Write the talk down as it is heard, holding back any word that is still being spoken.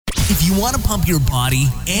If you want to pump your body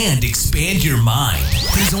and expand your mind,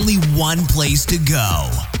 there's only one place to go.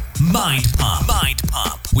 Mind Pump. Mind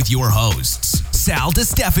Pump with your hosts, Sal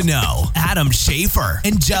DiStefano, Adam Schafer,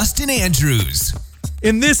 and Justin Andrews.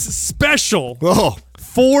 In this special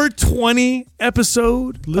 420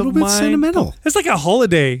 episode, a little bit sentimental. It's like a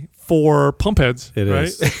holiday for pump heads. It right?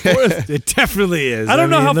 is. It definitely is. I don't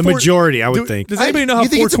know how the majority, I would think. Does anybody know how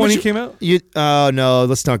 420 came out? No,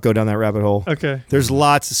 let's not go down that rabbit hole. Okay. There's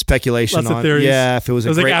lots of speculation Lots of on. theories. Yeah, if it was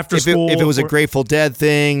like after school, if it was a Grateful Dead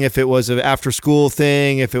thing, if it was an after school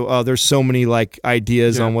thing, there's so many like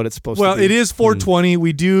ideas on what it's supposed to be. Well, it is 420.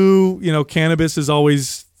 We do, cannabis is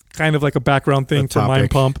always kind of like a background thing for Mind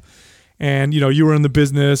Pump. And, you were in the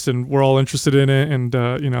business and we're all interested in it. And,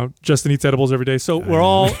 Justin eats edibles every day. So we're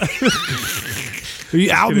all... Are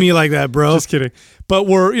you outing me like that, bro? Just kidding. But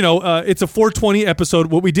we're, it's a 420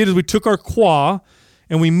 episode. What we did is we took our QA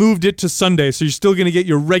and we moved it to Sunday. So you're still going to get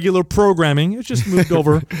your regular programming. It just moved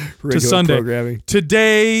over to Sunday. Programming.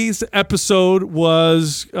 Today's episode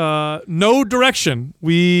was no direction.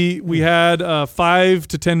 We had 5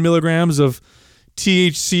 to 10 milligrams of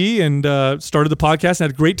THC and started the podcast and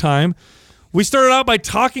had a great time. We started out by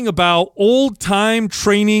talking about old-time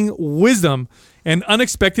training wisdom and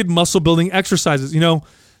unexpected muscle-building exercises.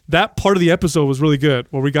 That part of the episode was really good,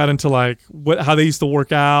 where we got into how they used to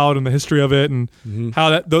work out and the history of it, and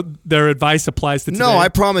how their advice applies to today. No, I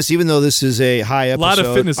promise. Even though this is a high episode, a lot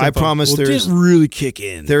of fitness I info. promise We'll there's just really kick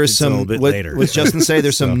in. There is some. a little bit later. What Justin say?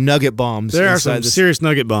 There's some nugget bombs. There are inside some this. serious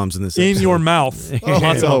nugget bombs in this episode. in your mouth.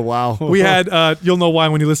 Oh wow! We had. You'll know why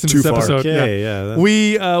when you listen to this Too far. episode. Okay, yeah.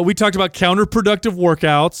 We talked about counterproductive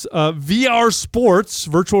workouts, VR sports,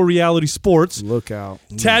 virtual reality sports, Look out!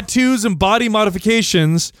 tattoos and body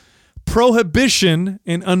modifications, prohibition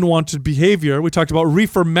and unwanted behavior. We talked about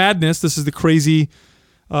Reefer Madness. This is the crazy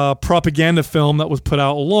propaganda film that was put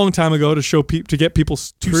out a long time ago to show to get people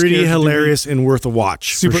too Pretty scared hilarious and worth a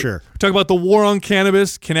watch, for sure. We talk about the war on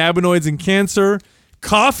cannabis, cannabinoids and cancer,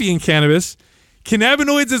 coffee and cannabis,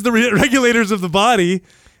 cannabinoids as the regulators of the body. And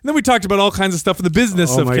then we talked about all kinds of stuff in the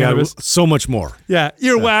business of cannabis. God, so much more. Yeah,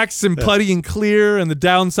 earwax and putty and clear and the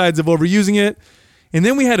downsides of overusing it. And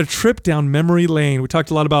then we had a trip down memory lane. We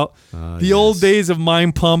talked a lot about the old days of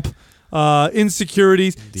Mind Pump,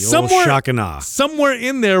 insecurities. The old shock and awe. Somewhere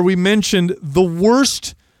in there, we mentioned the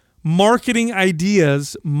worst marketing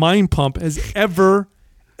ideas Mind Pump has ever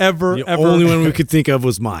The only one we could think of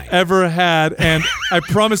was mine. Ever had. And I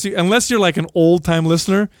promise you, unless you're like an old-time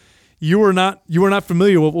listener, you were not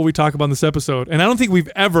familiar with what we talk about in this episode. And I don't think we've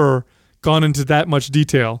ever gone into that much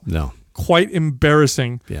detail. No. Quite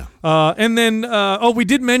embarrassing. Yeah. And then, I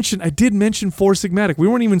did mention Four Sigmatic. We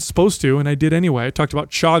weren't even supposed to, and I did anyway. I talked about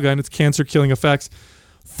chaga and its cancer-killing effects.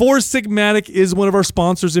 Four Sigmatic is one of our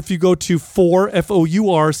sponsors. If you go to Four,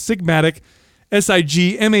 Sigmatic,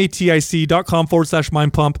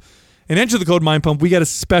 sigmatic.com/mindpump and enter the code mindpump, we get a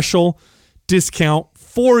special discount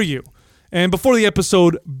for you. And before the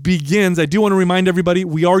episode begins, I do want to remind everybody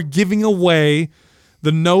we are giving away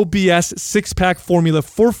the No BS 6-pack formula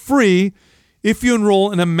for free if you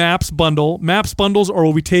enroll in a MAPS bundle. MAPS bundles are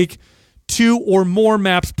where we take 2 or more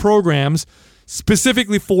MAPS programs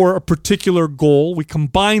specifically for a particular goal. We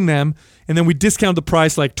combine them, and then we discount the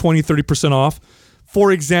price like 20-30% off.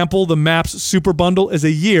 For example, the MAPS Super Bundle is a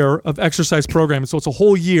year of exercise programming, so it's a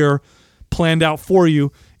whole year planned out for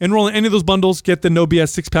you. Enroll in any of those bundles, get the No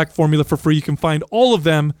BS 6-pack formula for free. You can find all of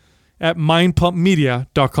them at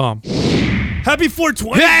mindpumpmedia.com. Happy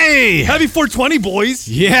 420. Hey! Happy 420, boys.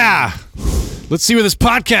 Yeah. Let's see where this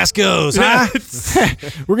podcast goes, huh?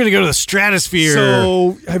 We're going to go to the stratosphere.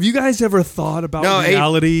 So, have you guys ever thought about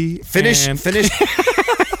reality? Finish What do you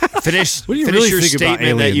finish really your think about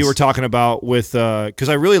statement that you aliens? were talking about with because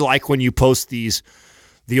I really like when you post the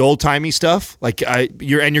old timey stuff. Like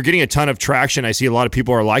you're getting a ton of traction. I see a lot of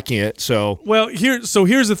people are liking it. So Well, here's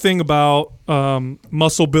the thing about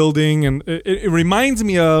muscle building, and it reminds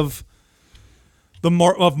me of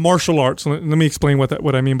of martial arts. Let me explain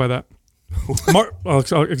what I mean by that.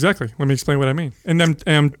 Exactly. Let me explain what I mean. And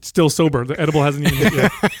I'm still sober. The edible hasn't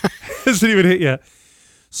even hit yet.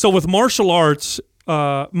 So with martial arts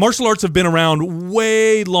have been around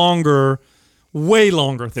way longer,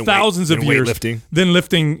 thousands of years than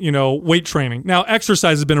lifting, weight training. Now,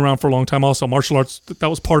 exercise has been around for a long time also. Martial arts, that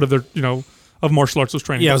was part of their, of martial arts was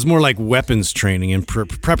training. Yeah, it was more like weapons training and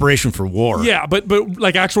preparation for war. Yeah, but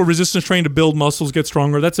like actual resistance training to build muscles, get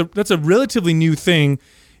stronger. That's a relatively new thing,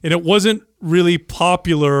 and it wasn't really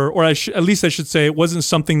popular, or at least I should say, it wasn't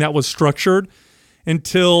something that was structured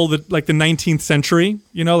until the 19th century.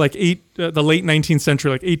 The late 19th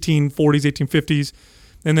century, like 1840s, 1850s,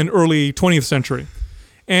 and then early 20th century.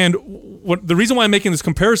 And the reason why I'm making this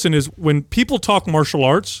comparison is when people talk martial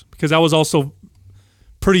arts, because I was also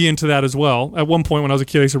pretty into that as well. At one point when I was a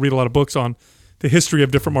kid, I used to read a lot of books on the history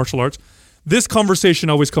of different martial arts. This conversation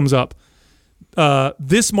always comes up.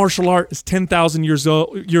 This martial art is 10,000 years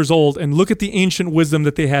old, and look at the ancient wisdom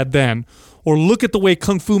that they had then. Or look at the way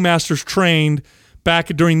Kung Fu masters trained back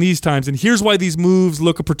during these times, and here's why these moves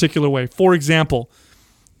look a particular way. For example,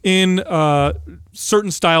 in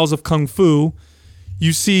certain styles of Kung Fu,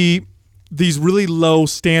 you see these really low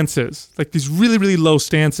stances, like these really, really low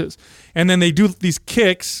stances. And then they do these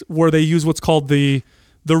kicks where they use what's called the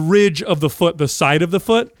ridge of the foot, the side of the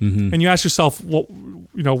foot. Mm-hmm. And you ask yourself, well,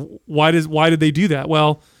 why did they do that?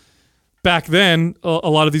 Well, back then, a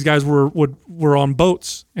lot of these guys were on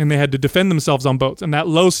boats, and they had to defend themselves on boats. And that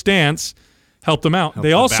low stance helped them out.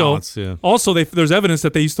 They also, there's evidence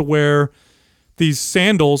that they used to wear these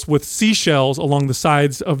sandals with seashells along the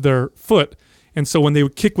sides of their foot. And so when they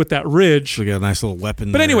would kick with that ridge, so you got a nice little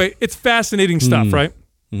weapon. But anyway, it's fascinating stuff, right?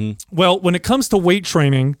 Mm-hmm. Well, when it comes to weight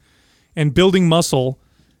training and building muscle,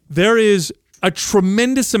 there is a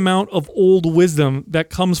tremendous amount of old wisdom that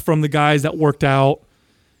comes from the guys that worked out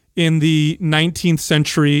in the 19th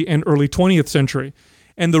century and early 20th century.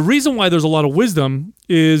 And the reason why there's a lot of wisdom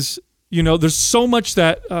is, there's so much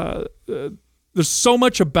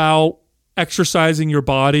about exercising your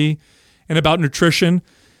body and about nutrition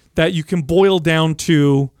that you can boil down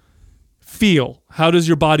to feel. How does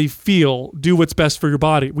your body feel? Do what's best for your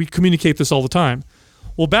body. We communicate this all the time.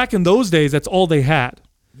 Well, back in those days, that's all they had.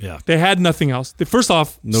 Yeah. They had nothing else. First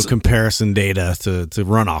off, no comparison data to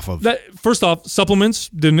run off of. First off, supplements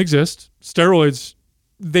didn't exist. Steroids,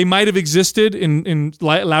 they might have existed in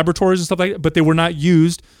laboratories and stuff like that, but they were not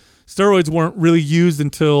used. Steroids weren't really used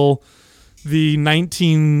until the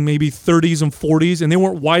 30s and 40s, and they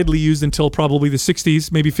weren't widely used until probably the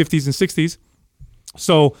 60s, maybe 50s and 60s.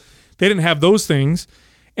 So they didn't have those things,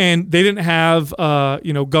 and they didn't have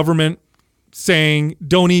government saying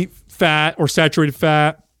don't eat fat or saturated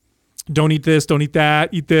fat, don't eat this, don't eat that,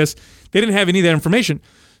 eat this. They didn't have any of that information.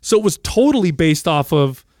 So it was totally based off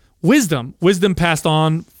of wisdom passed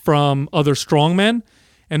on from other strongmen,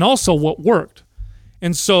 and also what worked.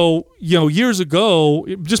 And so, years ago,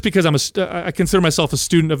 just because I consider myself a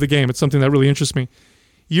student of the game, it's something that really interests me.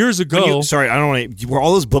 Years ago, I don't want to. Were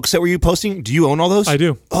all those books that were you posting? Do you own all those? I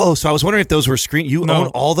do. Oh, so I was wondering if those were You own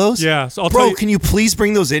all those? Yeah. So can you please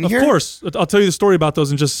bring those in here? Of course, I'll tell you the story about those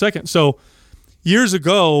in just a second. So, years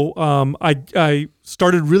ago, I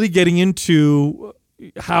started really getting into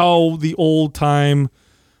how the old time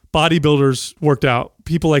bodybuilders worked out.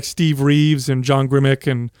 People like Steve Reeves and John Grimmick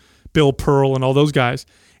and Bill Pearl and all those guys.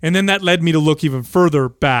 And then that led me to look even further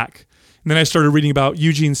back. And then I started reading about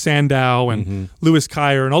Eugene Sandow and Louis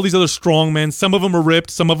Kier and all these other strongmen. Some of them were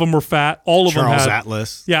ripped, some of them were fat. All of them had Charles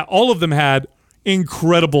Atlas. Yeah, all of them had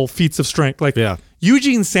incredible feats of strength.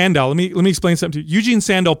 Eugene Sandow, let me explain something to you. Eugene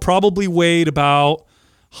Sandow probably weighed about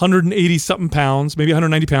 180 something pounds, maybe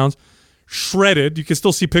 190 pounds. Shredded. You can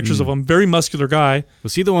still see pictures of him. Very muscular guy.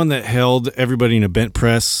 Was he the one that held everybody in a bent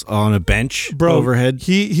press on a bench overhead?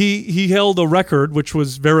 He held a record, which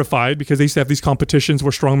was verified because they used to have these competitions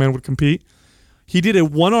where strongmen would compete. He did a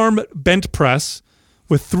one-arm bent press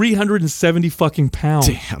with 370 fucking pounds.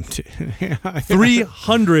 Damn, dude.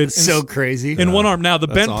 300. So crazy. In one arm. Now, the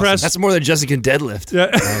bent awesome. press. That's more than Jessica can deadlift. Yeah.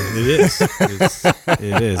 It is.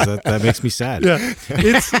 It is. That makes me sad. Yeah.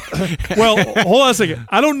 Well, hold on a second.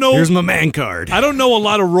 I don't know. Here's my man card. I don't know a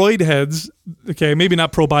lot of roid heads. Okay, maybe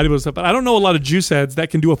not pro bodybuilder stuff, but I don't know a lot of juice heads that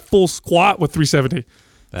can do a full squat with 370.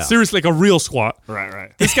 Yeah. Seriously, like a real squat.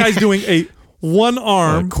 Right. This guy's doing a one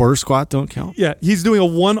arm. Quarter squat don't count? Yeah, he's doing a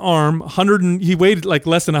one arm, he weighed like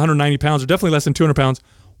less than 190 pounds, or definitely less than 200 pounds.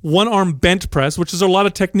 One arm bent press, which is a lot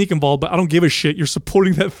of technique involved, but I don't give a shit. You're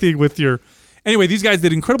supporting that thing with your. Anyway, these guys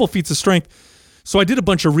did incredible feats of strength. So I did a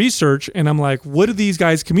bunch of research, and I'm like, what do these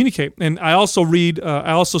guys communicate? And I also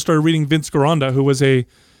started reading Vince Gironda, who was a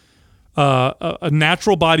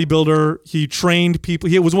natural bodybuilder. He trained people.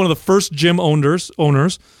 He was one of the first gym owners.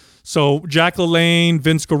 So Jack LaLanne,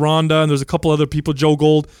 Vince Gironda, and there's a couple other people, Joe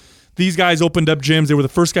Gold. These guys opened up gyms. They were the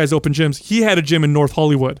first guys to open gyms. He had a gym in North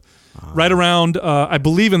Hollywood, right around, I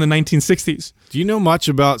believe, in the 1960s. Do you know much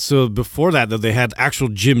about, so before that, though, they had actual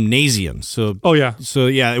gymnasiums. So, oh, yeah. So,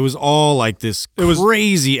 yeah, it was all like this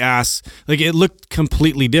crazy ass, like it looked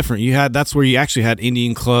completely different. That's where you actually had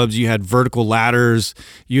Indian clubs, you had vertical ladders,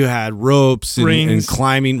 you had ropes and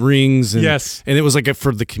climbing rings. And, yes. And it was like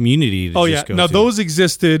for the community to just go Now, to. those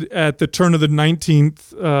existed at the turn of the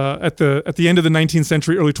 19th, at the end of the 19th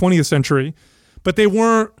century, early 20th century, but they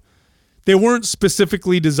weren't they weren't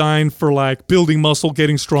specifically designed for like building muscle,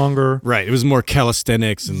 getting stronger. Right. It was more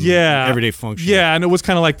calisthenics and everyday function. Yeah, and it was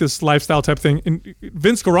kind of like this lifestyle type thing. And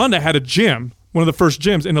Vince Gironda had a gym, one of the first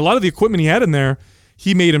gyms, and a lot of the equipment he had in there,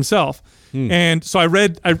 he made himself. And so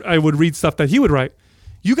I would read stuff that he would write.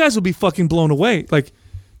 You guys would be fucking blown away. Like,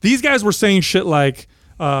 these guys were saying shit like,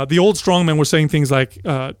 the old strongmen were saying things like,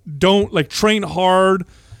 don't like train hard,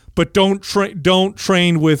 but don't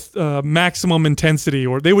train with maximum intensity,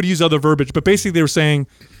 or they would use other verbiage. But basically, they were saying,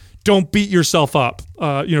 don't beat yourself up.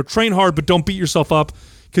 Train hard, but don't beat yourself up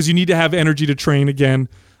because you need to have energy to train again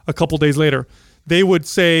a couple days later. They would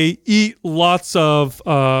say, eat lots of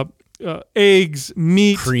eggs,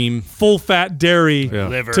 meat, cream, full fat dairy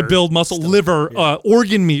liver, to build muscle,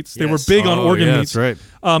 organ meats. They were big on organ meats. That's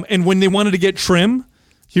right. And when they wanted to get trim,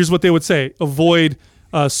 here's what they would say: avoid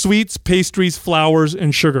sweets, pastries, flours,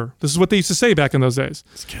 and sugar. This is what they used to say back in those days.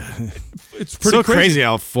 It's pretty so crazy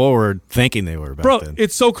how forward thinking they were back then.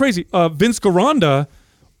 It's so crazy. Vince Gironda,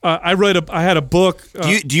 I had a book.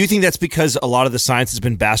 Do you think that's because a lot of the science has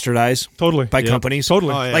been bastardized? Totally. By companies?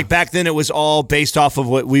 Totally. Oh, yeah. Like back then, it was all based off of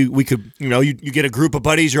what we could, you get a group of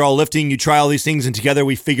buddies, you're all lifting, you try all these things, and together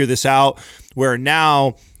we figure this out. Where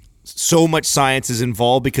now, so much science is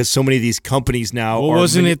involved because so many of these companies now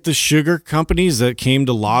wasn't it the sugar companies that came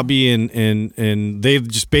to lobby and they've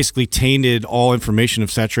just basically tainted all information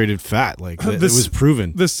of saturated fat? Like, it was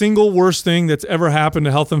proven. The single worst thing that's ever happened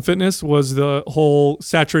to health and fitness was the whole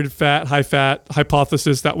saturated fat, high fat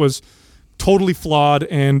hypothesis that was totally flawed,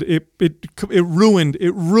 and it completely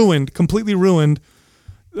ruined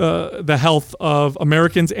the health of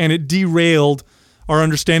Americans, and it derailed our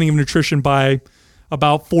understanding of nutrition by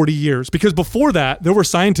about 40 years. Because before that, there were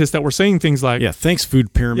scientists that were saying things like... Yeah, thanks,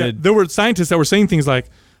 food pyramid. There were scientists that were saying things like,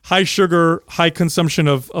 high sugar, high consumption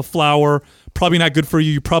of flour, probably not good for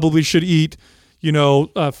you. You probably should eat,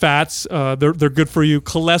 fats. They're good for you.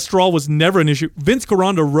 Cholesterol was never an issue. Vince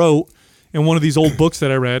Gironda wrote in one of these old books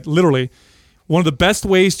that I read, literally, one of the best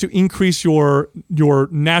ways to increase your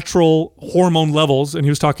natural hormone levels, and he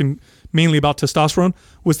was talking mainly about testosterone,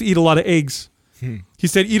 was to eat a lot of eggs. He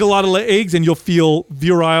said, eat a lot of eggs and you'll feel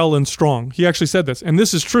virile and strong. He actually said this. And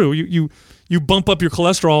this is true. You bump up your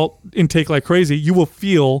cholesterol intake like crazy, you will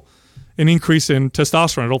feel an increase in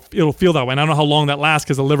testosterone. It'll feel that way. And I don't know how long that lasts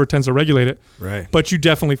because the liver tends to regulate it. Right. But you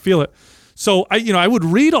definitely feel it. So I would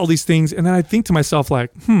read all these things and then I'd think to myself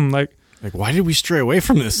like, Like, why did we stray away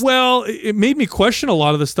from this? Well, it made me question a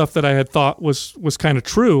lot of the stuff that I had thought was kind of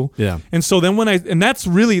true. Yeah. And so then that's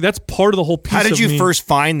part of the whole piece. How did you first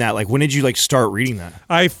find that? Like, when did you start reading that?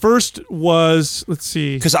 I first was, let's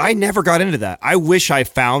see. Because I never got into that. I wish I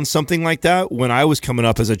found something like that when I was coming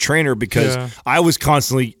up as a trainer, because I was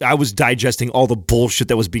digesting all the bullshit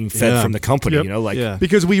that was being fed from the company,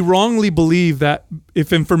 because we wrongly believe that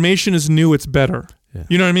if information is new, it's better. Yeah.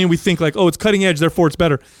 You know what I mean? We think like, oh, it's cutting edge, therefore it's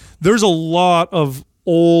better. There's a lot of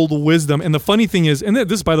old wisdom. And the funny thing is, and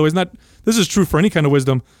this, by the way, this is true for any kind of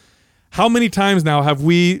wisdom. How many times now have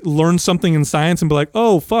we learned something in science and be like,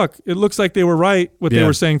 oh, fuck, it looks like they were right, what they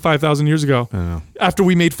were saying 5,000 years ago. After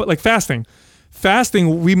we made like fasting.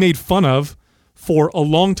 Fasting, we made fun of for a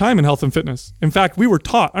long time in health and fitness. In fact, we were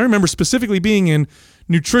taught, I remember specifically being in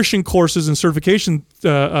nutrition courses and certification,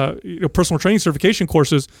 personal training certification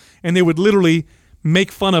courses, and they would literally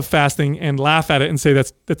make fun of fasting and laugh at it and say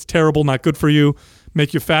that's terrible, not good for you,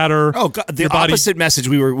 make you fatter. Oh, God, the opposite message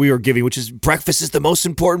we were giving, which is breakfast is the most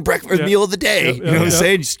important meal of the day. You know what I'm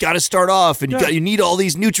saying? You just got to start off, and you need all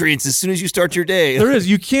these nutrients as soon as you start your day. There is.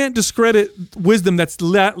 You can't discredit wisdom that's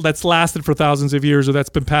lasted for thousands of years or that's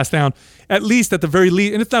been passed down. At least, at the very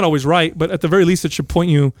least, and it's not always right, but at the very least, it should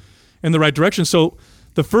point you in the right direction. So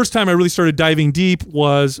the first time I really started diving deep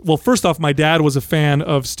was, well, first off, my dad was a fan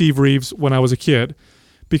of Steve Reeves when I was a kid,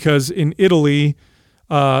 because in Italy,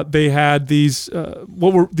 they had these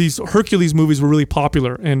these Hercules movies were really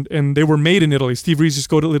popular, and they were made in Italy. Steve Reeves used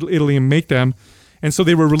to go to Italy and make them, and so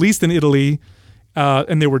they were released in Italy,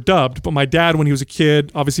 and they were dubbed. But my dad, when he was a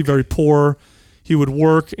kid, obviously very poor, he would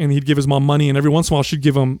work and he'd give his mom money, and every once in a while she'd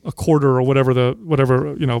give him a quarter or whatever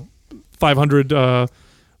 500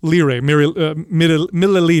 lire,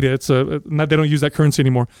 milliliter. It's they don't use that currency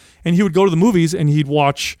anymore. And he would go to the movies and he'd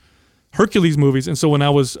watch Hercules movies. And so when I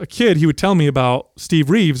was a kid, he would tell me about Steve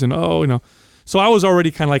Reeves and so I was already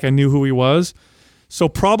kind of like, I knew who he was. So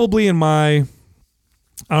probably in my,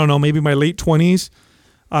 I don't know, maybe my late 20s,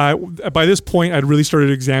 by this point I'd really started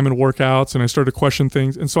to examine workouts and I started to question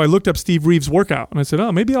things. And so I looked up Steve Reeves' workout and I said,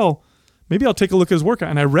 oh, maybe I'll take a look at his workout.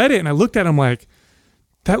 And I read it and I looked at him like,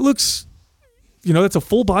 that looks, that's a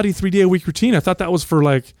full body 3 day a week routine. I thought that was for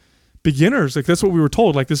like beginners. Like that's what we were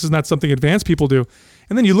told. Like this is not something advanced people do.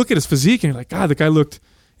 And then you look at his physique and you're like, God, the guy looked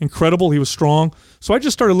incredible. He was strong. So I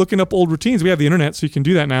just started looking up old routines. We have the internet, so you can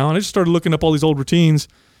do that now. And I just started looking up all these old routines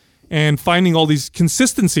and finding all these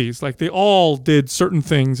consistencies. Like they all did certain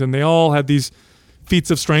things and they all had these feats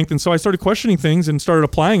of strength. And so I started questioning things and started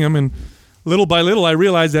applying them. And little by little, I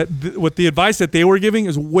realized that what the advice that they were giving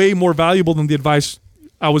is way more valuable than the advice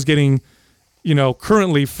I was getting,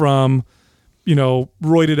 currently from,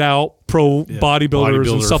 roided out pro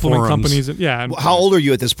bodybuilders and supplement forums. Companies. And, how old are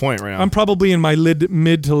you at this point right now? I'm probably in my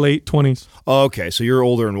mid to late 20s. Oh, okay, so you're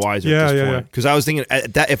older and wiser at this point. Because I was thinking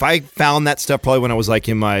that if I found that stuff probably when I was like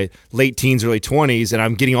in my late teens, early 20s, and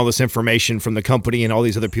I'm getting all this information from the company and all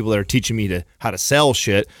these other people that are teaching me how to sell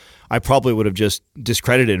shit, I probably would have just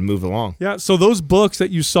discredited and moved along. Yeah, so those books that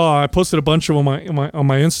you saw, I posted a bunch of them on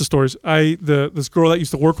my Insta stories. This girl that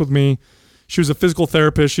used to work with me, she was a physical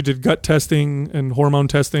therapist. She did gut testing and hormone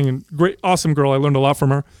testing, and great, awesome girl. I learned a lot from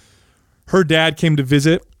her. Her dad came to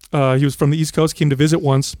visit. He was from the East Coast, came to visit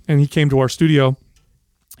once, and he came to our studio,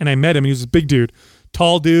 and I met him. He was a big dude,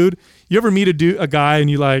 tall dude. You ever meet a guy and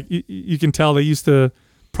you can tell they used to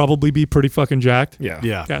probably be pretty fucking jacked?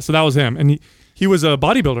 Yeah. So that was him, and he was a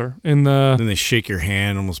bodybuilder in the. Then they shake your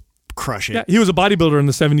hand, almost crush it. Yeah, he was a bodybuilder in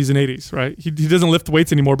the 70s and 80s, right? He doesn't lift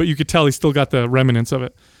weights anymore, but you could tell he still got the remnants of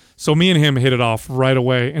it. So me and him hit it off right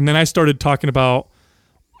away. And then I started talking about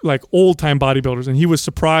like old time bodybuilders, and he was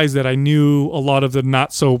surprised that I knew a lot of the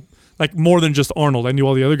not so, like more than just Arnold. I knew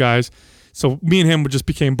all the other guys. So me and him just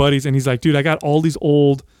became buddies, and he's like, dude, I got all these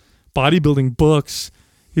old bodybuilding books.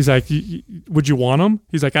 He's like, would you want them?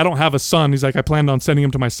 He's like, I don't have a son. He's like, I planned on sending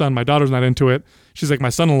them to my son. My daughter's not into it. She's like, my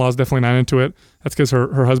son-in-law is definitely not into it. That's because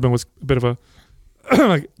her husband was a bit of a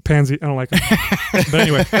like pansy. I don't like him. But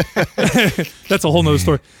anyway, that's a whole nother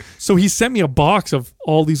story. So he sent me a box of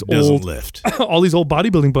all these old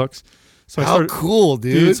bodybuilding books. So how cool,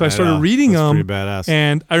 dude. So I started reading them. Pretty badass.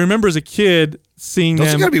 And I remember as a kid seeing them.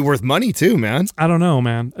 Those are gotta be worth money too, man. I don't know,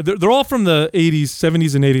 man. They're all from the 80s,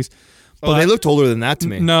 70s, and 80s. But they looked older than that to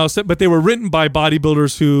me. No, but they were written by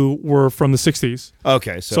bodybuilders who were from the 60s.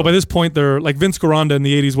 Okay. So by this point, they're like Vince Gironda in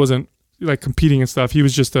the 80s wasn't like competing and stuff. He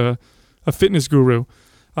was just a fitness guru.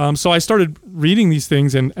 So I started reading these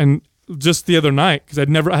things and just the other night, because I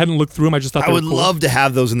hadn't looked through them. I just thought I would love to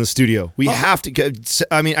have those in the studio. We have to.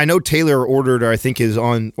 I mean, I know Taylor ordered, or I think is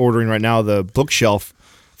on ordering right now, the bookshelf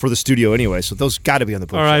for the studio anyway. So those got to be on the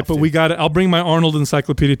bookshelf. All right, but we got it. I'll bring my Arnold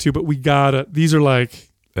encyclopedia too. But we got it. These are like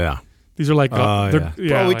These are like,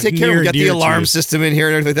 Bro, we take care. We got the alarm system in here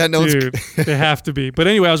and everything. That knows. Dude, they have to be. But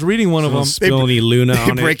anyway, I was reading one of them. Spill any Luna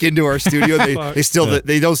on it. They break into our studio. They steal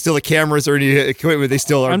they don't steal the cameras or any equipment. They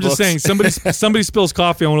steal our. I'm just saying, somebody spills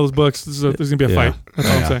coffee on one of those books. There's gonna be a fight. That's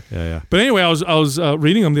all I'm saying. Yeah. But anyway, I was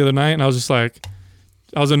reading them the other night, and I was just like,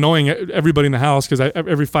 I was annoying everybody in the house because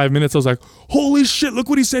every 5 minutes I was like, holy shit, look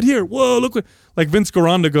what he said here. Whoa, look what. Like Vince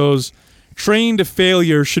Gironda goes, train to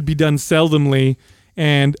failure should be done seldomly,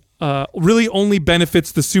 and really only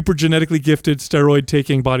benefits the super genetically gifted steroid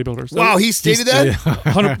taking bodybuilders. Wow, he stated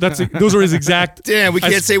that? Those are his exact. Damn, we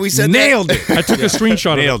can't say we said nailed that. It. I took a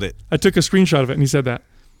screenshot of it. I took a screenshot of it, and he said that.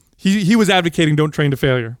 He was advocating don't train to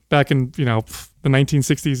failure back in the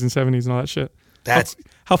 1960s and 70s and all that shit. That's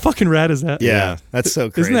how fucking rad is that? Yeah, that's so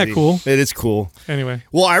crazy. Isn't that cool? It is cool. Anyway.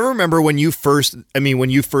 Well, I remember when you first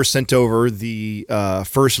sent over the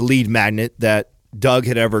first lead magnet that Doug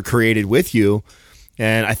had ever created with you.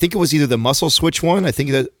 And I think it was either the muscle switch one. I think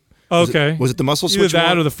that. Okay. Was it the muscle either switch that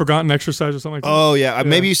one? Or the forgotten exercise or something like that? Oh, yeah.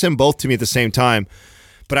 Maybe you sent both to me at the same time.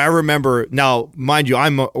 But I remember, now, mind you,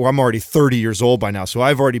 I'm already 30 years old by now. So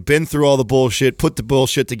I've already been through all the bullshit, put the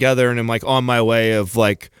bullshit together, and I'm like on my way of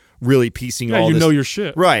like really piecing all this. Yeah, you know your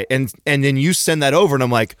shit. Right. And then you send that over and I'm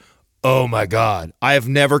like, oh my God, I have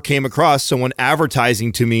never came across someone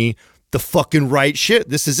advertising to me the fucking right shit.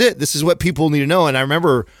 This is it. This is what people need to know. And I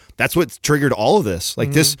remember that's what triggered all of this.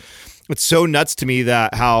 Like this, it's so nuts to me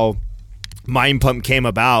that how Mind Pump came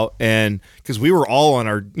about, and because we were all on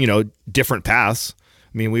our, different paths.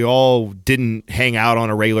 I mean, we all didn't hang out on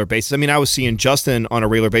a regular basis. I mean, I was seeing Justin on a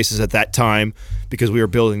regular basis at that time because we were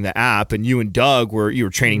building the app, and you and Doug you were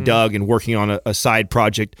training Doug and working on a side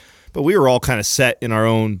project. But we were all kind of set in our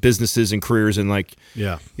own businesses and careers, and like,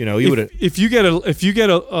 if you get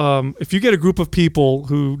a group of people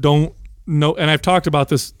who don't know, and I've talked about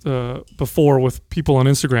this before with people on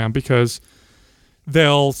Instagram, because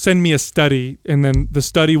they'll send me a study, and then the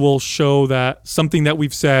study will show that something that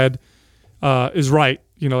we've said is right.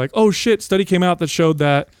 Like, oh shit, study came out that showed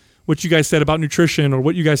that what you guys said about nutrition or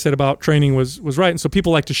what you guys said about training was right. And so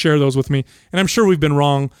people like to share those with me. And I'm sure we've been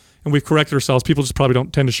wrong and we've corrected ourselves. People just probably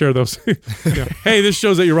don't tend to share those. Hey, this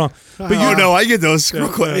shows that you're wrong. But no, I get those.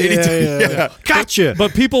 Gotcha.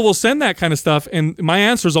 But people will send that kind of stuff. And my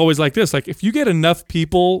answer is always like this. Like, if you get enough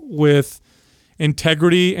people with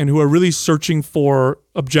integrity and who are really searching for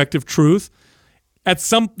objective truth,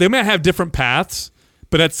 they may have different paths,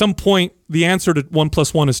 but at some point, the answer to 1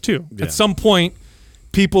 + 1 is 2. Yeah. At some point,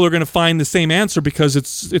 people are going to find the same answer because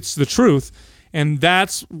it's the truth. And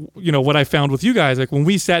that's what I found with you guys. Like when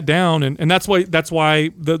we sat down, and that's why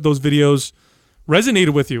those videos resonated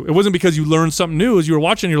with you. It wasn't because you learned something new. As you were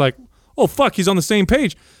watching, you're like, oh fuck, he's on the same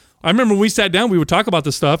page. I remember when we sat down, we would talk about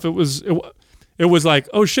this stuff. It was like,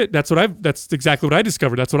 oh shit, that's exactly what I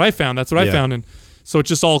discovered. That's what I found. That's what I found. And so it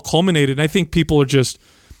just all culminated. And I think people are just,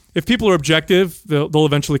 if people are objective, they'll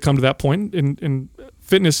eventually come to that point. And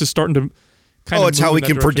fitness is starting to kind of. It's how we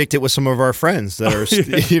can predict it with some of our friends that are,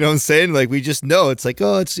 you know what I'm saying? Like we just know it's like,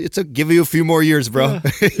 oh, it's give you a few more years, bro. You know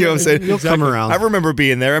what I'm saying? You'll come around. I remember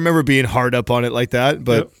being there. I remember being hard up on it like that,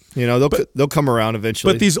 but they'll come around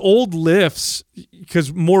eventually. But these old lifts,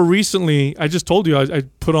 because more recently, I just told you,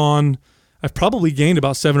 I've probably gained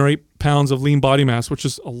about 7 or 8 pounds of lean body mass, which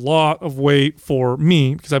is a lot of weight for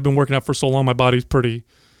me because I've been working out for so long. My body's pretty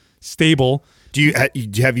stable.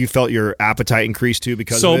 Have you felt your appetite increase too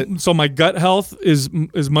because of it? So my gut health is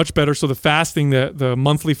much better. So the fasting, the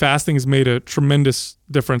monthly fasting has made a tremendous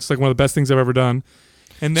difference. Like one of the best things I've ever done.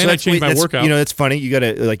 And then I changed my workout. That's funny. You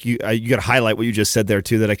gotta highlight what you just said there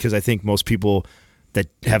too. Because I think most people that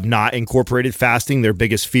have not incorporated fasting, their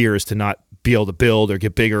biggest fear is to not be able to build or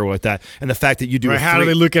get bigger or like that. And the fact that you do how do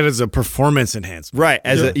they look at it as a performance enhancement?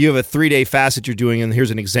 Right. You have a 3-day fast that you're doing, and here's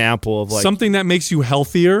an example of like something that makes you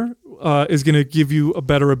healthier is going to give you a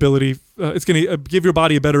better ability. It's going to give your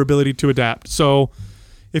body a better ability to adapt. So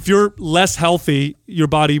if you're less healthy, your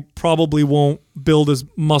body probably won't build as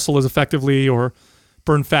muscle as effectively or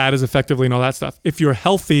burn fat as effectively and all that stuff. If you're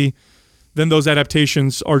healthy, then those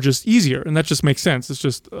adaptations are just easier, and that just makes sense. It's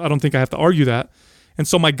just, I don't think I have to argue that. And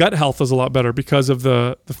so my gut health is a lot better because of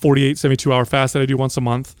the 48, 72-hour fast that I do once a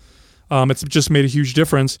month. It's just made a huge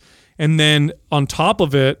difference. And then on top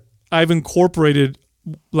of it, I've incorporated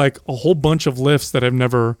like a whole bunch of lifts that I'd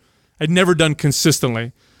never done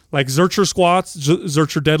consistently. Like Zercher squats,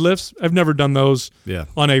 Zercher deadlifts. I've never done those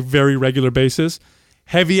on a very regular basis.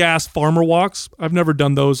 Heavy ass farmer walks. I've never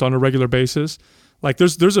done those on a regular basis. Like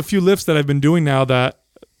there's a few lifts that I've been doing now that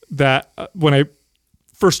when I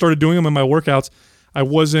first started doing them in my workouts, I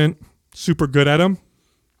wasn't super good at them.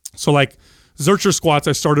 So like Zercher squats,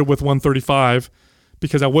 I started with 135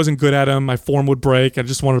 because I wasn't good at them. My form would break. I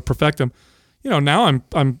just wanted to perfect them. Now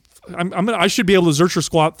I should be able to Zercher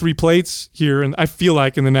squat 3 plates here, and I feel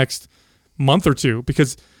like in the next month or two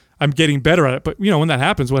because I'm getting better at it. But when that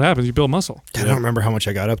happens, what happens? You build muscle. I don't remember how much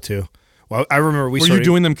I got up to. Well, I remember were you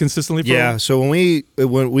doing them consistently? Yeah. So when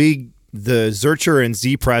we the Zercher and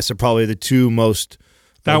Z press are probably the two most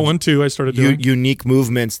one too I started doing unique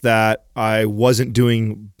movements that I wasn't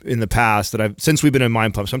doing in the past that since we've been in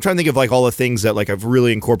Mind Pump. So I'm trying to think of like all the things that like I've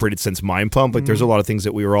really incorporated since Mind Pump. Like there's a lot of things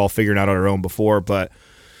that we were all figuring out on our own before, but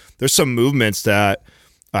there's some movements that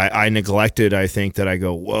I neglected. I think that I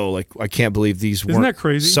go, whoa, like I can't believe these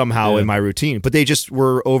weren't somehow in my routine, but they just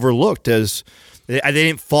were overlooked as. They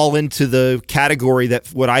didn't fall into the category that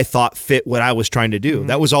what I thought fit what I was trying to do. Mm-hmm.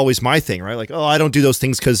 That was always my thing, right? Like, oh, I don't do those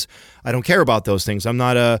things because I don't care about those things. I'm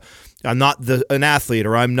not an athlete,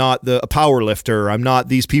 or I'm not a power lifter. I'm not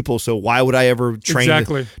these people. So why would I ever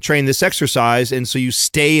train this exercise? And so you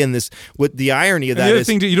stay in this. With the irony of that, the other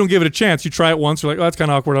thing, you don't give it a chance. You try it once, you're like, oh, that's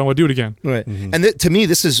kind of awkward. I don't want to do it again. Right. Mm-hmm. And to me,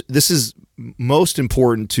 this is most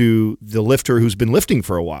important to the lifter who's been lifting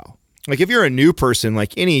for a while. Like if you're a new person,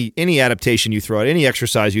 like any adaptation you throw out, any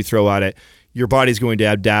exercise you throw at it, your body's going to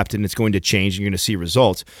adapt and it's going to change and you're going to see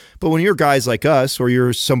results. But when you're guys like us, or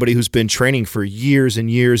you're somebody who's been training for years and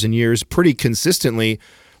years and years pretty consistently,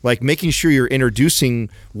 like making sure you're introducing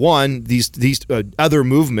these other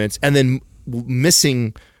movements and then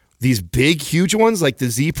missing these big, huge ones like the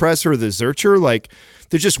Z press or the Zercher, like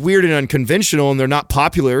they're just weird and unconventional and they're not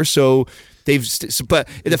popular. So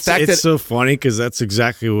it's so funny because that's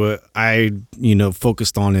exactly what I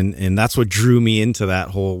focused on, and that's what drew me into that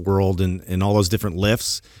whole world and all those different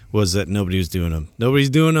lifts was that nobody was doing them. Nobody's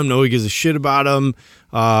doing them. Nobody gives a shit about them.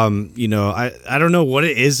 I don't know what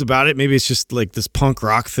it is about it. Maybe it's just like this punk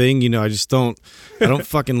rock thing. I don't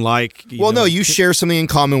fucking like. No, you share something in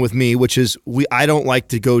common with me, which is I don't like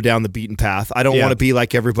to go down the beaten path. I don't want to be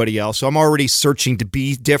like everybody else. So I'm already searching to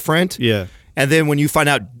be different. Yeah. And then when you find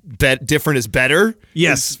out different is better,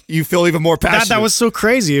 yes, you feel even more passionate. That was so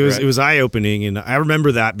crazy. It was eye opening, and I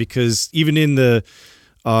remember that because even in the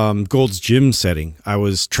Gold's Gym setting, I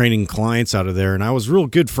was training clients out of there, and I was real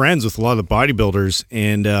good friends with a lot of the bodybuilders,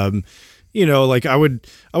 and like I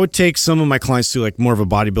would take some of my clients to like more of a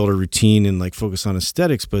bodybuilder routine and like focus on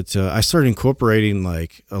aesthetics, but I started incorporating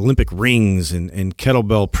like Olympic rings and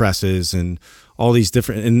kettlebell presses and all these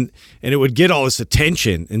different, and it would get all this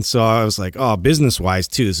attention. And so I was like, oh, business wise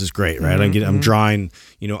too, this is great, right? I'm drawing,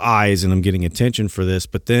 eyes, and I'm getting attention for this.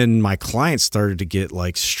 But then my clients started to get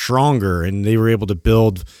like stronger, and they were able to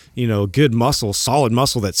build, good muscle, solid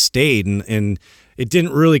muscle that stayed. And it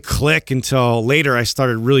didn't really click until later. I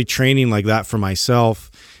started really training like that for myself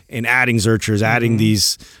and adding Zerchers, adding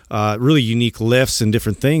these really unique lifts and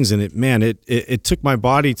different things. And it took my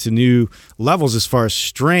body to new levels as far as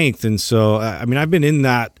strength. And so, I've been in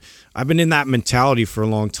that mentality for a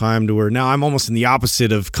long time, to where now I'm almost in the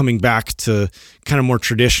opposite of coming back to kind of more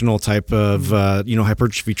traditional type of,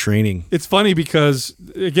 hypertrophy training. It's funny because,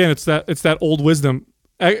 again, it's that old wisdom.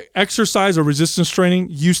 Exercise or resistance training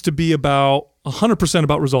used to be about 100%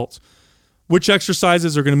 about results. Which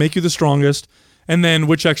exercises are going to make you the strongest, and then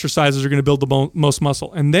which exercises are going to build the most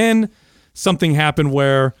muscle. And then something happened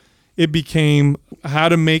where it became how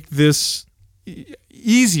to make this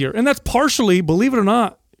easier. And that's partially, believe it or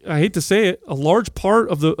not, I hate to say it, a large part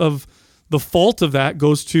of the fault of that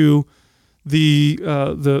goes to the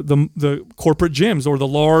corporate gyms or the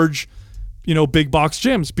large, big box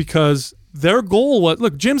gyms, because their goal was,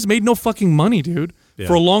 look, gyms made no fucking money, dude,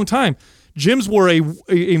 for a long time. Gyms were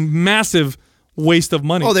a massive waste of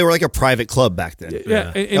money. Oh, they were like a private club back then.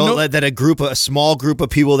 Yeah. That a small group of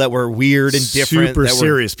people that were weird and different. Super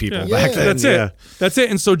serious people back then. That's it.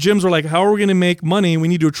 And so gyms were like, how are we going to make money? We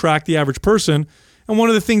need to attract the average person. And one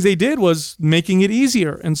of the things they did was making it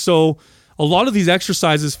easier. And so a lot of these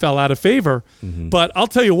exercises fell out of favor. Mm-hmm. But I'll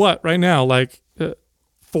tell you what, right now, like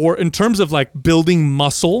in terms of like building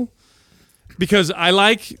muscle, because I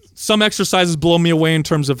like some exercises blow me away in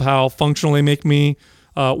terms of how functional they make me.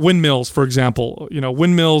 Windmills, for example.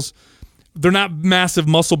 Windmills, they're not massive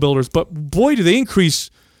muscle builders, but boy, do they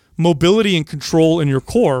increase mobility and control in your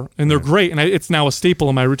core, and they're great. And it's now a staple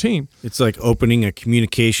in my routine. It's like opening a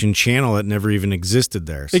communication channel that never even existed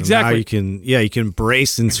there. So exactly. Now you can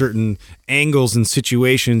brace in certain angles and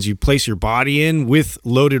situations you place your body in with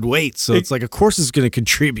loaded weights. So it's like, of course, it's going to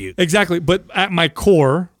contribute. Exactly. But at my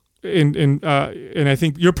core, and I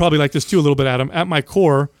think you're probably like this too a little bit, Adam. At my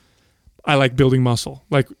core, I like building muscle.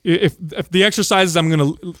 Like if the exercises I'm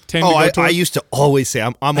going to tend to go towards. I used to always say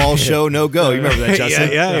I'm all show, no go. You remember that,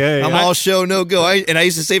 Justin? Yeah. I'm all show, no go. I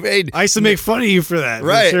used to say, hey, I used to make fun of you for that.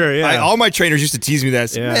 Right. For sure, yeah. All my trainers used to tease me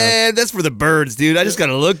that. Man, that's for the birds, dude. I just got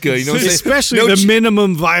to look good. You know what I'm saying? Especially the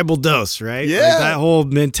minimum viable dose, right? Yeah. Like that whole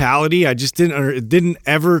mentality, I just it didn't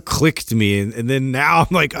ever click to me. And then now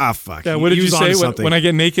I'm like, fuck. Yeah, what did you say when I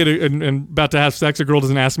get naked and about to have sex, a girl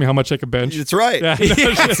doesn't ask me how much I can bench? That's right. Yeah.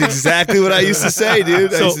 That's exactly what I used to say.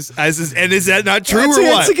 Dude, and is that not true or what?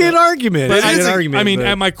 That's a good argument.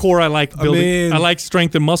 At my core, I like building. I like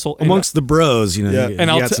strength and muscle amongst the bros. You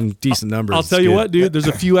got some decent numbers. I'll tell you what, dude. There's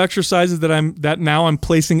a few exercises that now I'm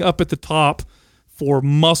placing up at the top for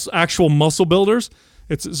actual muscle builders.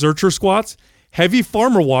 It's Zercher squats. Heavy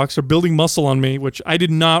farmer walks are building muscle on me, which I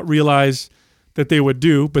did not realize that they would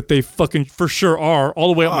do, but they fucking for sure are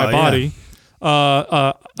all the way up my body.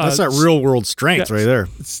 That's that real world strength right there.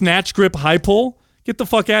 Snatch grip high pull. Get the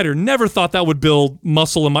fuck out of here. Never thought that would build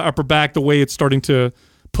muscle in my upper back the way it's starting to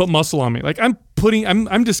put muscle on me. Like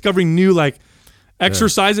I'm discovering new like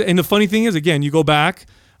exercises. And the funny thing is, again, you go back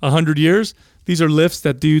 100 years, these are lifts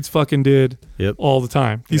that dudes fucking did all the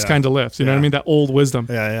time. These kinds of lifts. You know what I mean? That old wisdom.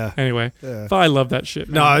 Yeah. Anyway, but I love that shit,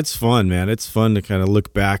 man. No, it's fun, man. It's fun to kind of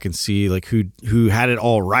look back and see like who had it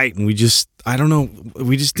all right. And we just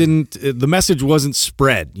didn't, the message wasn't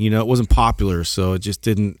spread, it wasn't popular. So it just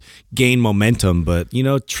didn't gain momentum. But,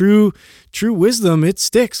 true wisdom, it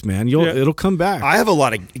sticks, man. It'll come back. I have a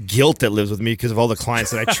lot of guilt that lives with me because of all the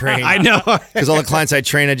clients that I train. I know. Because all the clients I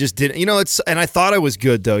train, I just didn't, and I thought I was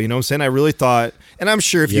good though. You know what I'm saying? I really thought, and I'm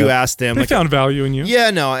sure if you asked them, they found value in you. Yeah,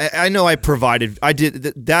 no, I know I did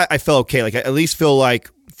that. I felt okay. Like I at least feel like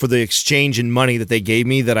for the exchange in money that they gave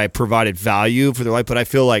me that I provided value for their life. But I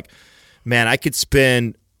feel like, man, I could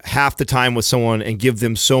spend half the time with someone and give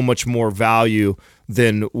them so much more value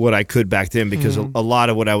than what I could back then, because a lot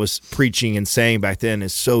of what I was preaching and saying back then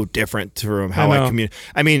is so different from how I communicate.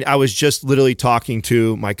 I mean, I was just literally talking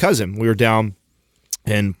to my cousin. We were down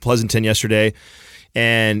in Pleasanton yesterday,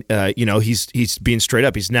 and he's being straight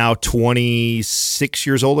up. He's now 26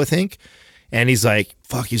 years old, I think. And he's like,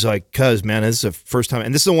 fuck, he's like, cuz, man, this is the first time.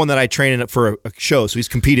 And this is the one that I trained for a show. So he's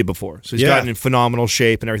competed before. So he's gotten in phenomenal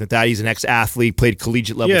shape and everything like that. He's an ex-athlete, played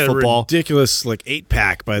collegiate level football. Ridiculous, like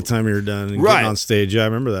 8-pack by the time you were done and getting on stage. Yeah, I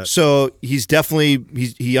remember that. So he's definitely,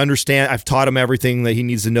 he understands. I've taught him everything that he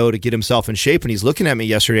needs to know to get himself in shape. And he's looking at me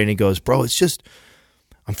yesterday and he goes, bro, it's just,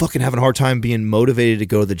 I'm fucking having a hard time being motivated to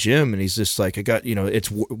go to the gym. And he's just like, I got,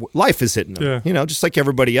 it's life is hitting him, just like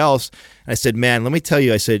everybody else. And I said, man, let me tell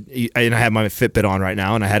you, I said, and I have my Fitbit on right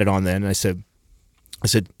now and I had it on then. And I said,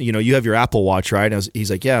 you have your Apple Watch, right? And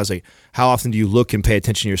he's like, yeah. I was like, how often do you look and pay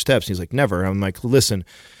attention to your steps? And he's like, never. And I'm like, listen,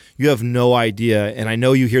 you have no idea. And I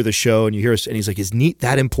know you hear the show and you hear us. And he's like, is NEAT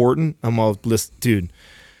that important? I'm all, listen, dude,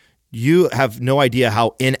 you have no idea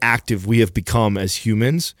how inactive we have become as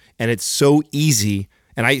humans. And it's so easy.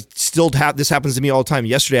 And I still have, this happens to me all the time.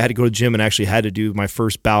 Yesterday I had to go to the gym and actually had to do my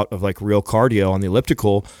first bout of like real cardio on the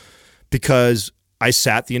elliptical because I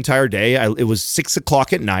sat the entire day. It was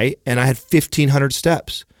 6:00 at night and I had 1,500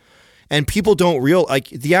 steps. And people don't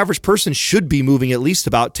the average person should be moving at least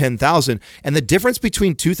about 10,000. And the difference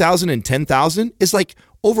between 2,000 and 10,000 is like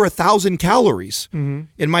over 1,000 calories in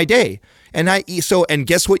my day. And and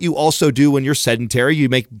guess what you also do when you're sedentary? You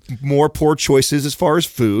make more poor choices as far as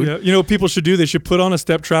food. Yeah, you know what people should do? They should put on a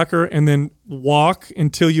step tracker and then walk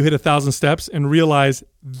until you hit 1,000 steps and realize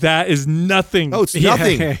that is nothing. Oh, it's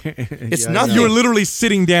nothing. It's nothing. You're literally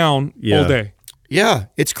sitting down all day. Yeah,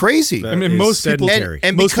 it's crazy. I mean, most people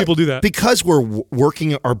do that because we're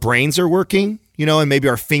working. Our brains are working, and maybe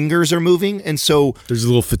our fingers are moving, and so there's a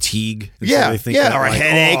little fatigue. Or a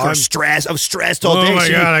headache, or stress. I'm stressed all day. Oh my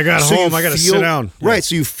god, I got home. I got to sit down. Right,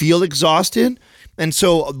 so you feel exhausted. And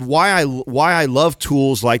so why I love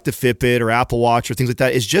tools like the Fitbit or Apple Watch or things like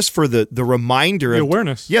that is just for the reminder. The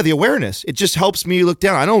awareness. Yeah, the awareness. It just helps me look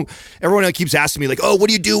down. Everyone keeps asking me like, oh, what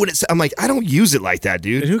do you do when it's, I'm like, I don't use it like that,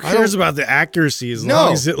 dude. And who cares about the accuracy as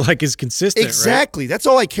long as it is consistent, exactly. Right? That's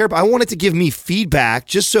all I care about. I want it to give me feedback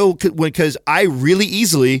just so, because I really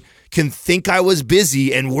easily can think I was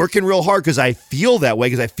busy and working real hard because I feel that way,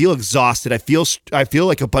 because I feel exhausted. I feel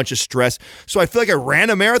like a bunch of stress. So I feel like I ran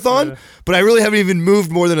a marathon, but I really haven't even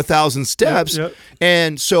moved more than 1,000 steps.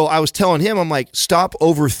 And so I was telling him, I'm like, stop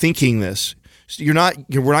overthinking this. We're not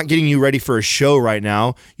getting you ready for a show right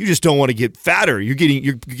now. You just don't want to get fatter. You're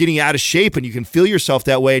getting out of shape, and you can feel yourself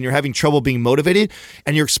that way, and you're having trouble being motivated,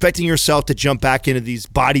 and you're expecting yourself to jump back into these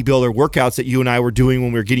bodybuilder workouts that you and I were doing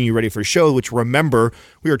when we were getting you ready for a show, which, remember,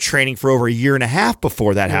 we were training for over 1.5 years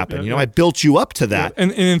before that happened. I built you up to that.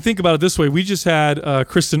 And think about it this way. We just had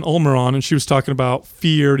Kristen Ulmer on, and she was talking about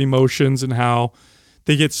fear and emotions and how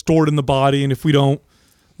they get stored in the body, and if we don't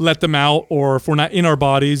let them out, or if we're not in our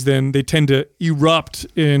bodies, then they tend to erupt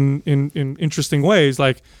in interesting ways.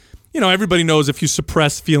 Like, everybody knows if you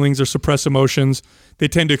suppress feelings or suppress emotions, they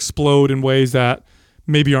tend to explode in ways that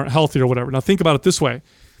maybe aren't healthy or whatever. Now think about it this way.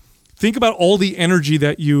 Think about all the energy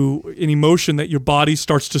and emotion that your body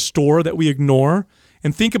starts to store that we ignore,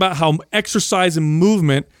 and think about how exercise and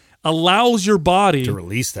movement allows your body to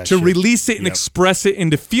release that, release it and express it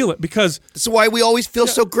and to feel it, because that's why we always feel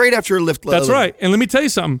so great after a lift. That's right. And let me tell you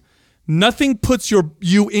something. Nothing puts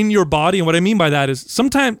you in your body, and what I mean by that is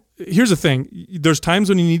here's the thing. There's times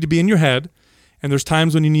when you need to be in your head, and there's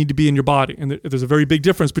times when you need to be in your body, and there's a very big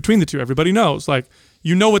difference between the two. Everybody knows,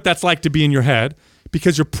 what that's like to be in your head,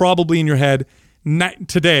 because you're probably in your head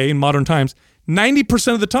today in modern times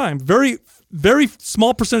 90% of the time. Very, very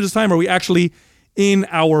small percentage of the time are we actually in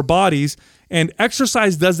our bodies, and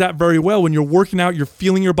exercise does that very well. When you're working out, you're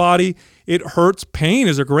feeling your body. It hurts. Pain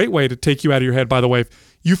is a great way to take you out of your head, by the way. If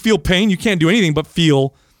you feel pain, you can't do anything but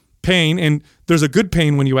feel pain, and there's a good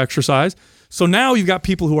pain when you exercise. So now you've got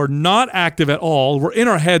people who are not active at all. We're in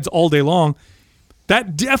our heads all day long.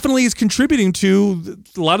 That definitely is contributing to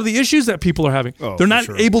a lot of the issues that people are having. They're not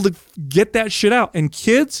able to get that shit out. And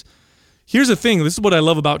kids, here's the thing. This is what I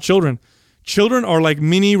love about children. Children are like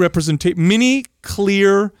mini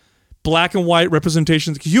clear, black and white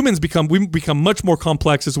representations. Humans become much more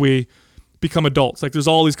complex as we become adults. Like, there's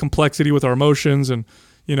all these complexity with our emotions, and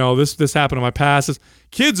this happened in my past.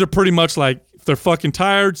 Kids are pretty much like, if they're fucking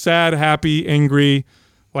tired, sad, happy, angry,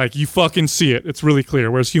 like, you fucking see it. It's really clear.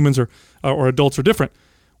 Whereas humans or adults are different.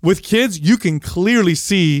 With kids, you can clearly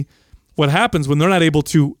see what happens when they're not able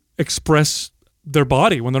to express their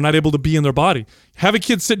body, when they're not able to be in their body. Have a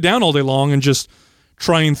kid sit down all day long and just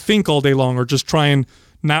try and think all day long, or just try and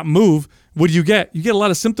not move. What do you get? You get a lot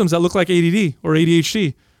of symptoms that look like ADD or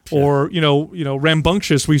ADHD or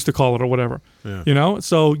rambunctious, we used to call it, or whatever.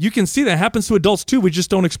 So you can see that happens to adults too. We just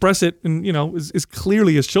don't express it and as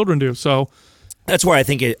clearly as children do. So that's why I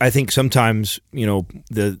think sometimes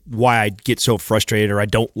why I get so frustrated, or I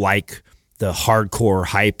don't like hardcore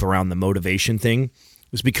hype around the motivation thing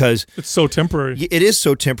is because it's so temporary. It is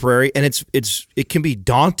so temporary, and it can be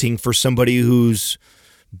daunting for somebody who's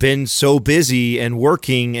been so busy and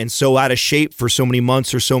working and so out of shape for so many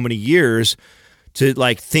months or so many years to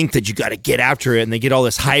like think that you got to get after it, and they get all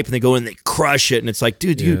this hype and they go and they crush it, and it's like,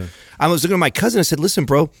 dude, I was looking at my cousin. I said, listen,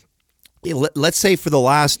 bro, let's say for the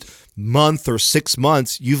last month or 6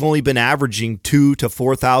 months, you've only been averaging 2,000 to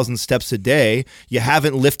 4,000 steps a day. You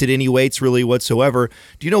haven't lifted any weights really whatsoever.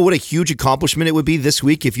 Do you know what a huge accomplishment it would be this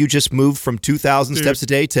week if you just moved from 2,000 steps a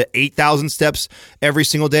day to 8,000 steps every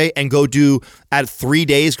single day and go do at 3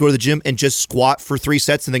 days, go to the gym and just squat for 3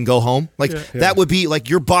 sets and then go home? Like that would be like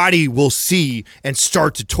your body will see and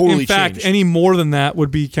start to totally change. In fact, any more than that would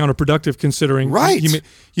be counterproductive considering. Right.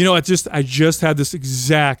 I just had this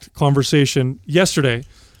exact conversation yesterday.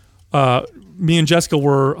 Me and Jessica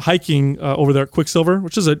were hiking over there at Quicksilver,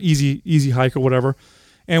 which is an easy hike or whatever.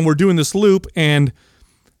 And we're doing this loop, and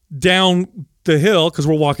down the hill, because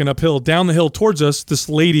we're walking uphill, down the hill towards us, this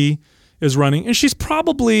lady is running, and she's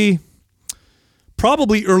probably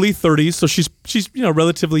early 30s, so she's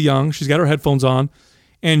relatively young. She's got her headphones on,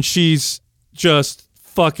 and she's just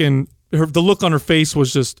fucking the look on her face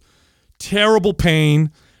was just terrible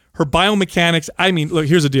pain. Her biomechanics, I mean, look,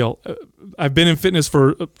 here's the deal. I've been in fitness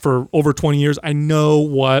for over 20 years. I know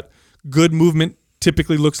what good movement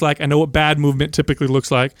typically looks like. I know what bad movement typically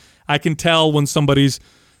looks like. I can tell when somebody's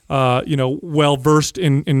well-versed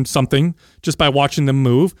in something just by watching them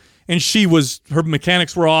move. And her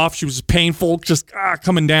mechanics were off. She was painful, just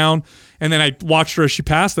coming down. And then I watched her as she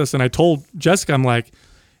passed us, and I told Jessica, I'm like,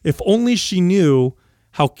 if only she knew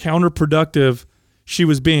how counterproductive she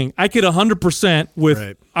was being. I could 100%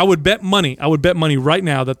 Right. I would bet money right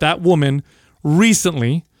now that woman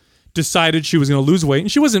recently decided she was going to lose weight, and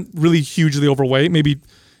she wasn't really hugely overweight, maybe,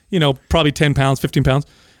 probably 10 pounds, 15 pounds.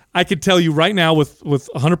 I could tell you right now with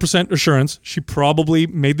 100% assurance, she probably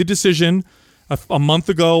made the decision a month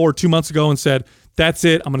ago or 2 months ago and said, that's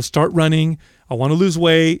it. I'm going to start running. I want to lose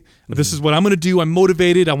weight. This is what I'm going to do. I'm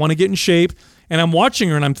motivated. I want to get in shape. And I'm watching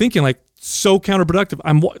her and I'm thinking like, so counterproductive.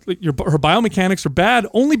 Her biomechanics are bad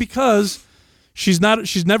only because she's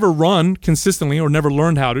never run consistently or never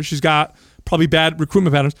learned how to. She's got probably bad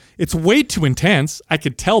recruitment patterns. It's way too intense. I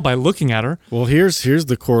could tell by looking at her. Well, here's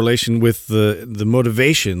the correlation with the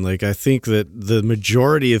motivation. Like, I think that the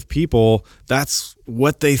majority of people, that's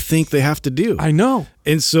what they think they have to do. I know.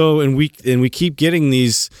 And so, and we keep getting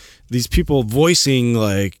these people voicing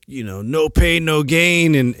like, no pain, no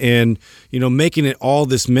gain, and making it all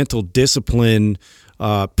this mental discipline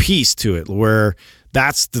piece to it, where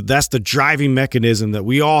that's the driving mechanism that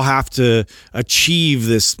we all have to achieve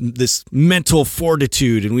this mental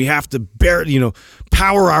fortitude, and we have to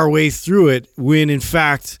power our way through it, when in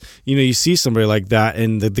fact, you see somebody like that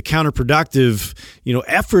and the counterproductive,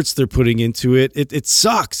 efforts they're putting into it, it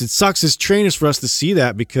sucks. It sucks as trainers for us to see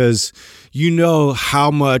that, because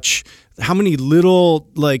how many little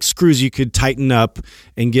like screws you could tighten up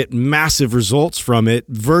and get massive results from it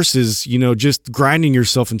versus, just grinding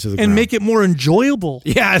yourself into the ground. And make it more enjoyable.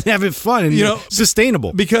 Yeah, and have it fun and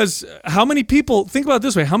sustainable. Because how many people, think about it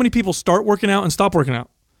this way, how many people start working out and stop working out?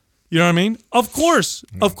 You know what I mean? Of course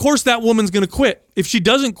that woman's going to quit. If she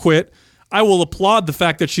doesn't quit, I will applaud the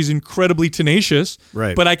fact that she's incredibly tenacious.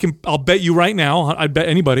 Right. But I'll bet you right now, I'd bet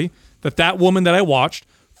anybody that woman that I watched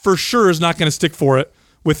for sure is not going to stick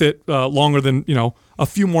with it longer than, a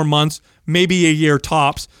few more months, maybe a year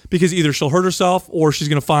tops, because either she'll hurt herself or she's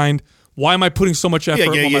going to find, why am I putting so much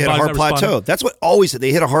effort? Yeah, you hit a hard plateau. That's what always,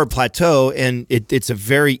 they hit a hard plateau, and it's a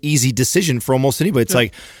very easy decision for almost anybody. It's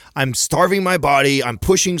like, I'm starving my body, I'm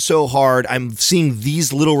pushing so hard, I'm seeing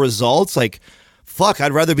these little results, like, fuck,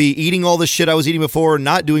 I'd rather be eating all the shit I was eating before,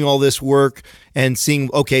 not doing all this work, and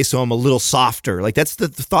seeing, okay, so I'm a little softer. Like, that's the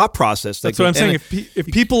thought process. That's what I'm saying. If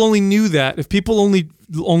people only knew that, if people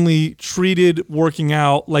only treated working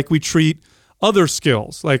out like we treat other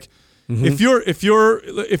skills, like if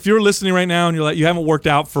you're listening right now and you're like, you haven't worked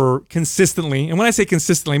out for consistently, and when I say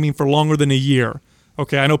consistently, I mean for longer than a year.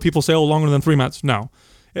 Okay, I know people say, longer than 3 months. No,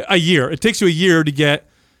 a year. It takes you a year to get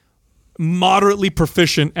moderately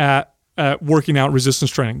proficient at working out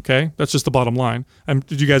resistance training. Okay, that's just the bottom line.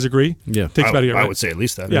 Did you guys agree? Yeah, it takes about a year. I right? would say at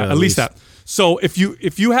least that. Yeah, at least that. So if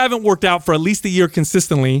you haven't worked out for at least a year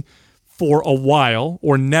consistently for a while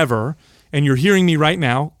or never, and you're hearing me right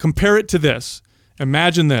now, compare it to this.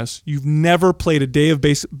 Imagine this: you've never played a day of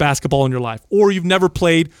basketball in your life, or you've never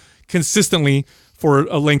played consistently for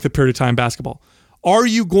a length of period of time basketball. Are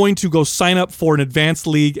you going to go sign up for an advanced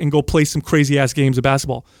league and go play some crazy ass games of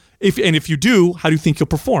basketball? If you do, how do you think you'll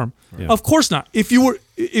perform? Yeah. Of course not. If you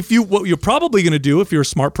what you're probably going to do if you're a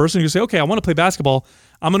smart person, you say, okay, I want to play basketball.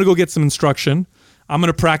 I'm going to go get some instruction. I'm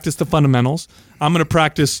going to practice the fundamentals. I'm going to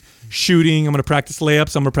practice shooting. I'm going to practice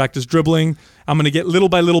layups. I'm going to practice dribbling. I'm going to get little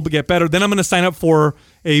by little get better. Then I'm going to sign up for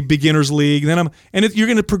a beginner's league. You're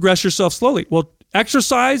going to progress yourself slowly. Well,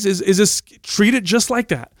 exercise treat it just like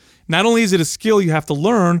that. Not only is it a skill you have to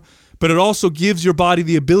learn, but it also gives your body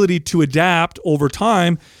the ability to adapt over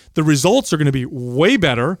time. The results are going to be way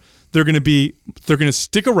better. They're going to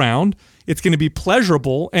stick around. It's going to be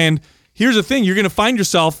pleasurable. And here's the thing, you're going to find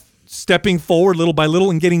yourself stepping forward little by little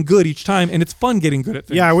and getting good each time, and it's fun getting good at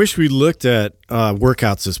things. Yeah, I wish we looked at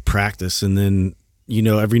workouts as practice, and then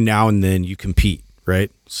every now and then you compete, right?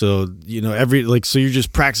 So so you're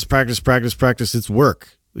just practice. It's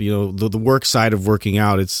work. The work side of working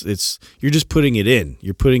out. It's you're just putting it in.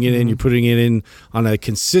 You're putting it in. You're putting it in on a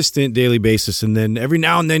consistent daily basis, and then every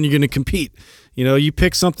now and then you're going to compete. You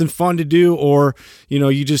pick something fun to do, or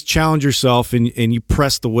you just challenge yourself and you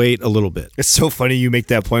press the weight a little bit. It's so funny you make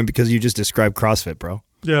that point because you just described CrossFit, bro.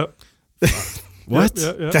 Yeah. What?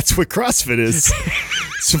 Yeah. That's what CrossFit is.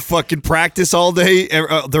 It's a fucking practice all day,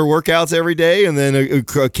 their workouts every day, and then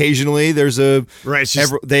occasionally there's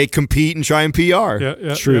they compete and try and PR.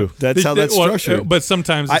 Yeah. True. That's how that's structured. But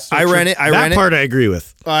sometimes it's I ran it. That part I agree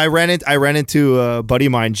with. I ran into a buddy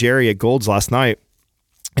of mine, Jerry, at Gold's last night.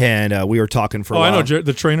 And we were talking for a while. I know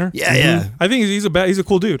the trainer. Yeah. I think he's a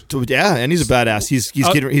cool dude. Yeah, and he's a badass. He's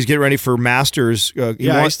getting ready for Masters. I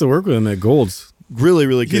used to work with him at Gold's. Really,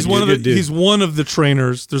 really good. He's one of the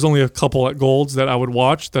trainers. There's only a couple at Gold's that I would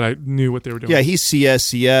watch that I knew what they were doing. Yeah, he's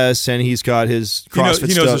CSCS, and he's got his CrossFit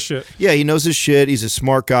he knows stuff. his shit. Yeah, he knows his shit. He's a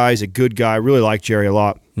smart guy. He's a good guy. I really like Jerry a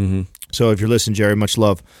lot. Mm-hmm. So if you're listening, Jerry, much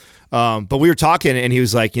love. But we were talking, and he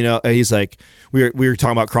was like, we were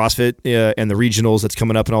talking about CrossFit and the regionals that's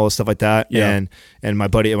coming up and all this stuff like that. Yeah. And my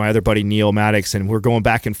other buddy Neil Maddox, and we're going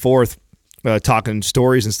back and forth. Talking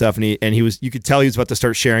stories and stuff, and he was, you could tell he was about to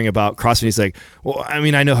start sharing about CrossFit. He's like, well, I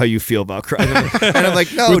mean, I know how you feel about CrossFit. And I'm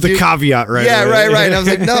like, no, with dude. the caveat, right? Yeah, right. And I was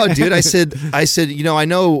like, no, dude. I said, I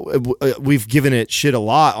know we've given it shit a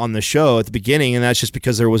lot on the show at the beginning, and that's just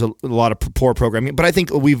because there was a lot of poor programming. But I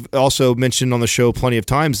think we've also mentioned on the show plenty of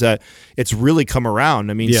times that it's really come around.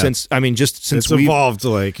 I mean, since it's evolved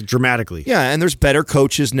like dramatically. Yeah, and there's better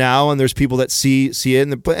coaches now, and there's people that see it,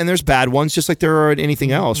 and there's bad ones, just like there are at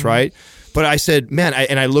anything else, right? But I said, man,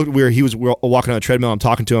 I looked where he was walking on the treadmill. I'm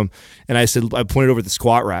talking to him, and I said, I pointed over at the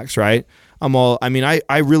squat racks, right?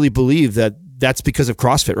 I really believe that's because of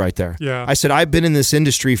CrossFit right there. Yeah. I said, I've been in this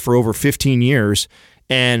industry for over 15 years,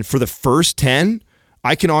 and for the first 10,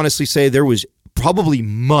 I can honestly say there was probably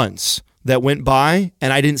months that went by,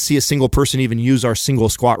 and I didn't see a single person even use our single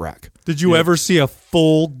squat rack. Did you ever see a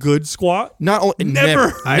full good squat?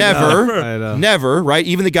 Never, I know. Never, right?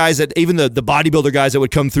 Even the bodybuilder guys that would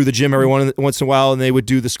come through the gym every once in a while and they would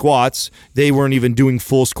do the squats, they weren't even doing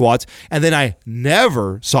full squats. And then I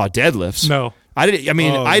never saw deadlifts. No. I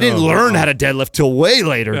didn't learn how to deadlift till way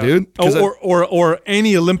later, dude. Or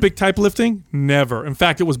any Olympic type lifting? Never. In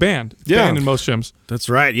fact, it was banned. It's banned in most gyms. That's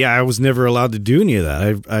right. Yeah, I was never allowed to do any of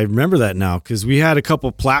that. I remember that now because we had a couple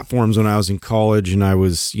platforms when I was in college and I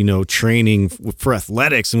was, training for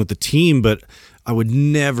athletics and with the team, but I would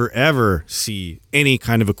never, ever see any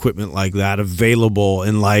kind of equipment like that available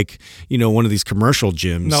in one of these commercial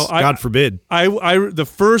gyms. No, God forbid. The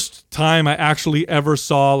first time I actually ever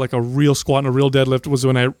saw like a real squat and a real deadlift was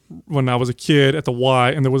when I was a kid at the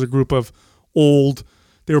Y, and there was a group of old,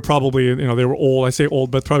 they were probably, they were old, I say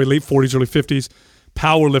old, but probably late 40s, early 50s,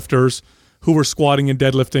 power lifters who were squatting and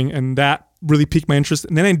deadlifting, and that really piqued my interest.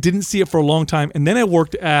 And then I didn't see it for a long time. And then I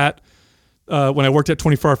worked at when I worked at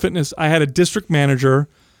 24 Hour Fitness, I had a district manager,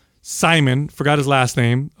 Simon, forgot his last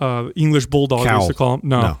name, English Bulldog, I used to call him.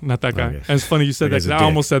 No, not that guy. Okay. And it's funny you said that. I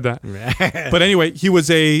almost said that. But anyway, he was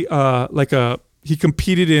he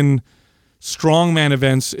competed in strongman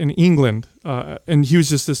events in England, and he was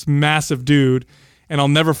just this massive dude. And I'll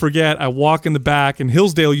never forget, I walk in the back, and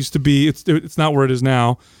Hillsdale used to be, it's not where it is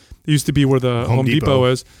now. It used to be where the Home Depot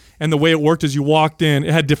is. And the way it worked is you walked in,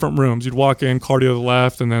 it had different rooms. You'd walk in, cardio to the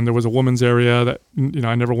left, and then there was a women's area that,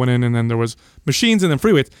 I never went in, and then there was machines and then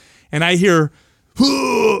free weights. And I hear,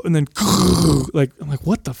 and then, I'm like,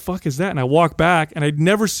 what the fuck is that? And I walk back, and I'd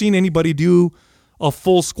never seen anybody do a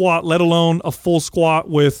full squat, let alone a full squat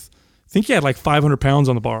with, I think he had like 500 pounds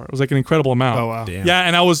on the bar. It was like an incredible amount. Oh, wow. Damn. Yeah,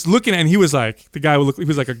 and I was looking, and he was like, he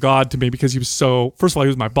was like a god to me because he was so, first of all, he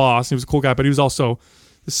was my boss, he was a cool guy, but he was also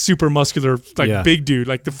super muscular, big dude,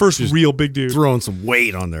 like the first just real big dude. Throwing some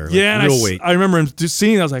weight on there. Real weight. I remember him just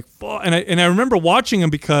seeing it, I was like, fuck. And I remember watching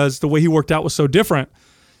him because the way he worked out was so different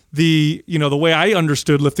the way I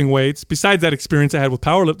understood lifting weights, besides that experience I had with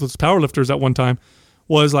powerlifters at one time,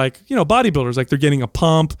 was like, bodybuilders, like they're getting a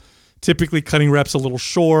pump, typically cutting reps a little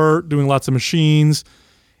short, doing lots of machines.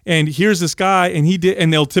 And here's this guy,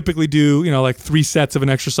 and they'll typically do, like 3 sets of an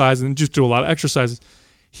exercise and just do a lot of exercises.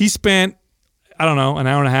 He spent, I don't know, an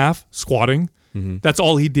hour and a half squatting. Mm-hmm. That's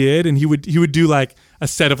all he did. And he would do like a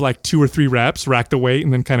set of like 2 or 3 reps, rack the weight,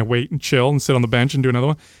 and then kind of wait and chill and sit on the bench and do another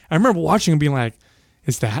one. I remember watching him being like,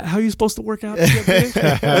 is that how you're supposed to work out?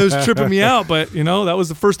 It was tripping me out, but that was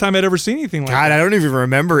the first time I'd ever seen anything like that. God, I don't even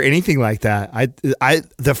remember anything like that. I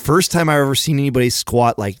the first time I ever seen anybody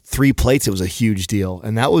squat like 3 plates, it was a huge deal.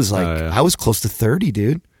 And that was like, I was close to 30,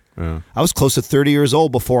 dude. Yeah. I was close to 30 years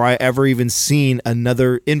old before I ever even seen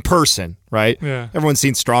another in person, right? Yeah. Everyone's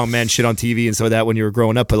seen strongman shit on TV and so that when you were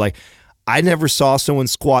growing up, but like, I never saw someone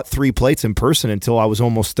squat 3 plates in person until I was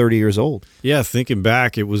almost 30 years old. Yeah, thinking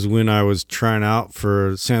back, it was when I was trying out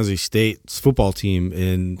for San Jose State's football team,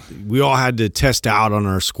 and we all had to test out on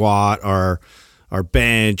our squat, our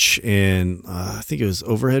bench, and I think it was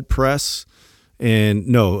overhead press. And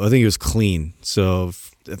no, I think it was clean. So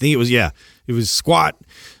I think it was squat,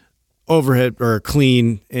 overhead, or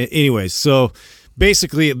clean. Anyways, so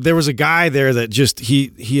basically, there was a guy there that just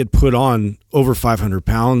he had put on over 500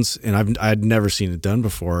 pounds, and I'd never seen it done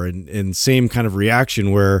before. And same kind of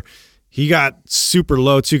reaction where he got super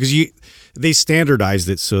low too, because they standardized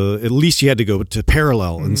it, so at least you had to go to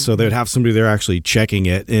parallel, and so they'd have somebody there actually checking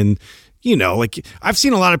it. And like I've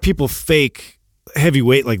seen a lot of people fake heavy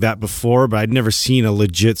weight like that before, but I'd never seen a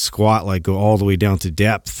legit squat like go all the way down to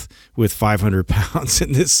depth with 500 pounds,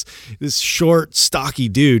 and this short, stocky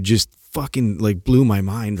dude just fucking like blew my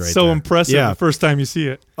mind right so there. Impressive the first time you see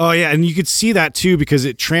it. Oh yeah, and you could see that too because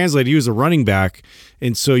it translated. He was a running back,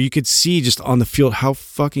 and so you could see just on the field how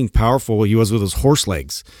fucking powerful he was with his horse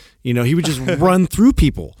legs. He would just run through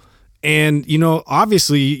people. And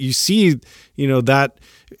obviously you see that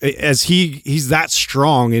as he's that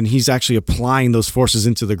strong and he's actually applying those forces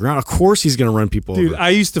into the ground, of course he's going to run people over. Dude, I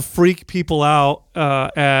used to freak people out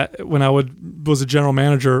when I was a general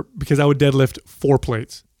manager because I would deadlift 4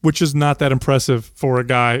 plates, which is not that impressive for a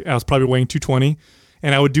guy. I was probably weighing 220,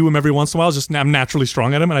 and I would do them every once in a while. I'm naturally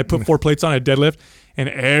strong at them, and I put 4 plates on, I deadlift, and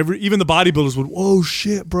even the bodybuilders would, whoa,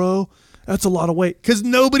 shit, bro, that's a lot of weight, because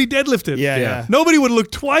nobody deadlifted. Yeah. Nobody would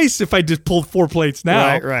look twice if I just pulled 4 plates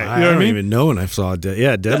now. Right. I don't even know when I saw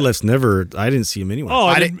deadlifts. Never. I didn't see him anywhere. Oh,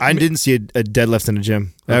 I didn't see a deadlift in a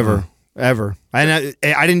gym ever. Ever. And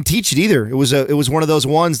I didn't teach it either. It was one of those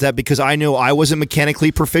ones that because I knew I wasn't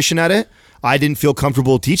mechanically proficient at it, I didn't feel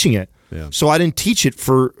comfortable teaching it. Yeah. So I didn't teach it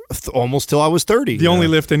for almost till I was 30. The only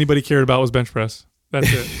lift anybody cared about was bench press. That's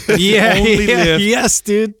it. That's yes,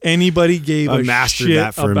 dude. Anybody gave a mastered shit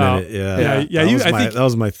that for about. a minute. Yeah. That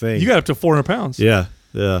was my thing. You got up to 400 pounds. Yeah.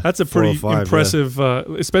 That's a pretty impressive,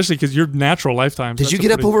 especially because your natural lifetime. Did you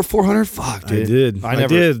get up over 400? Fuck, dude. I did. I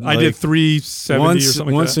did. I did 370 or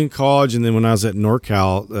something once in college, and then when I was at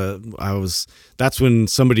NorCal, that's when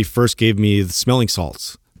somebody first gave me the smelling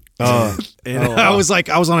salts. I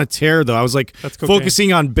was on a tear though. I was like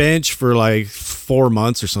focusing on bench for like 4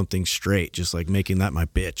 months or something straight, just like making that my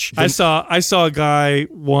bitch. I saw a guy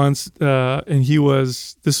once, and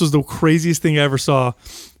this was the craziest thing I ever saw.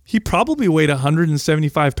 He probably weighed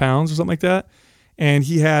 175 pounds or something like that, and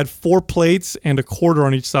he had 4 plates and a quarter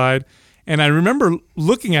on each side. And I remember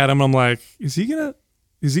looking at him, I'm like, is he gonna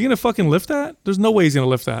fucking lift that? There's no way he's gonna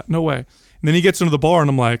lift that. No way. And then he gets into the bar, and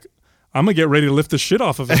I'm like, I'm going to get ready to lift the shit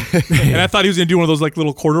off of him. And I thought he was going to do one of those like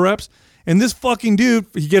little quarter reps. And this fucking dude,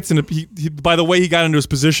 he gets into, by the way he got into his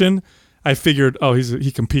position, I figured,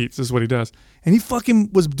 he competes. This is what he does. And he fucking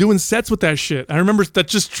was doing sets with that shit. I remember that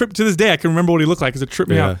just tripped to this day. I can remember what he looked like because it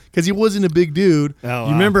tripped me out. Because he wasn't a big dude. Oh, wow.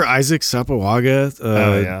 You remember Isaac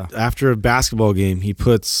Sapawaga? After a basketball game, he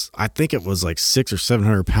puts, I think it was like 600 or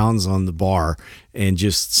 700 pounds on the bar and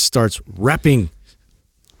just starts repping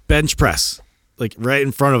bench press. Like right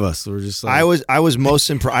in front of us. We're just like, I was most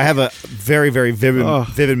impressed. I have a very, very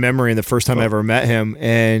vivid memory in the first time I ever met him,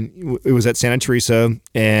 and it was at Santa Teresa,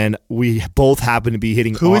 and we both happened to be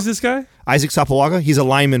hitting. Who is this guy? Isaac Sapawaga. He's a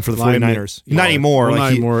lineman for the 49ers. Yeah. Not anymore.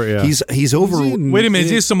 Not anymore. Yeah. He's over. Wait a minute. Is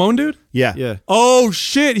he a Simone dude? Yeah. Oh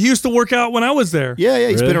shit. He used to work out when I was there. Yeah.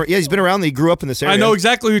 He's been around. He grew up in this area. I know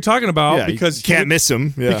exactly who you're talking about because you can't miss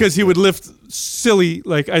him. Yeah. Because he would lift silly.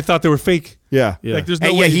 Like I thought they were fake. Yeah. Like there's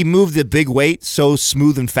no way. Yeah. He moved the big weight so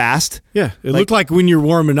smooth and fast. Yeah. It looked like when you're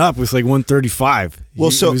warming up with like 135. Well,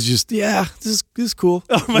 it was just this is cool.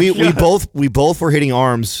 Oh we both were hitting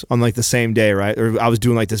arms on like the same day, right? Or I was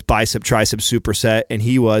doing like this bicep tricep superset, and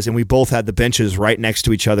he was, and we both had the benches right next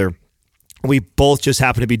to each other We both just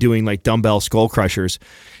happen to be doing like dumbbell skull crushers.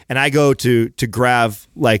 And I go to grab,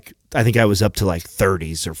 like, I think I was up to like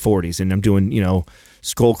 30s or 40s, and I'm doing,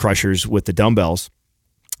 skull crushers with the dumbbells.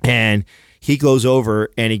 And he goes over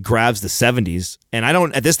and he grabs the 70s. And I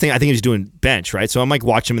think he's doing bench, right? So I'm like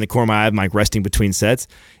watching him in the corner of my eye. I'm like resting between sets.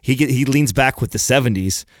 He leans back with the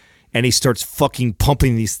 70s and he starts fucking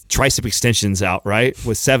pumping these tricep extensions out, right?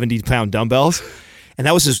 With 70-pound dumbbells. And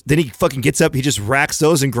that was then he fucking gets up, he just racks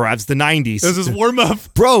those and grabs the 90s. This is warm-up.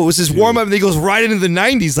 Bro, it was his warm-up, and he goes right into the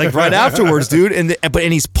 90s, like right afterwards, dude. And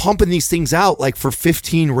he's pumping these things out like for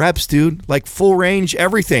 15 reps, dude. Like full range,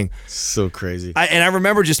 everything. So crazy. I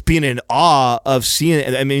remember just being in awe of seeing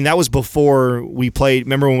it. I mean, that was before we played.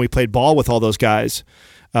 Remember when we played ball with all those guys?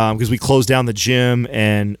 Because we closed down the gym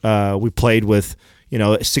and we played with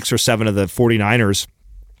 6 or 7 of the 49ers.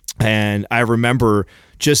 And I remember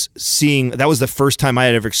just seeing, that was the first time I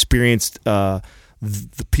had ever experienced the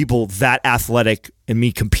people that athletic and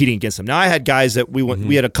me competing against them. Now I had guys that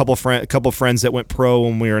we had a couple friends that went pro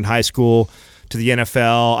when we were in high school to the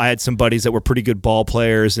NFL. I had some buddies that were pretty good ball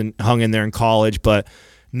players and hung in there in college, but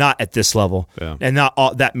not at this level, and not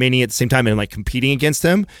that many at the same time, and like competing against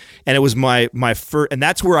them. And it was my first, and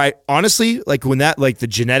that's where I honestly, like, when that, like, the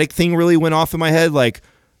genetic thing really went off in my head, like,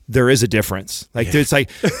 there is a difference. Like, it's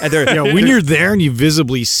like, when you're there and you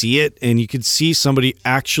visibly see it, and you could see somebody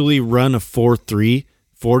actually run a 4.3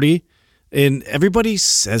 40, and everybody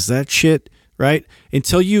says that shit, right?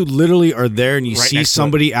 Until you literally are there and you see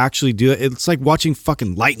somebody actually do it, it's like watching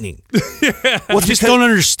fucking lightning. Well, you just don't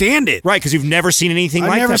understand it, right? Because you've never seen anything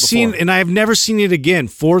like that before. And I have never seen it again.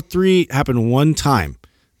 4.3 happened one time,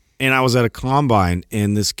 and I was at a combine,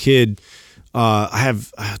 and this kid. I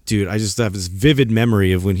just have this vivid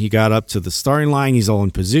memory of when he got up to the starting line. He's all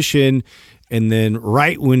in position, and then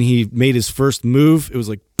right when he made his first move, it was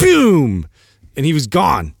like boom, and he was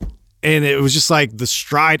gone. And it was just like the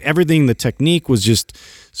stride, everything, the technique was just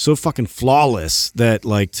so fucking flawless that,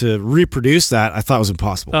 like, to reproduce that, I thought was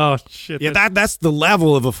impossible. Oh shit! Yeah, that's the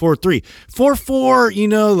level of a 4.3.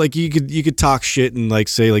 4.4, like, you could talk shit and, like,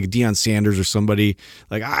 say, like, Deion Sanders or somebody.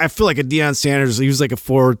 Like, I feel like a Deion Sanders, he was like a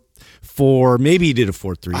 4.4, maybe he did a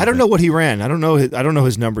 4.3. I don't know what he ran. I don't know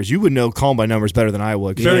his numbers. You would know Combine numbers better than I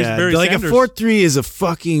would. Very like Sanders. A 4.3 is a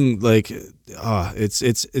fucking, like,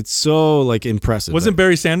 it's so, like, impressive. Wasn't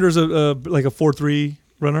Barry Sanders like a 4.3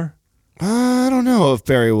 runner? I don't know if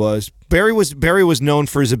Barry was. Barry was known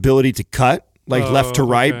for his ability to cut. Like left to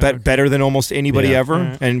right, better than almost anybody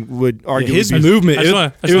ever, and would argue his movement.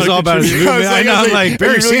 It was all about his movement. I'm like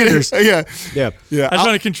Barry Sanders. Yeah. I was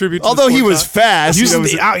trying to contribute. Although he was fast, he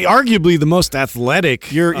was arguably the most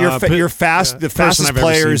athletic. You're fast. The fastest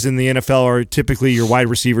players in the NFL are typically your wide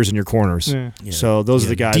receivers and your corners. Yeah. So those are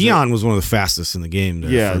the guys. Deion was one of the fastest in the game.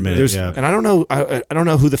 There for a minute. And I don't know. I don't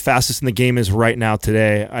know who the fastest in the game is right now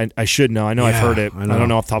today. I should know. I know I've heard it. I don't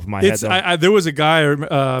know off the top of my head. There was a guy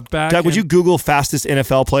back. Doug, would you Google fastest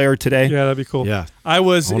NFL player today? Yeah, that'd be cool. Yeah, I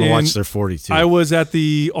want to watch their 42. I was at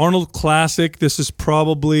the Arnold Classic. This is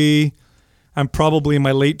I'm probably in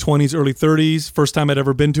my late 20s, early 30s. First time I'd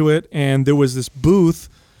ever been to it, and there was this booth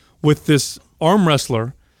with this arm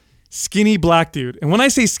wrestler, skinny black dude. And when I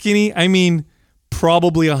say skinny, I mean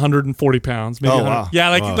probably 140 pounds. Maybe 100. Wow. Yeah,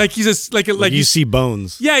 like he's like you see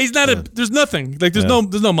bones. Yeah, he's not there's nothing. Like there's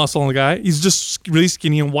no muscle on the guy. He's just really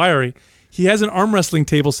skinny and wiry. He has an arm wrestling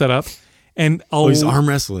table set up, and he's arm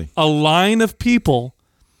wrestling. A line of people.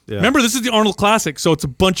 Yeah. Remember, this is the Arnold Classic, so it's a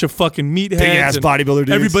bunch of fucking meatheads, big ass bodybuilder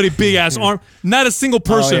dudes. Everybody big ass arm. Not a single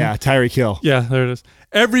person. Oh yeah, Tyreek Hill. Yeah, there it is.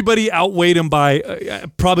 Everybody outweighed him by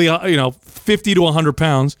probably 50 to 100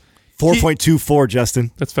 pounds. 4.24,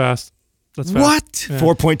 Justin. That's fast. That's fast. What? Yeah.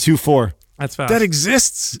 4.24. That's fast. That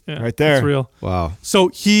exists right there. That's real. Wow. So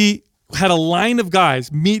he had a line of guys,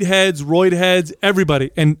 meatheads, roid heads,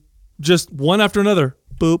 everybody, and just one after another.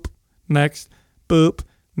 Boop, next, boop,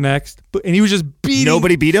 next, boop. And he was just beating.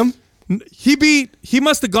 Nobody beat him? He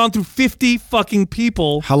must have gone through 50 fucking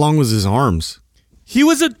people. How long was his arms? He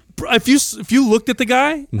was if you looked at the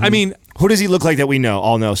guy, I mean. Who does he look like that we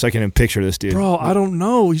all know, so I can picture this dude? Bro, I don't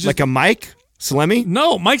know. He's just, like a Mike Salemi?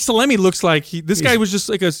 No, Mike Salemi looks like this guy was just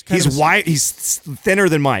like a. He's white. He's thinner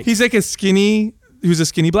than Mike. He's like he was a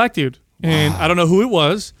skinny black dude. And I don't know who it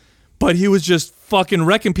was, but he was just fucking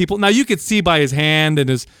wrecking people. Now you could see by his hand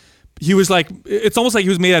and he was like, it's almost like he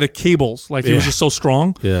was made out of cables. Like he was just so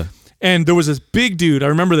strong. Yeah. And there was this big dude. I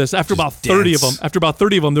remember this. After about 30 of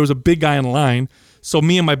them, there was a big guy in line. So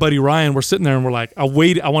me and my buddy Ryan were sitting there and we're like, I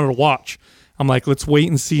wanted to watch. I'm like, let's wait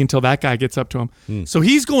and see until that guy gets up to him. So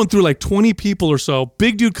he's going through like 20 people or so.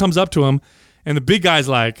 Big dude comes up to him, and the big guy's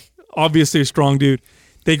like, obviously a strong dude.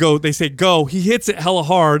 They say go. He hits it hella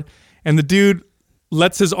hard, and the dude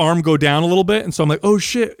lets his arm go down a little bit, and so I'm like, oh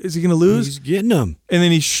shit, is he gonna lose? He's getting them. And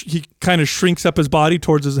then he kind of shrinks up his body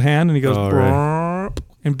towards his hand, and he goes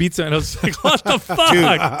and beats it. And I was like, what the fuck? Dude,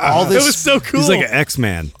 all this, it was so cool. He's like an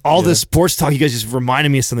X-Man. All this sports talk, you guys just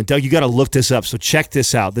reminded me of something. Doug, you got to look this up. So check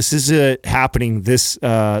this out. This is happening these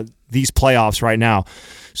playoffs right now.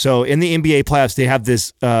 So in the NBA playoffs, they have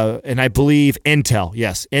this, and I believe Intel.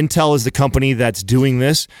 Yes, Intel is the company that's doing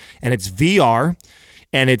this, and it's VR,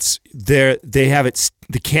 and they have it.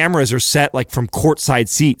 The cameras are set like from courtside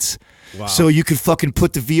seats. Wow. So you could fucking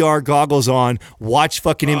put the VR goggles on, watch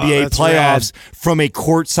fucking NBA playoffs from a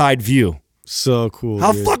courtside view. So cool.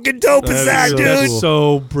 How fucking dope is that, dude? That's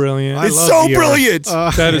so brilliant. It's so VR. brilliant.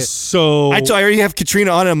 That is so. I already have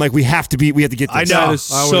Katrina on it. I'm like, we have to get this. I know. That is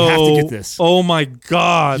so. We have to get this. Oh my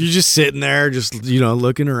god. You're just sitting there, just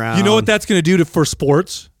looking around. You know what that's going to do for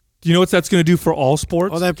sports? Do you know what that's going to do for all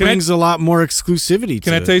sports? Oh, that brings a lot more exclusivity.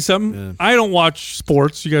 Can I tell you something? Yeah. I don't watch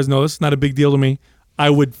sports. You guys know this. Not a big deal to me. I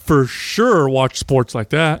would for sure watch sports like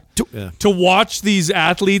that. To watch these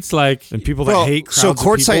athletes and people that hate crowds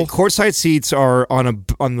courtside seats are on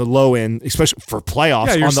the low end, especially for playoffs.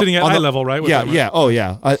 Yeah, you're sitting at eye level, right? Oh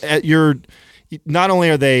yeah. You're not only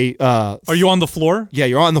are they. Are you on the floor? Yeah,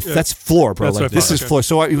 you're on the. Yeah. That's floor, bro. This is floor.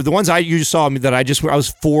 So the ones you saw that I was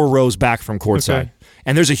 4 rows back from courtside,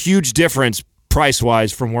 and there's a huge difference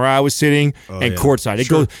price-wise from where I was sitting and courtside.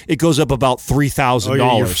 It goes up about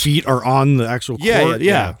 $3,000. Your feet are on the actual court.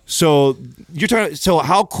 Yeah. So you're talking. So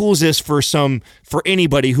how cool is this for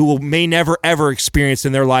anybody who may never ever experience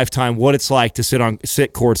in their lifetime what it's like to sit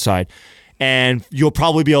courtside? And you'll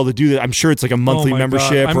probably be able to do that. I'm sure it's like a monthly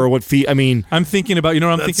membership or what fee. I mean, I'm thinking about. You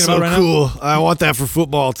know what I'm thinking about right cool. now? I want that for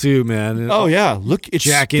football too, man. Oh yeah, look, it's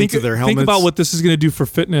jack into their helmets. Think about what this is going to do for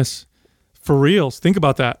fitness. For reals. Think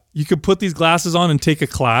about that. You could put these glasses on and take a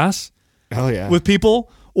class with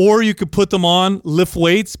people, or you could put them on, lift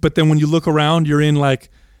weights, but then when you look around, you're in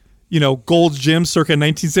Gold's Gym circa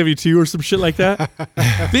 1972 or some shit like that.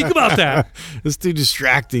 Think about that. It's too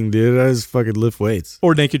distracting, dude. I just fucking lift weights.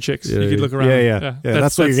 Or naked chicks. You could look around. Yeah.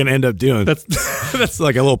 That's what you're going to end up doing. That's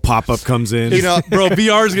like a little pop-up comes in. Bro,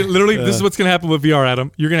 VR is literally, this is what's going to happen with VR,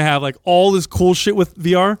 Adam. You're going to have all this cool shit with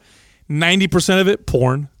VR. 90% of it,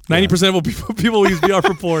 porn. 90% of people use VR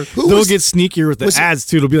for porn. They'll get sneakier with the ads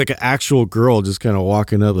too. It'll be like an actual girl just kind of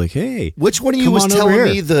walking up, like, "Hey." Which one of you was telling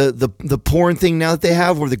me the porn thing now that they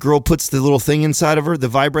have, where the girl puts the little thing inside of her, the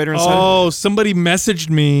vibrator inside of her? Oh, somebody messaged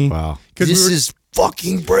me. Wow, this is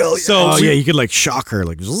fucking brilliant. So you could shock her,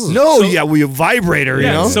 like. We vibrate her.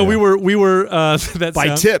 Yeah. So we were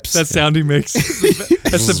tips. That sound he makes.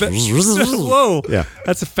 That's the best. Whoa. Yeah.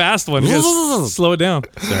 That's a fast one. You gotta slow it down.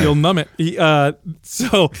 You'll numb it.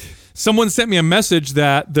 So someone sent me a message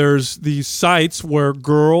that there's these sites where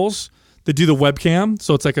girls that do the webcam,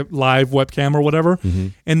 so it's like a live webcam or whatever,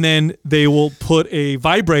 and then they will put a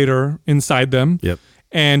vibrator inside them. Yep.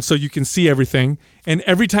 And so you can see everything. And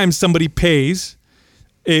every time somebody pays,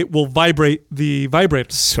 it will vibrate the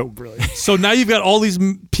vibrator. So brilliant. So now you've got all these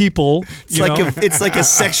people. It's like a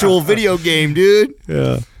sexual video game, dude.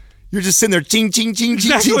 Yeah. You're just sitting there, ching, ching, ching,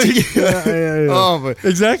 ching, Exactly. ching, ching. Yeah. Oh,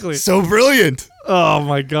 exactly. So brilliant. Oh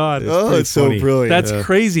my god. It's so brilliant. That's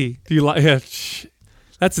crazy. Do you like? Yeah,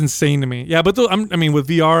 that's insane to me. Yeah, but with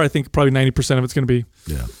VR, I think probably 90% of it's going to be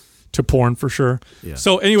to porn for sure. Yeah.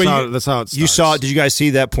 So anyway, that's how it starts. Did you guys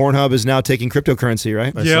see that Pornhub is now taking cryptocurrency,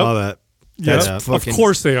 right? I saw that. Yeah, of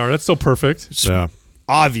course they are. That's so perfect. Yeah.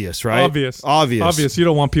 Obvious, right? Obvious. You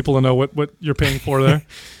don't want people to know what you're paying for there.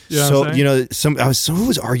 Who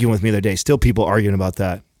was arguing with me the other day? Still people arguing about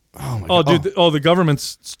that. Oh my god. Dude. The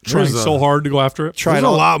government's trying so hard to go after it. There's a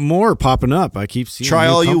lot more popping up. I keep seeing. Try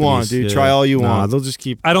all you want, dude. Try all you want. They'll just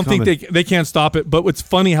keep. I don't think they can't stop it. But it's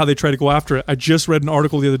funny how they try to go after it. I just read an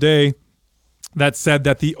article the other day that said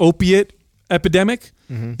that the opiate epidemic,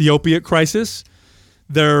 the opiate crisis,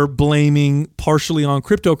 they're blaming partially on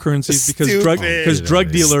cryptocurrencies because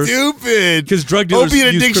drug dealers. Stupid. Because drug dealers.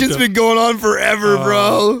 Opiate addiction's been going on forever,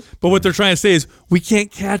 bro. But what they're trying to say is we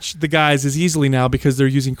can't catch the guys as easily now because they're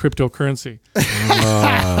using cryptocurrency.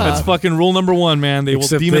 That's fucking rule number one, man. They will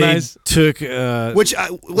demonize.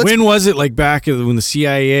 When was it? Like back when the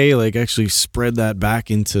CIA actually spread that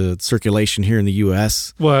back into circulation here in the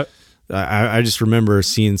U.S. What? I just remember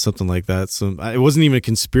seeing something like that. So it wasn't even a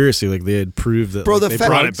conspiracy. Like they had proved that they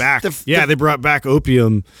brought it back. They brought back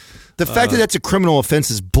opium. The fact that that's a criminal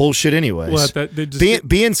offense is bullshit anyways.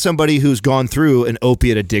 Being somebody who's gone through an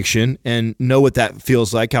opiate addiction and know what that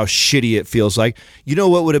feels like, how shitty it feels like, you know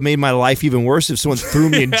what would have made my life even worse if someone threw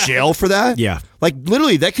me in jail for that? Yeah. Like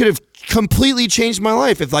literally that could have completely changed my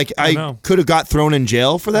life. If like I could have got thrown in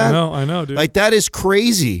jail for that. I know, dude. Like that is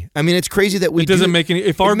crazy. I mean, it's crazy that we. It doesn't make any.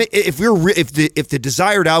 If the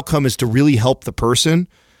desired outcome is to really help the person,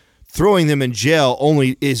 throwing them in jail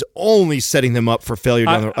is only setting them up for failure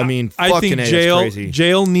down the road. I mean, I think crazy.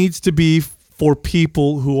 Jail needs to be for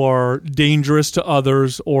people who are dangerous to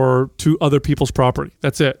others or to other people's property.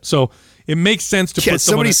 That's it. So it makes sense to put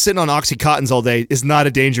somebody sitting on Oxycontins all day is not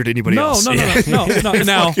a danger to anybody else. No.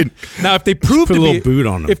 Now, if they prove to be a little boot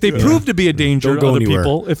on them. If they prove to be a danger to other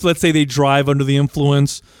people, if let's say they drive under the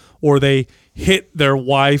influence or they hit their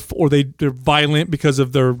wife or they're violent because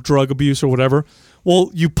of their drug abuse or whatever,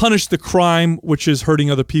 well, you punish the crime, which is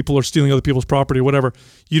hurting other people or stealing other people's property or whatever.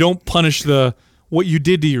 You don't punish what you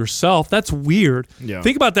did to yourself. That's weird. Yeah.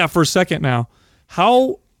 Think about that for a second now.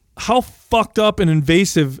 How fucked up and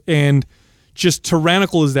invasive and just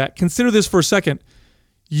tyrannical is that? Consider this for a second.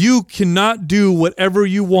 You cannot do whatever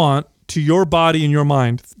you want to your body and your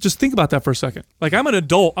mind. Just think about that for a second. Like, I'm an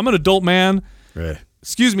adult. I'm an adult man. Right.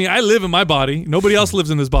 Excuse me. I live in my body. Nobody else lives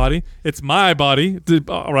in this body. It's my body.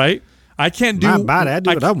 All right. I can't do my body. I do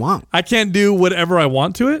what I want. I can't do whatever I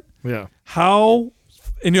want to it. Yeah. How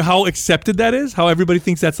accepted that is? How everybody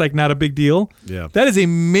thinks that's like not a big deal? Yeah. That is a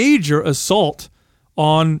major assault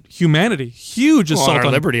on humanity. Huge assault on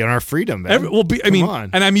our liberty, on our freedom, man. Come on.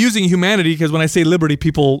 And I'm using humanity because when I say liberty,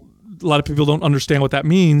 a lot of people don't understand what that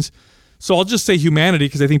means. So I'll just say humanity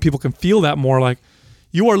because I think people can feel that more. Like,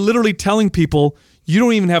 you are literally telling people you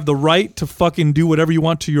don't even have the right to fucking do whatever you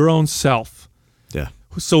want to your own self. Yeah.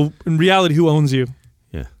 So in reality, who owns you?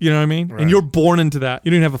 Yeah. You know what I mean? Right. And you're born into that.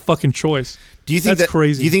 You don't even have a fucking choice. Do you think that's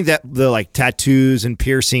crazy? Do you think that the like tattoos and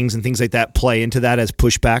piercings and things like that play into that as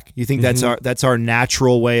pushback? You think that's our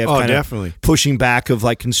natural way of kind definitely of pushing back of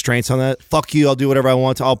like constraints on that? Fuck you! I'll do whatever I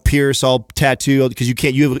want. I'll pierce. I'll tattoo because you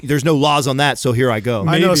can't. There's no laws on that. So here I go.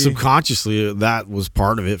 I know subconsciously that was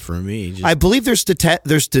part of it for me. I believe there's statistics.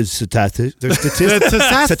 There's It's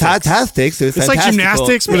like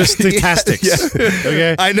gymnastics, but it's statistics. Yeah.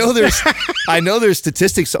 Okay. I know there's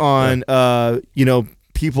statistics on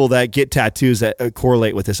people that get tattoos that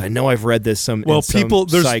correlate with this. I know I've read this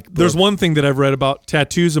there's one thing that I've read about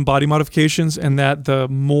tattoos and body modifications, and that the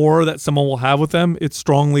more that someone will have with them, it's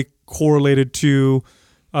strongly correlated to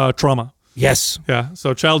trauma. Yes. Yeah.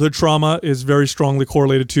 So childhood trauma is very strongly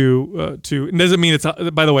correlated to. It doesn't mean it's.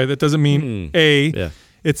 By the way, that doesn't mean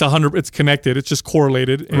it's 100. It's connected. It's just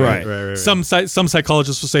correlated. And right. Some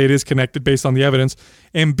psychologists will say it is connected based on the evidence.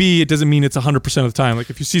 And B, it doesn't mean it's 100% of the time. Like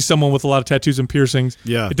if you see someone with a lot of tattoos and piercings,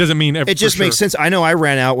 it doesn't mean it just makes sense. I know I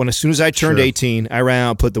ran out as soon as I turned 18, I ran out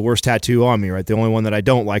and put the worst tattoo on me, right? The only one that I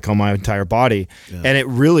don't like on my entire body. Yeah. And it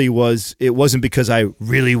wasn't because I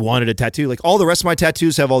really wanted a tattoo. Like all the rest of my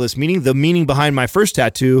tattoos have all this meaning. The meaning behind my first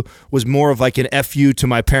tattoo was more of like an FU to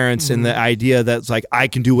my parents and the idea that it's like I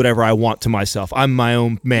can do whatever I want to myself. I'm my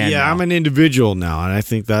own man. Yeah, now. I'm an individual now, and I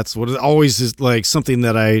think that's what it always is, like something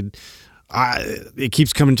that it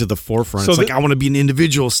keeps coming to the forefront. So I want to be an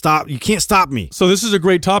individual. You can't stop me. So this is a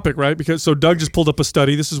great topic, right? Because Doug just pulled up a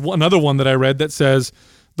study. This is another one that I read that says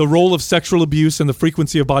the role of sexual abuse and the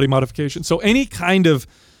frequency of body modification. So any kind of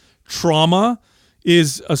trauma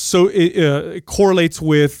it correlates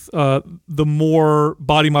with the more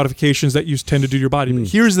body modifications that you tend to do to your body. But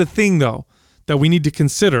here's the thing, though, that we need to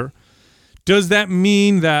consider. Does that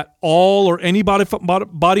mean that all or any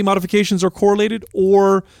body modifications are correlated,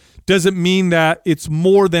 or does it mean that it's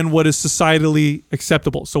more than what is societally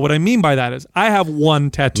acceptable? So what I mean by that is I have one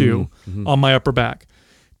tattoo on my upper back.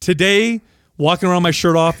 Today, walking around my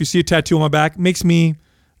shirt off, you see a tattoo on my back, makes me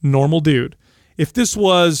normal dude. If this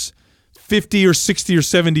was 50 or 60 or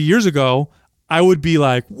 70 years ago, I would be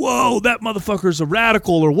like, whoa, that motherfucker's a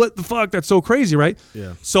radical, or what the fuck, that's so crazy, right?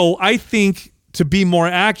 Yeah. So I think, to be more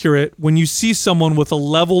accurate, when you see someone with a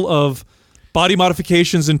level of body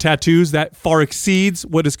modifications and tattoos that far exceeds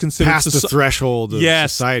what is considered past the threshold of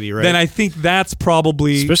society, right? Then I think that's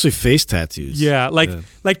probably, especially face tattoos. Yeah, like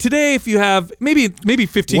today, if you have maybe 15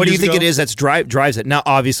 years ago. What do you think it is that's drives it? Now,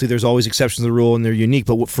 obviously, there's always exceptions to the rule and they're unique,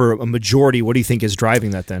 but for a majority, what do you think is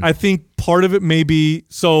driving that then? I think part of it may be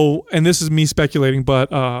and this is me speculating,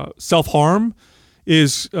 but self-harm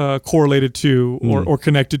is correlated to or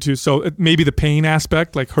connected to. So maybe the pain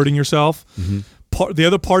aspect, like hurting yourself. The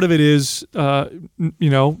other part of it is,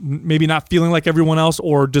 maybe not feeling like everyone else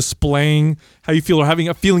or displaying how you feel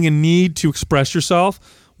or feeling a need to express yourself.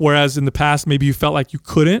 Whereas in the past, maybe you felt like you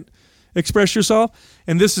couldn't express yourself.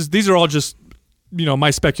 And these are all just,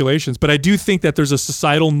 my speculations. But I do think that there's a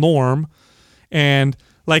societal norm. And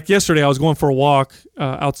like yesterday, I was going for a walk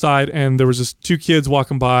outside and there was just two kids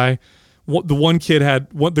walking by the one kid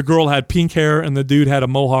the girl had pink hair and the dude had a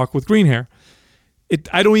mohawk with green hair.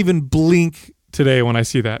 I don't even blink today when I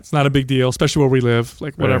see that. It's not a big deal, especially where we live,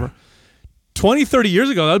 like whatever. Right. 20, 30 years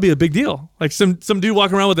ago, that would be a big deal. Like some dude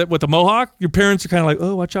walking around with a mohawk, your parents are kind of like,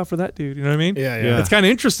 oh, watch out for that dude. You know what I mean? Yeah. It's kind of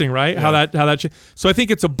interesting, right? Yeah. How that. So I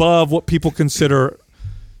think it's above what people consider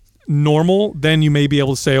normal. Then you may be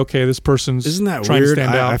able to say, okay, this person's Isn't that trying weird? to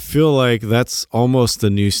stand out. I feel like that's almost the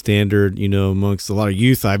new standard, amongst a lot of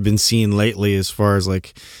youth I've been seeing lately, as far as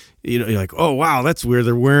like, you're like, oh wow, that's weird.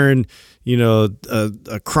 They're wearing,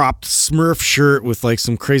 a cropped Smurf shirt with like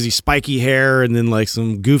some crazy spiky hair and then like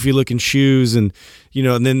some goofy looking shoes, and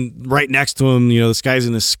and then right next to him, this guy's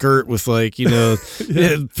in a skirt with like,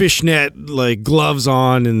 fishnet like gloves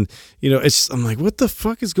on, and I'm like, what the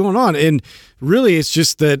fuck is going on? And really, it's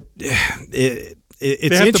just that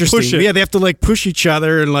it's interesting. Yeah, they have to like push each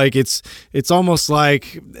other, and like it's almost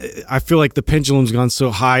like I feel like the pendulum's gone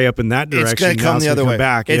so high up in that direction. It's going to come the other way.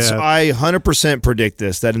 Back. I 100% predict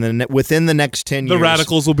this, that within the next 10 years, the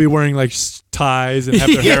radicals will be wearing like ties and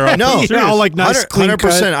have their hair up. No, all like nice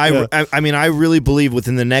 100%. I mean, I really believe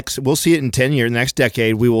within the next, we'll see it in 10 years, next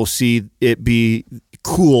decade, we will see it be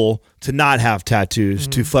cool to not have tattoos,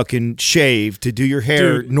 to fucking shave, to do your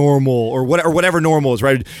hair normal or whatever normal is,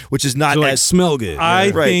 right? Which is not like smell good.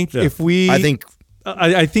 I think if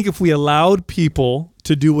we allowed people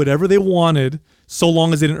to do whatever they wanted, so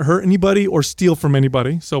long as they didn't hurt anybody or steal from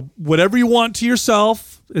anybody. So whatever you want to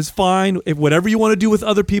yourself is fine. If whatever you want to do with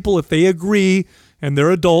other people, if they agree and they're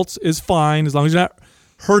adults, is fine, as long as you're not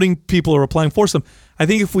hurting people or applying force them. I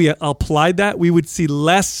think if we applied that, we would see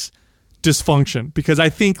less dysfunction, because I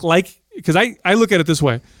think I look at it this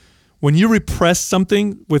way: when you repress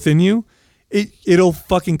something within you, it'll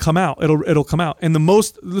fucking come out. It'll come out. And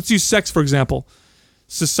let's use sex for example.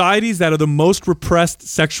 Societies that are the most repressed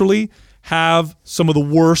sexually have some of the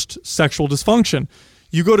worst sexual dysfunction.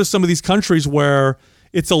 You go to some of these countries where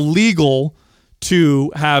it's illegal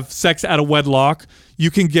to have sex out of wedlock.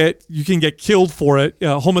 You can get killed for it.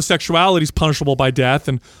 Homosexuality is punishable by death,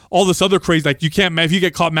 and all this other crazy. Like if you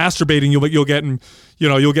get caught masturbating,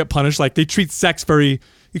 you'll get punished. Like they treat sex very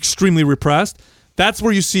extremely repressed. That's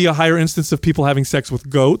where you see a higher instance of people having sex with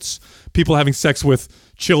goats, people having sex with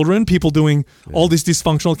children, people doing all these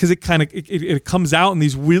dysfunctional, because it comes out in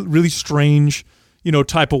these really strange,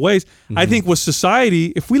 type of ways. Mm-hmm. I think with society,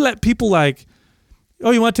 if we let people like,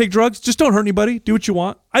 oh, you want to take drugs? Just don't hurt anybody. Do what you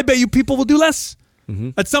want. I bet you people will do less.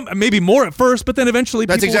 Mm-hmm. At some, maybe more at first, but then eventually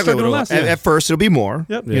that's people exactly will start doing less. At first, it'll be more.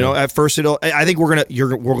 Yep. At first, I think we're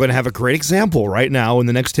gonna have a great example right now in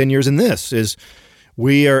the next 10 years. In this is.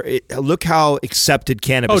 Look how accepted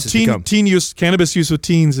cannabis has become. Cannabis use with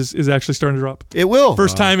teens is actually starting to drop. It will.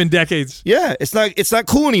 First time in decades. Yeah, it's not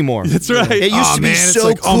cool anymore. That's right. It used to be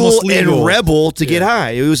so cool and rebel to get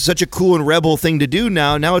high. It was such a cool and rebel thing to do.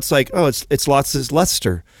 Now it's like, oh, it's lots of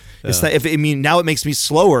luster. It's not, now it makes me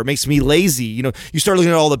slower. It makes me lazy. You start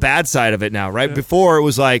looking at all the bad side of it now, right? Yeah. Before it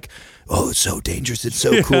was like, oh, it's so dangerous. It's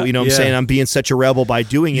so cool. You know what I'm saying? I'm being such a rebel by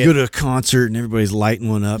doing it. You go to a concert and everybody's lighting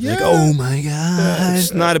one up. Yeah. Like, oh my God.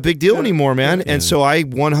 It's not a big deal anymore, man. Yeah. And so I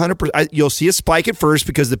 100%, you'll see a spike at first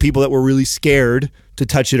because the people that were really scared to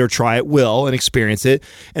touch it or try it will and experience it.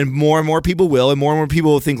 And more people will. And more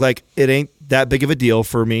people will think like, it ain't that big of a deal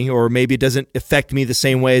for me, or maybe it doesn't affect me the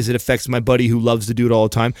same way as it affects my buddy who loves to do it all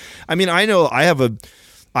the time. I mean, I know I have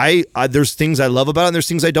there's things I love about it and there's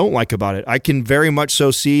things I don't like about it. I can very much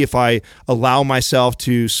so see if I allow myself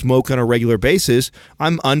to smoke on a regular basis,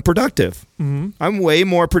 I'm unproductive. Mm-hmm. I'm way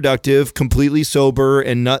more productive, completely sober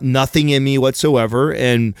and nothing in me whatsoever,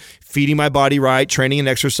 and feeding my body right, training and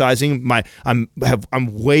exercising. I'm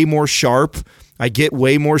way more sharp. I get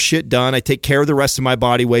way more shit done. I take care of the rest of my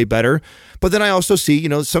body way better. But then I also see,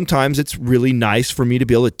 sometimes it's really nice for me to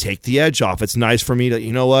be able to take the edge off. It's nice for me to,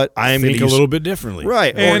 I am think a little bit differently,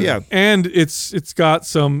 right? And it's got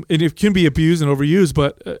some. It can be abused and overused,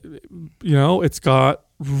 but it's got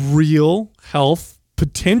real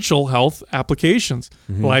potential health applications,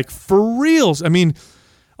 like for reals. I mean.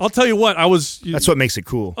 I'll tell you what, that's what makes it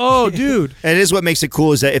cool. Oh, dude. And it is what makes it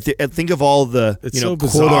cool is that think of all the,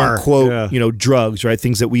 quote unquote, drugs, right?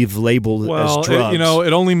 Things that we've labeled as drugs.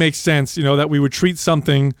 It only makes sense, that we would treat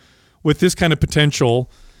something with this kind of potential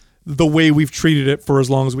the way we've treated it for as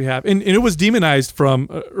long as we have. And it was demonized from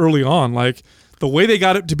early on. Like the way they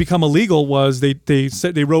got it to become illegal was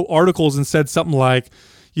they wrote articles and said something like,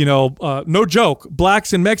 no joke,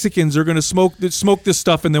 blacks and Mexicans are going to smoke this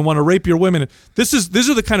stuff and then want to rape your women. These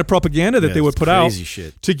are the kind of propaganda that they would put out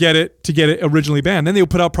to get it originally banned. Then they would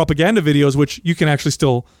put out propaganda videos, which you can actually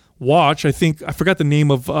still watch. I forgot the name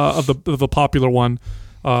of a popular one.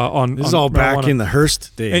 on. This is all back in the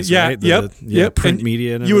Hearst days, right? Print and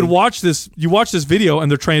media. And you would watch this. You watch this video,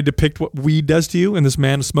 and they're trying to depict what weed does to you. And this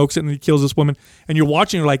man smokes it, and he kills this woman. And you're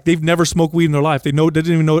watching, you're like, they've never smoked weed in their life. They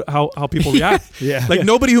didn't even know how people react.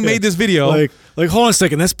 Nobody who made this video, like hold on a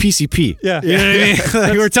second, that's PCP. Yeah, you know what I mean?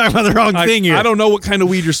 Like, we're talking about the wrong thing here. I don't know what kind of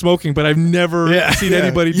weed you're smoking, but I've never seen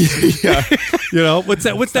anybody. What's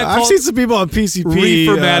that called? I've seen some people on PCP.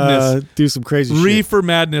 Reefer madness. Do some crazy shit. Reefer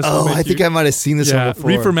madness. Oh, I think I might have seen this one before.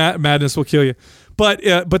 Reefer madness will kill you. But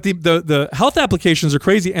the health applications are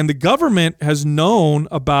crazy, and the government has known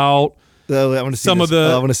about I want to see some this. of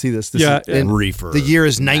the. I want to see this. Reefer. The year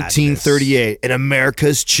is 1938, and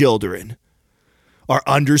America's children are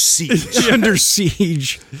under siege. Under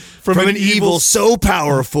siege from an evil so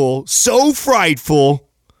powerful, so frightful,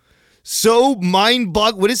 so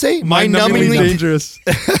mind-boggling. What did it say? Mind-numbingly dangerous.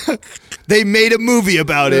 They made a movie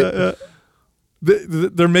about it.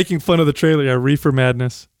 They're making fun of the trailer. Yeah, Reefer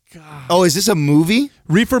Madness. God. Oh, is this a movie?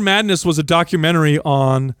 Reefer Madness was a documentary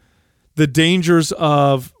on the dangers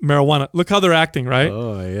of marijuana. Look how they're acting, right?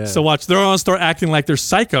 Oh, yeah. So watch. They're going to start acting like they're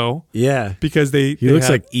psycho. Yeah. Because he looks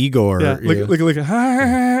like Igor. Yeah. Look.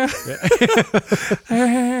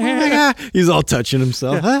 He's all touching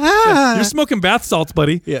himself. Yeah. You're smoking bath salts,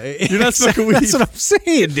 buddy. Yeah. You're not smoking weed. That's what I'm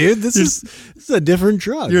saying, dude. This is a different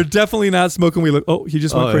drug. You're definitely not smoking weed. Oh, he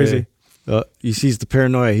just went crazy. Yeah. He sees the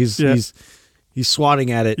paranoia. He's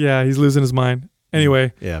swatting at it. Yeah, he's losing his mind.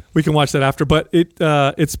 Anyway, we can watch that after. But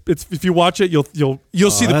it's if you watch it, you'll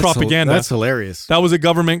see the propaganda. That's hilarious. That was a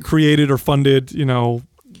government created or funded,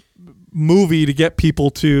 movie to get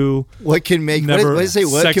people to what can make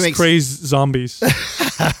sex crazed zombies.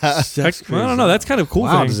 Sex I don't know. That's kind of cool.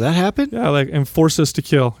 Wow, thing. Does that happen? Yeah, and force us to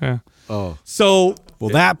kill. Yeah. Oh. So. Well,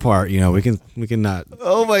 that part, we can not.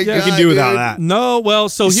 Oh my God, we can do without that. No, well,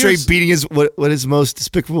 so he's straight beating his what is most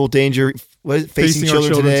despicable danger facing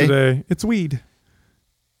children today? It's weed.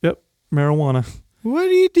 Yep, marijuana. What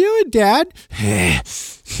are you doing, Dad?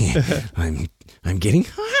 I'm getting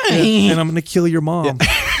high, and I'm gonna kill your mom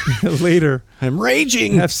later. I'm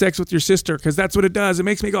raging. Have sex with your sister because that's what it does. It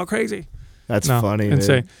makes me go crazy. That's funny.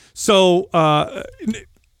 Insane.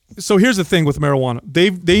 So here's the thing with marijuana.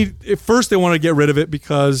 They at first they wanted to get rid of it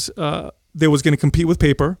because they was going to compete with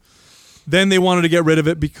paper. Then they wanted to get rid of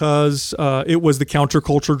it because it was the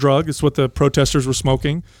counterculture drug. It's what the protesters were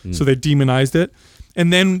smoking. So they demonized it.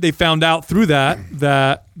 And then they found out through that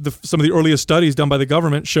some of the earliest studies done by the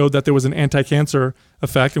government showed that there was an anti-cancer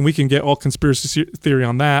effect. And we can get all conspiracy theory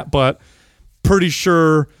on that, but pretty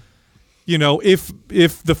sure,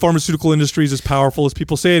 if the pharmaceutical industry is as powerful as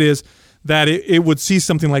people say it is, that it would see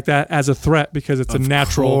something like that as a threat because it's a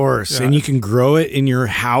natural. Of course. Yeah. And you can grow it in your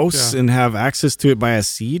house and have access to it by a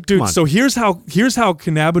seed. Dude, so here's how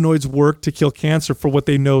cannabinoids work to kill cancer for what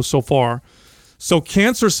they know so far. So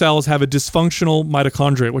cancer cells have a dysfunctional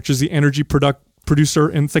mitochondria, which is the energy producer,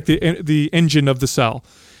 and it's like the engine of the cell.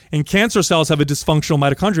 And cancer cells have a dysfunctional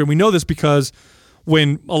mitochondria. And we know this because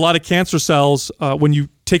when a lot of cancer cells, when you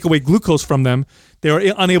take away glucose from them, they are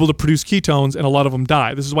unable to produce ketones, and a lot of them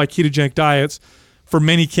die. This is why ketogenic diets for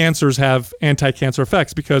many cancers have anti-cancer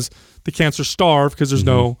effects, because the cancers starve because there's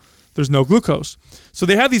no glucose. So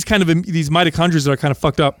they have these these mitochondria that are kind of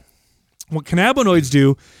fucked up. What cannabinoids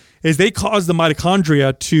do is they cause the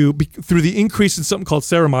mitochondria through the increase in something called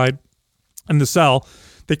ceramide in the cell,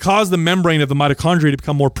 they cause the membrane of the mitochondria to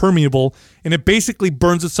become more permeable, and it basically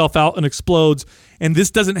burns itself out and explodes. And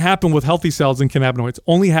this doesn't happen with healthy cells in cannabinoids. It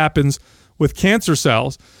only happens with cancer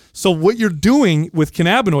cells. So what you're doing with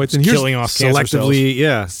cannabinoids, and here's killing off selectively,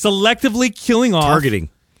 selectively killing off targeting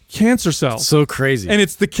cancer cells. So crazy. And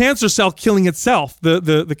it's the cancer cell killing itself. The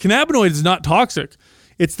cannabinoid is not toxic.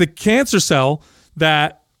 It's the cancer cell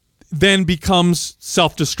that then becomes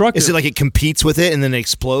self-destructive. Is it like it competes with it and then it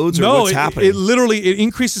explodes? Or no, what's happening? It literally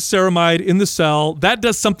increases ceramide in the cell. That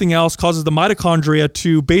does something else, causes the mitochondria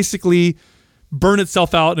to basically burn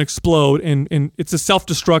itself out and explode. And it's a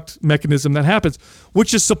self-destruct mechanism that happens,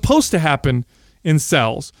 which is supposed to happen in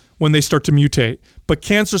cells when they start to mutate. But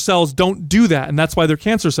cancer cells don't do that, and that's why they're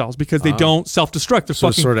cancer cells, because they don't self-destruct. So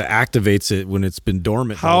it sort of activates it when it's been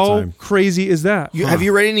dormant all the time. How crazy is that? Have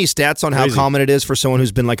you read any stats on how common it is for someone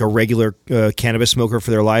who's been like a regular cannabis smoker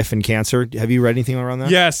for their life and cancer? Have you read anything around that?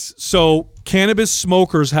 Yes. So cannabis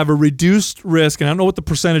smokers have a reduced risk, and I don't know what the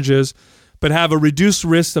percentage is, but have a reduced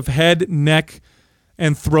risk of head, neck,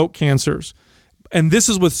 and throat cancers. And this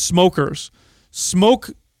is with smokers. Smoke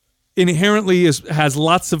inherently has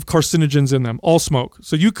lots of carcinogens in them, all smoke.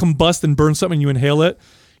 So you combust and burn something, you inhale it,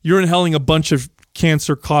 you're inhaling a bunch of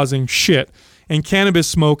cancer-causing shit. And cannabis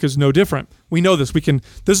smoke is no different. We know this.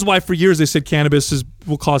 This is why for years they said cannabis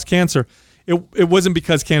will cause cancer. it wasn't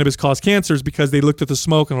because cannabis caused cancers, because they looked at the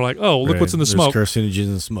smoke and were like, oh, look what's in the smoke. There's carcinogens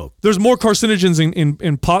in smoke. There's more carcinogens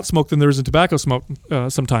in pot smoke than there is in tobacco smoke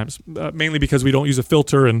sometimes, mainly because we don't use a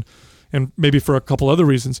filter and maybe for a couple other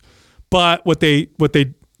reasons. But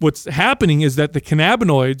what's happening is that the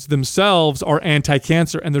cannabinoids themselves are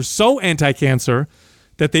anti-cancer, and they're so anti-cancer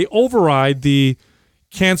that they override the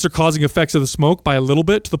cancer-causing effects of the smoke by a little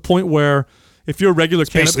bit, to the point where if you're a regular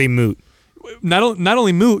cannabis, basically moot. Not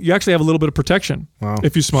only moot, you actually have a little bit of protection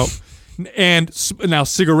if you smoke. And now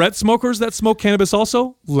cigarette smokers that smoke cannabis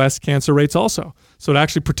also, less cancer rates also. So it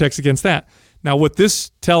actually protects against that. Now what this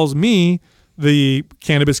tells me, the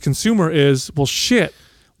cannabis consumer, is, well, shit,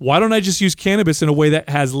 why don't I just use cannabis in a way that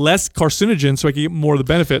has less carcinogens so I can get more of the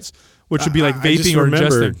benefits, which would be like vaping or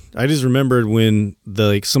ingesting. I just remembered when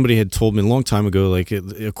somebody had told me a long time ago, like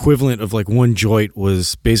the equivalent of like one joint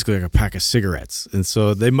was basically like a pack of cigarettes. And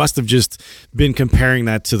so they must have just been comparing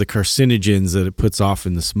that to the carcinogens that it puts off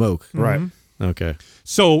in the smoke. Right. Okay.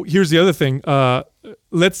 So here's the other thing.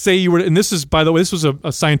 Let's say you were, and this is, by the way, this was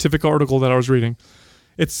a scientific article that I was reading.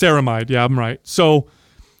 It's ceramide. Yeah, I'm right. So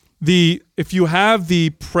if you have the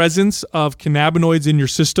presence of cannabinoids in your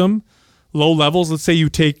system, low levels, let's say you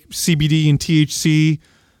take CBD and THC,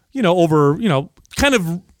 over, kind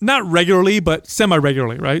of not regularly, but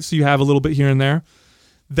semi-regularly, right? So you have a little bit here and there.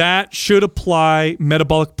 That should apply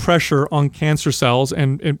metabolic pressure on cancer cells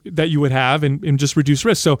and that you would have and just reduce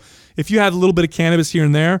risk. So if you have a little bit of cannabis here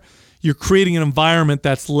and there, you're creating an environment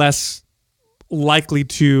that's less likely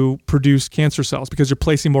to produce cancer cells because you're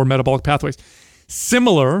placing more metabolic pathways.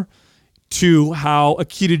 Similar to how a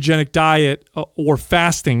ketogenic diet or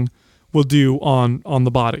fasting will do on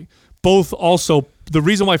the body. Both also, the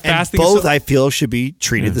reason why fasting and both I feel should be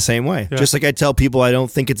treated the same way. Yeah. Just like I tell people, I don't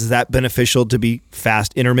think it's that beneficial to be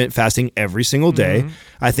intermittent fasting every single day.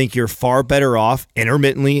 I think you're far better off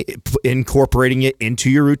intermittently incorporating it into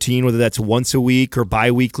your routine, whether that's once a week or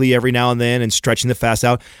bi-weekly every now and then, and stretching the fast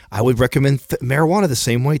out. I would recommend marijuana the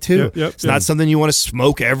same way too. It's not something you want to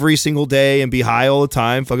smoke every single day and be high all the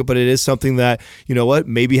time. Fuck it, but it is something that,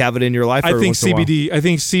 maybe have it in your life. I think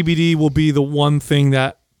CBD will be the one thing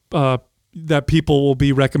that people will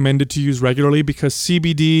be recommended to use regularly, because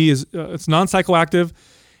CBD is it's non-psychoactive.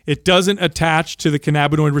 It doesn't attach to the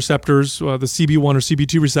cannabinoid receptors, the CB1 or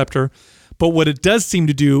CB2 receptor. But what it does seem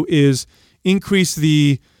to do is increase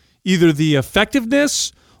either the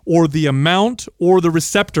effectiveness or the amount or the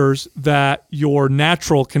receptors that your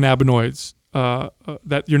natural cannabinoids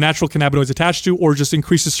attach to, or just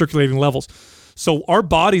increases circulating levels. So our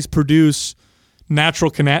bodies produce natural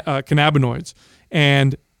cannabinoids,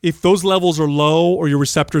 and if those levels are low or your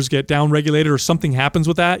receptors get downregulated or something happens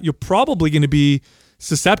with that, you're probably going to be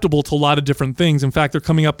susceptible to a lot of different things. In fact, they're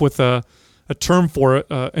coming up with a term for it,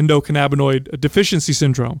 endocannabinoid deficiency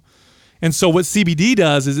syndrome. And so what CBD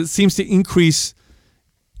does is it seems to increase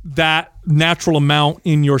that natural amount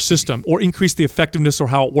in your system, or increase the effectiveness or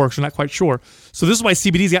how it works. We're not quite sure. So this is why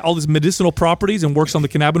CBD's got all these medicinal properties and works on the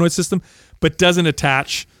cannabinoid system, but doesn't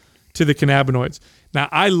attach to the cannabinoids. Now,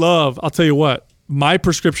 I'll tell you what, my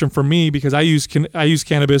prescription for me, because I use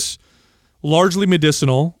cannabis largely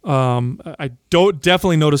medicinal. I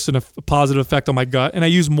definitely notice a positive effect on my gut, and I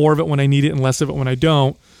use more of it when I need it and less of it when I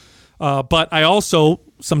don't. But I also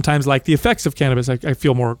sometimes like the effects of cannabis. I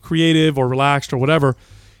feel more creative or relaxed or whatever.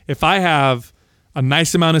 If I have a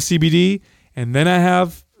nice amount of CBD and then I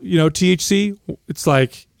have THC, it's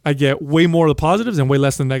like I get way more of the positives and way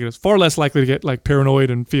less than the negatives. Far less likely to get like paranoid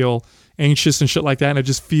and feel anxious and shit like that, and I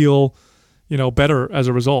just feel better as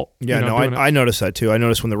a result. Yeah, I notice that too. I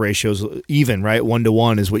notice when the ratio's even, right?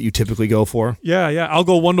 1-to-1 is what you typically go for. Yeah. I'll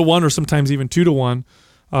go 1-to-1 or sometimes even 2-to-1,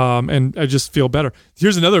 and I just feel better.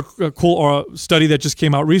 Here's another cool study that just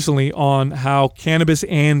came out recently on how cannabis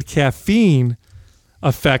and caffeine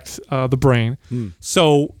affect the brain.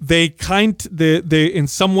 So they in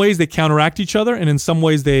some ways they counteract each other, and in some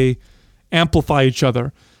ways they amplify each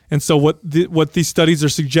other. And so what these studies are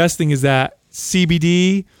suggesting is that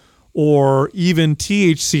CBD or even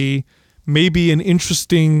THC may be an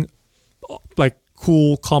interesting,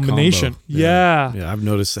 cool combination. Combo. Yeah, I've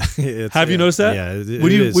noticed that. Have you noticed that? Yeah. What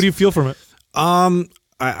do you feel from it?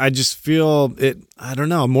 I just feel it. I don't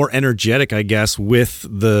know, more energetic, I guess. With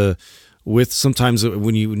sometimes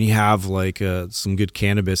when you have some good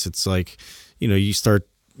cannabis, it's like you start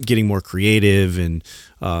getting more creative, and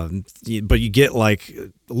but you get like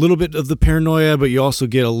a little bit of the paranoia, but you also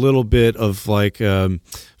get a little bit of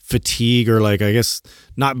fatigue, or I guess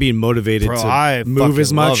not being motivated to move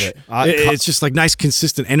as much. It's just like nice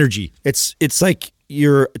consistent energy. It's like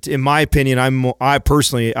in my opinion, I'm more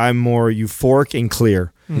euphoric and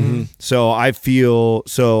clear. So I feel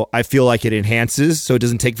like it enhances, so it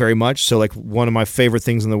doesn't take very much. So like one of my favorite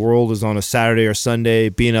things in the world is on a Saturday or Sunday,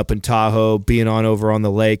 being up in Tahoe, being over on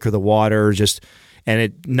the lake or the water, and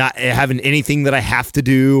it not having anything that I have to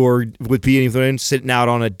do or would be anything, sitting out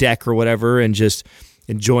on a deck or whatever and just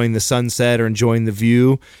enjoying the sunset or enjoying the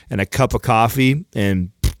view and a cup of coffee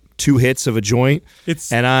and 2 hits of a joint.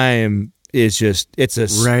 It's a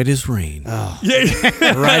right as rain. Oh. Yeah.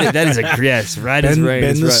 Right. That is right as rain.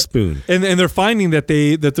 Bend the spoon. And they're finding that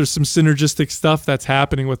there's some synergistic stuff that's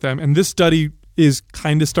happening with them. And this study is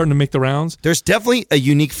kind of starting to make the rounds. There's definitely a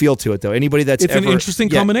unique feel to it, though. Anybody that's an interesting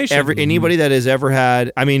combination. Anybody that has ever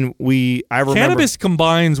had, I remember cannabis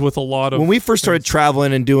combines with a lot of. When we first started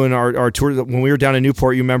traveling and doing our tour, when we were down in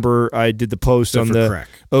Newport, you remember I did the post on the crack.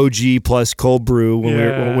 OG plus cold brew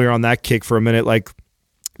when we were on that kick for a minute. Like,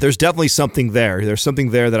 there's definitely something there. There's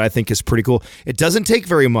something there that I think is pretty cool. It doesn't take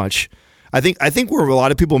very much. I think where a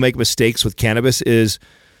lot of people make mistakes with cannabis is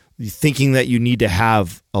thinking that you need to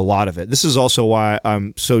have a lot of it. This is also why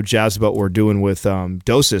I'm so jazzed about what we're doing with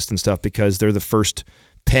Dosist and stuff, because they're the first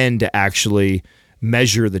pen to actually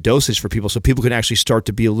measure the dosage for people, so people can actually start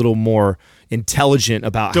to be a little more intelligent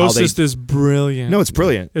about how they... Dosist is brilliant. No, it's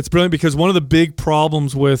brilliant. It's brilliant because one of the big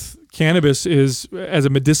problems with cannabis is, as a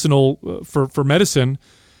medicinal for medicine,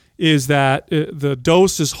 is that the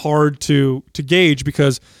dose is hard to gauge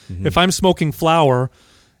because if I'm smoking flower,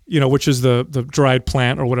 which is the dried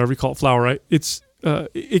plant or whatever you call it, flower, right?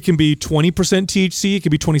 It can be 20% THC, it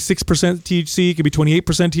can be 26% THC, it can be 28%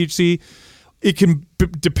 THC. It can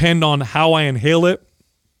depend on how I inhale it,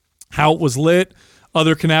 how it was lit,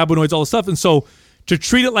 other cannabinoids, all the stuff. And so to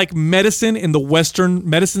treat it like medicine in the Western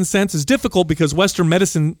medicine sense is difficult because Western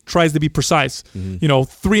medicine tries to be precise.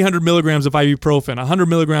 300 milligrams of ibuprofen, 100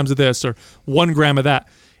 milligrams of this, or 1 gram of that.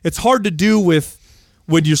 It's hard to do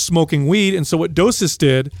when you're smoking weed. And so what Dosist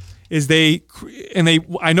did is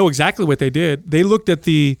I know exactly what they did. They looked at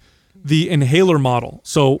the inhaler model.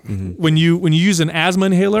 So when you use an asthma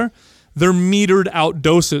inhaler, they're metered out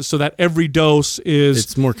doses so that every dose is...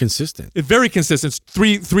 It's more consistent. It's very consistent. It's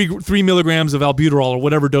 3 milligrams of albuterol or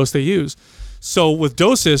whatever dose they use. So with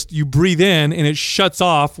Dosist, you breathe in and it shuts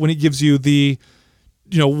off when it gives you the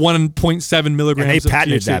 1.7 milligrams. And they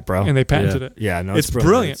patented of THC, that, bro. And they patented it. Yeah, no, it's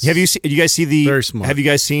brilliant. Have you guys see the? Very smart. Have you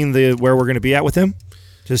guys seen where we're going to be at with him?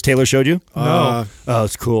 Just Taylor showed you? No. Oh,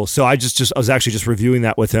 it's cool. So I was actually just reviewing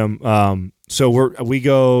that with him. So we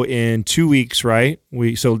go in 2 weeks, right?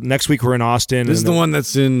 So next week we're in Austin. This is the one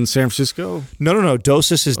that's in San Francisco? No.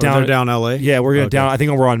 Dosist is down. They're down LA? Yeah, we're going down. I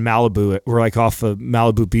think we're on Malibu. We're like off of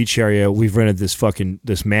Malibu Beach area. We've rented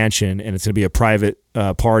this mansion, and it's going to be a private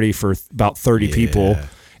party for about 30 people.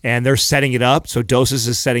 And they're setting it up. So Dosist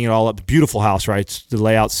is setting it all up. Beautiful house, right? The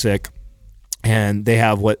layout's sick. And they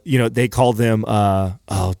have what, they call them,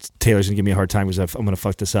 Taylor's going to give me a hard time because I'm going to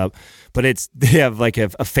fuck this up. But they have like a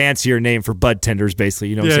fancier name for bud tenders,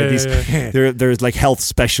 basically. There's like health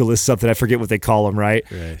specialists, something, I forget what they call them, right?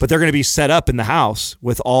 But they're going to be set up in the house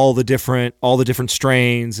with all the different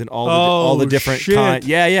strains and all the different kinds.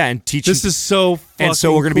 Yeah, and teaching. This is so fucking And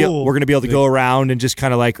so we're going to be able to go around and just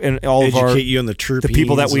kind of like, and all of educate you on the terpenes. The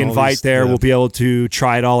people that we invite there will be able to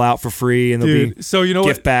try it all out for free, and there'll be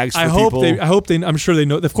gift bags for people. I'm sure they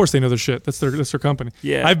know. Of course, they know their shit. That's their company.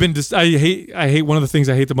 Yeah. I hate one of the things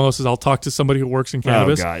I hate the most is I'll talk to somebody who works in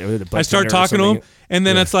cannabis. Oh God, I start talking to them, and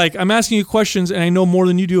then it's like, I'm asking you questions, and I know more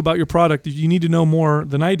than you do about your product. You need to know more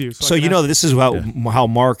than I do. So this is how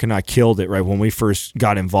Mark and I killed it, right? When we first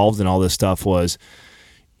got involved in all this stuff was,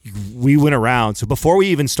 we went around. So before we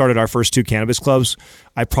even started our first 2 cannabis clubs,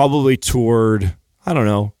 I probably toured, I don't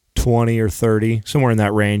know, 20 or 30, somewhere in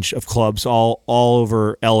that range of clubs all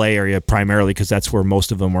over LA area primarily, because that's where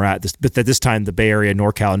most of them were at. But at this time, the Bay Area,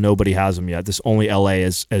 NorCal, nobody has them yet. This only LA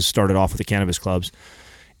has started off with the cannabis clubs.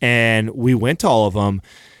 And we went to all of them.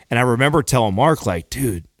 And I remember telling Mark, like,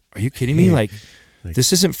 dude, are you kidding me? Like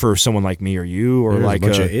this isn't for someone like me or you or like a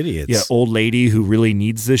bunch of idiots. Yeah, old lady who really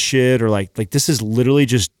needs this shit, or like this is literally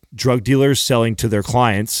just drug dealers selling to their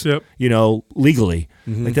clients, legally.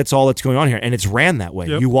 Like that's all that's going on here. And it's ran that way.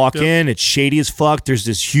 You walk in, it's shady as fuck. There's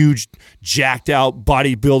this huge jacked out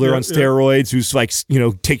bodybuilder on steroids who's like,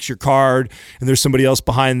 takes your card, and there's somebody else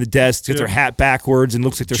behind the desk, gets their hat backwards and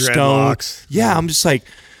looks like they're Dreadlocks. stoned. Yeah, I'm just like,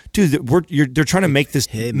 dude, they're trying to make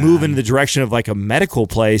this move in the direction of like a medical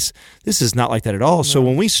place. This is not like that at all. No. So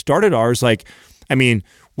when we started ours,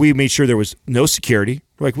 we made sure there was no security.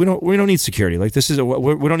 Like we don't need security. Like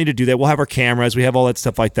we don't need to do that. We'll have our cameras. We have all that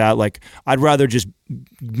stuff like that. Like I'd rather just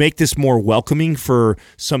make this more welcoming for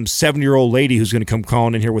some 7-year-old lady who's going to come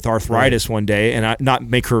calling in here with arthritis one day, and not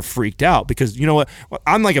make her freaked out. Because you know what?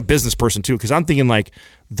 I'm like a business person too. Because I'm thinking like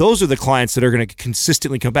those are the clients that are going to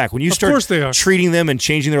consistently come back. When you start treating them and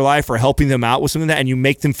changing their life or helping them out with something like that, and you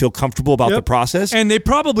make them feel comfortable about the process. And they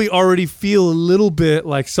probably already feel a little bit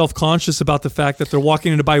like self-conscious about the fact that they're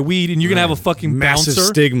walking in to buy weed, and you're going to have a fucking massive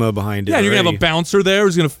bouncer. stigma behind it. Yeah, you're going to have a bouncer there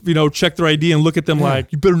who's going to, check their ID and look at them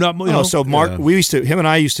like, you better not, So Mark, him and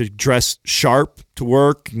I used to dress sharp to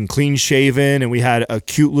work and clean shaven, and we had a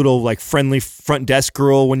cute little like friendly front desk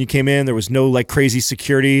girl when you came in. There was no like crazy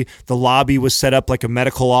security. The lobby was set up like a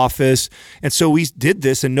medical office, and so we did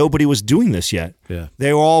this, and nobody was doing this yet. Yeah,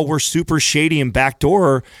 they all were super shady and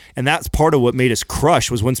backdoor, and that's part of what made us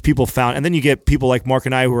crush was once people found. And then you get people like Mark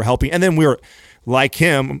and I who were helping, and then we were like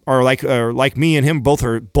him or like me and him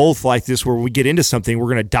both like this, where we get into something, we're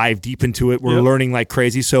going to dive deep into it. We're learning like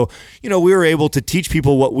crazy. So, we were able to teach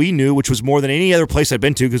people what we knew, which was more than any other place I've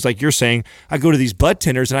been to. Because like you're saying, I go to these bud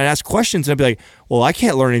tenders and I'd ask questions and I'd be like, well, I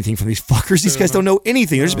can't learn anything from these fuckers. These guys don't know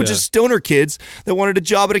anything. There's a bunch of stoner kids that wanted a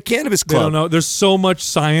job at a cannabis club. They don't know. There's so much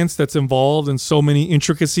science that's involved and so many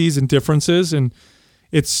intricacies and differences. And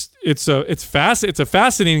it's a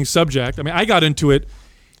fascinating subject. I mean, I got into it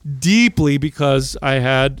deeply because I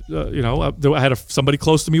had somebody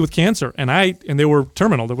close to me with cancer, and they were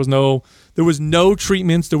terminal. There was no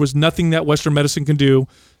treatments. There was nothing that Western medicine can do.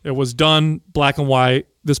 It was done black and white.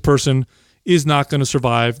 This person is not going to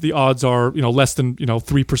survive. The odds are less than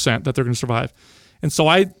 3% that they're going to survive. And so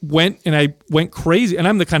I went crazy. And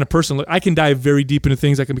I'm the kind of person, I can dive very deep into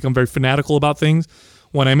things. I can become very fanatical about things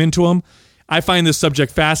when I'm into them. I find this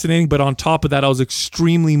subject fascinating, but on top of that, I was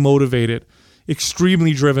extremely motivated,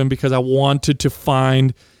 extremely driven, because I wanted to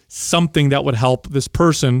find something that would help this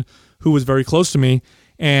person who was very close to me.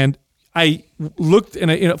 And I looked,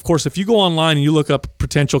 and of course, if you go online and you look up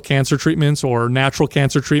potential cancer treatments or natural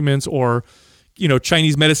cancer treatments or,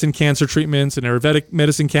 Chinese medicine cancer treatments and Ayurvedic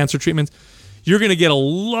medicine cancer treatments, you're going to get a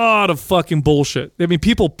lot of fucking bullshit. I mean,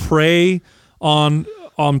 people prey on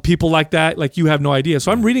people like that, like you have no idea.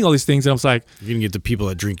 So I'm reading all these things, and I was like, you're gonna get the people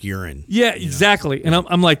that drink urine. Yeah, exactly. And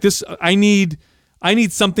I'm like, this. I need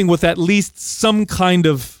something with at least some kind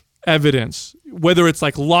of evidence, whether it's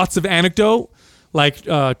like lots of anecdote, like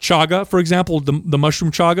chaga, for example, the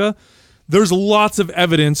mushroom chaga. There's lots of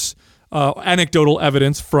evidence, anecdotal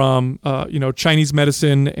evidence from Chinese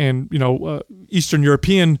medicine and Eastern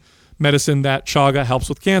European medicine that chaga helps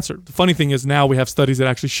with cancer. The funny thing is now we have studies that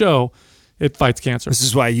actually show it fights cancer. This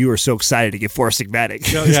is why you were so excited to get Four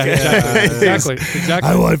Sigmatic. Yeah, exactly.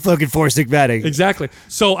 I want fucking Four Sigmatic. Exactly.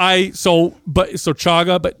 So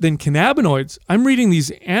chaga, but then cannabinoids. I'm reading these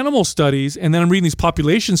animal studies, and then I'm reading these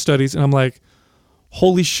population studies, and I'm like,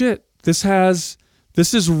 holy shit, this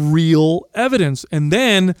is real evidence. And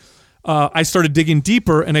then I started digging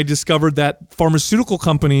deeper, and I discovered that pharmaceutical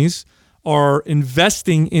companies are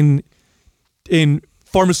investing in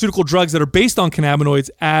pharmaceutical drugs that are based on cannabinoids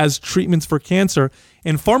as treatments for cancer,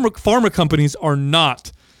 and pharma companies are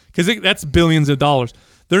not, because that's billions of dollars.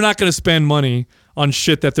 They're not going to spend money on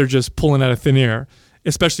shit that they're just pulling out of thin air,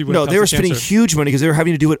 especially when they were spending huge money because they were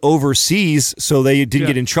having to do it overseas, so they didn't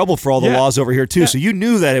get in trouble for all the laws over here too. So you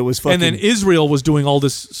knew that it was fucking. And then Israel was doing all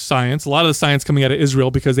this science, a lot of the science coming out of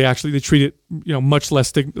Israel, because they treat it much less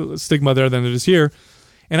stigma there than it is here.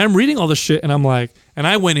 And I'm reading all this shit, and I'm like, and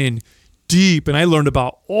I went in deep, and I learned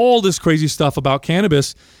about all this crazy stuff about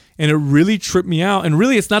cannabis, and it really tripped me out. And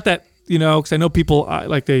really, it's not that, because I know people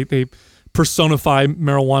like they personify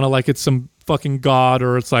marijuana like it's some fucking god,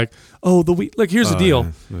 or it's like, oh, the weed. Like, here's the deal.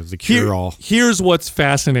 The cure-all. Here's what's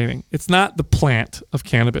fascinating. It's not the plant of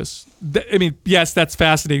cannabis. I mean, yes, that's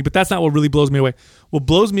fascinating, but that's not what really blows me away. What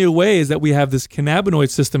blows me away is that we have this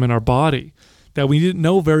cannabinoid system in our body that we didn't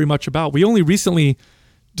know very much about. We only recently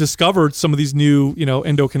discovered some of these new,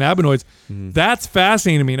 endocannabinoids. Mm-hmm. That's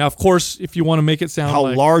fascinating to me. Now, of course, if you want to make it sound how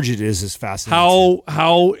like large it is fascinating.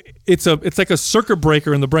 How it's like a circuit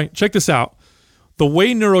breaker in the brain. Check this out. The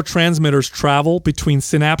way neurotransmitters travel between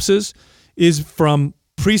synapses is from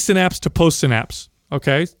presynapse to postsynapse.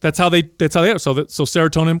 Okay, that's how they are. So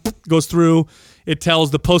serotonin goes through. It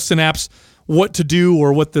tells the postsynapse what to do,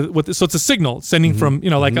 or so it's a signal sending from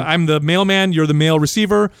like I'm the mailman, you're the mail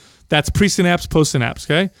receiver. That's presynapse, postsynapse,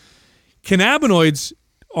 okay? Cannabinoids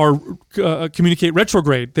communicate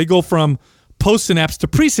retrograde. They go from postsynapse to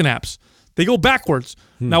presynapse. They go backwards.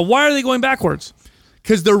 Now, why are they going backwards?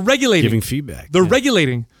 Because they're regulating. Giving feedback. They're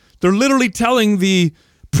regulating. They're literally telling the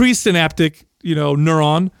presynaptic,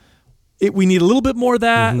 neuron, we need a little bit more of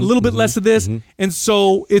that, a little bit less of this. And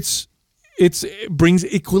so it brings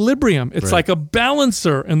equilibrium. It's like a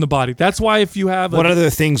balancer in the body. That's why if you have what other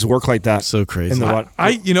things work like that? So crazy.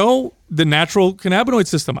 The natural cannabinoid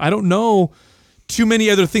system. I don't know too many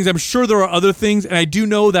other things. I'm sure there are other things, and I do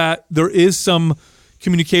know that there is some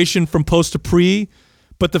communication from post to pre,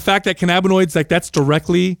 but the fact that cannabinoids, like that's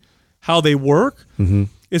directly how they work,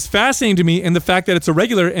 is fascinating to me. And the fact that it's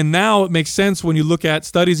irregular, and now it makes sense when you look at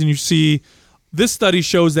studies and you see this study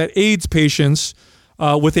shows that AIDS patients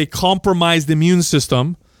with a compromised immune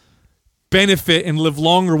system benefit and live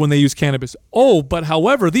longer when they use cannabis. But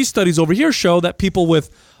however, these studies over here show that people with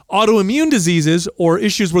autoimmune diseases or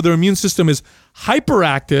issues where their immune system is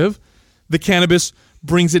hyperactive, the cannabis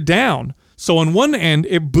brings it down. So on one end,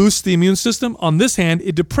 it boosts the immune system. On this hand,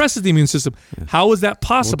 it depresses the immune system. How is that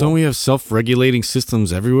possible? Well, don't we have self-regulating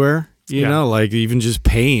systems everywhere? You know, like even just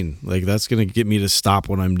pain, like that's going to get me to stop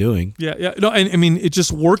what I'm doing. Yeah. No, and I mean, it's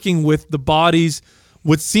just working with the body's,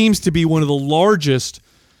 what seems to be one of the largest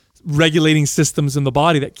regulating systems in the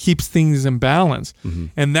body that keeps things in balance.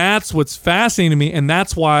 And that's what's fascinating to me. And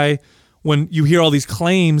that's why when you hear all these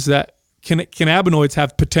claims that cannabinoids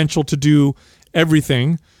have potential to do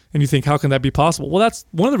everything, and you think, how can that be possible? Well, that's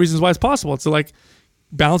one of the reasons why it's possible. It's like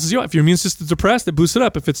balances you out. If your immune system's depressed, it boosts it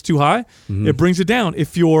up. If it's too high, it brings it down.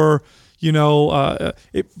 If you're,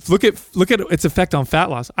 look at its effect on fat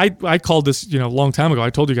loss. I called this, a long time ago. I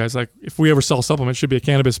told you guys, like, if we ever sell supplements, it should be a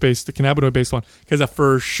cannabinoid-based one, because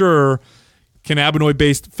for sure,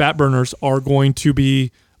 cannabinoid-based fat burners are going to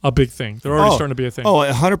be a big thing. They're already starting to be a thing.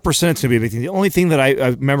 100% it's going to be a big thing. The only thing that I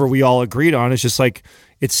remember we all agreed on is just like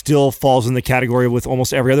it still falls in the category with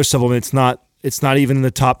almost every other supplement. It's not even in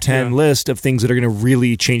the top 10 list of things that are going to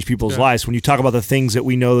really change people's lives. When you talk about the things that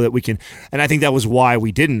we know that we can, and I think that was why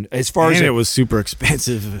we didn't. As far as it was super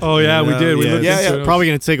expensive. Oh yeah, we did. We looked into it. Probably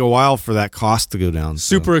going to take a while for that cost to go down.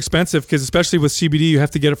 Super expensive, because especially with CBD, you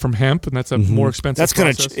have to get it from hemp, and that's a more expensive. That's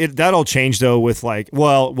going to that'll change though with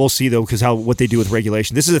we'll see though, because what they do with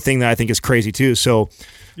regulation. This is a thing that I think is crazy too. So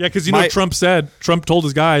yeah, because Trump told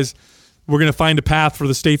his guys, we're going to find a path for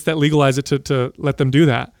the states that legalize it to let them do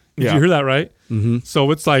that. Did you hear that right?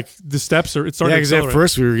 So it's like the steps are. It's starting. Yeah, because at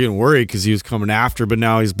first we were getting worried because he was coming after, but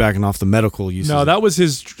now he's backing off the medical use. No, that was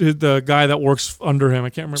the guy that works under him.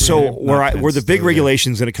 I can't remember. So where the big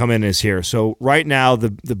regulation is going to come in is here. So right now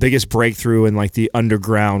the biggest breakthrough in like the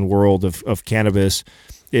underground world of cannabis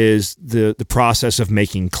is the process of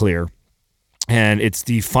making clear, and it's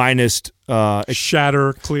the finest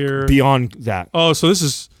shatter clear beyond that. Oh, so this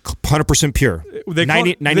is 100% pure.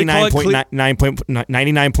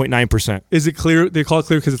 99.9%. Is it clear? They call it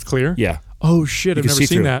clear because it's clear? Yeah. Oh shit! I've never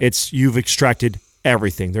seen that. You've extracted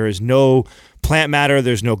everything. There is no plant matter.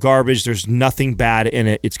 There's no garbage. There's nothing bad in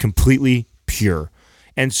it. It's completely pure.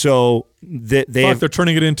 And so they're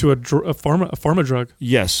turning it into a pharma drug.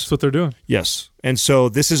 Yes, that's what they're doing. Yes, and so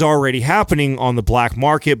this is already happening on the black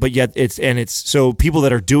market, but yet it's so people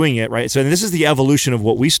that are doing it, right? So this is the evolution of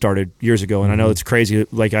what we started years ago, and I know it's crazy.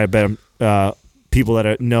 Like I bet people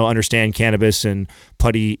that understand cannabis and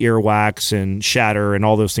putty, earwax, and shatter, and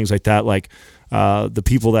all those things like that. Like the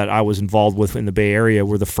people that I was involved with in the Bay Area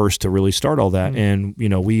were the first to really start all that, and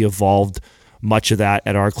we evolved much of that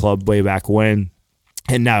at our club way back when.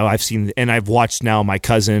 And now I've watched now my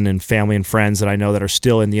cousin and family and friends that I know that are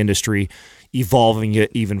still in the industry evolving it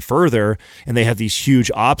even further. And they have these huge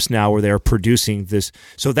ops now where they're producing this.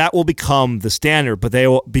 So that will become the standard, but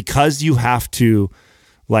because you have to,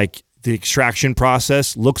 like, the extraction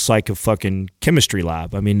process looks like a fucking chemistry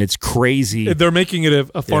lab. I mean, it's crazy. They're making it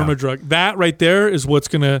a pharma drug. That right there is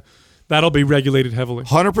that'll be regulated heavily.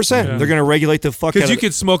 100%. They're going to regulate the fuck out of it. Because you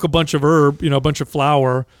could smoke a bunch of herb, a bunch of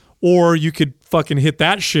flower, or you could fucking hit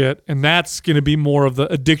that shit, and that's going to be more of the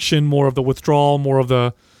addiction, more of the withdrawal, more of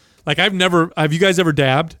the... Like, have you guys ever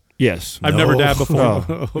dabbed? Yes. I've never dabbed before.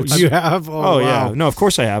 You have? Oh, wow. Yeah. No, of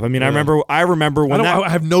course I have. I mean, I remember when I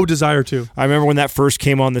have no desire to. I remember when that first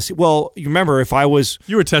came on this. Well, you remember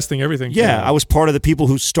you were testing everything. Yeah, I was part of the people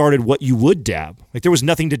who started what you would dab. Like, there was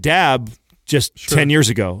nothing to dab just 10 years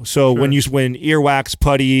ago. So when earwax,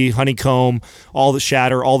 putty, honeycomb, all the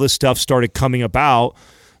shatter, all this stuff started coming about,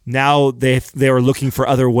 now they were looking for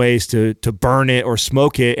other ways to burn it or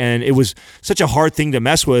smoke it, and it was such a hard thing to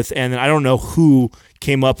mess with. And I don't know who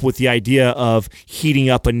came up with the idea of heating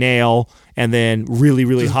up a nail and then really,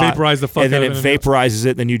 really just hot, vaporize the fuck and then out it of vaporizes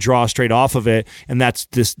it. Then you draw straight off of it, and that's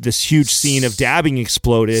this huge scene of dabbing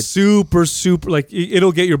exploded. Super, like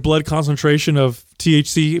it'll get your blood concentration of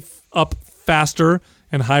THC up faster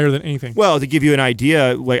and higher than anything. Well, to give you an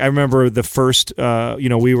idea, like I remember the first,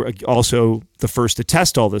 we were also the first to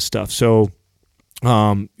test all this stuff. So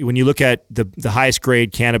when you look at the highest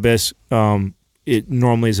grade cannabis, it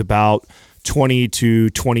normally is about 20 to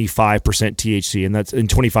 25% THC, and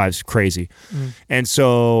 25 is crazy. And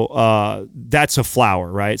so that's a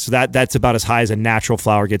flower, right? So that's about as high as a natural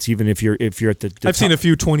flower gets, even if you're at the I've seen a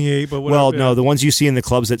few 28, but whatever. well, no, the ones you see in the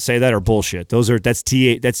clubs that say that are bullshit. That's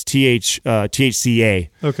THCA.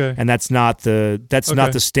 Okay. And that's not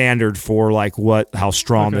the standard for like how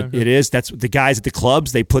strong it is. That's the guys at the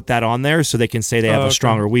clubs, they put that on there so they can say they have a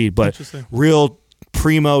stronger weed, but real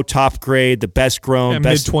primo, top grade, the best grown,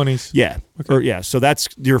 best mid-20s. Yeah. Okay. So that's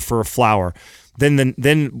for a flower. Then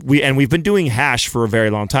we've been doing hash for a very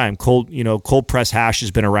long time. Cold press hash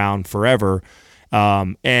has been around forever.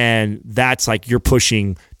 And that's like you're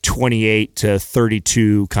pushing 28 to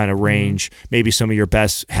 32 kind of range. Maybe some of your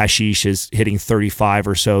best hashish is hitting 35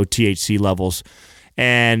 or so THC levels.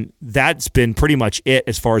 And that's been pretty much it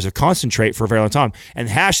as far as a concentrate for a very long time. And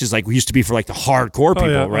hash is like used to be for like the hardcore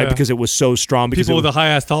people, right? Because it was so strong. Because people with a high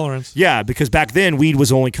ass tolerance. Yeah, because back then weed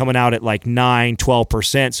was only coming out at like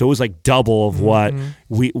 9-12%, so it was like double of what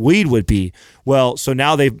weed would be. Well, so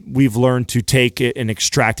now we've learned to take it and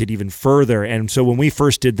extract it even further. And so when we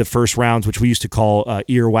first did the first rounds, which we used to call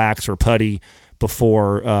earwax or putty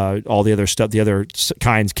before all the other stuff, the other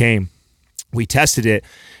kinds came, we tested it.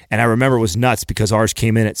 And I remember it was nuts because ours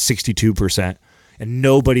came in at 62%. And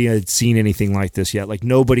nobody had seen anything like this yet. Like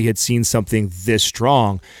nobody had seen something this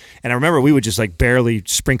strong. And I remember we would just like barely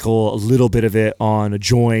sprinkle a little bit of it on a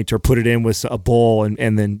joint or put it in with a bowl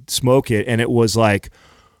and then smoke it. And it was like,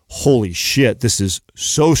 holy shit, this is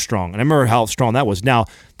so strong. And I remember how strong that was. Now,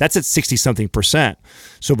 that's at 60-something%.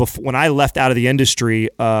 So when I left out of the industry,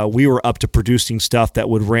 we were up to producing stuff that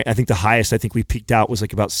would rank. I think the highest we peaked out was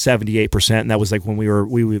like about 78%. And that was like when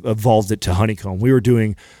we evolved it to honeycomb. We were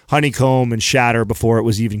doing honeycomb and shatter before it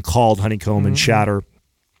was even called honeycomb and shatter.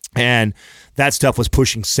 And that stuff was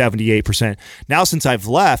pushing 78%. Now, since I've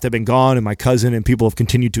left, I've been gone, and my cousin and people have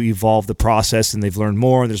continued to evolve the process, and they've learned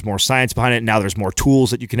more, and there's more science behind it. And now there's more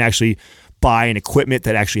tools that you can actually buy and equipment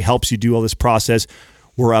that actually helps you do all this process.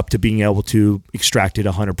 We're up to being able to extract it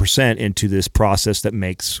 100% into this process that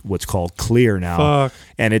makes what's called clear now.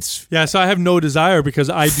 And it's so I have no desire because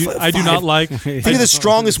I do not like. Think of the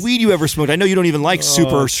strongest weed you ever smoked. I know you don't even like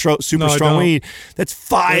super strong weed. That's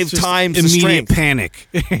five times the strength. Panic.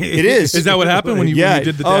 It is. Is that what happened when you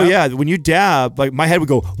did the dab? Oh yeah, when you dab, like my head would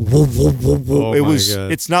go whoa, whoa, whoa, whoa.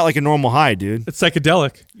 It's not like a normal high, dude. It's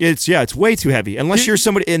psychedelic. It's way too heavy. Unless you're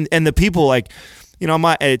somebody and the people like.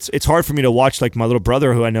 It's hard for me to watch like my little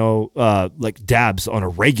brother who I know like dabs on a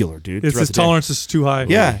regular, dude. His tolerance is too high.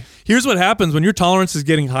 Yeah. Here's what happens when your tolerance is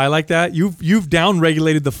getting high like that. You've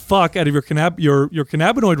down-regulated the fuck out of your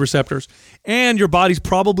cannabinoid receptors, and your body's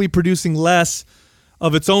probably producing less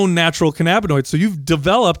of its own natural cannabinoids. So you've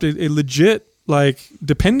developed a legit like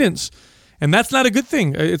dependence, and that's not a good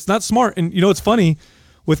thing. It's not smart. And it's funny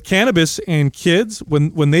with cannabis and kids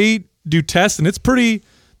when they do tests, and it's pretty.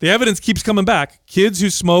 The evidence keeps coming back. Kids who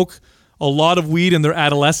smoke a lot of weed in their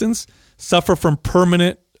adolescence suffer from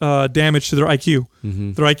permanent damage to their IQ.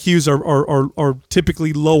 Their IQs are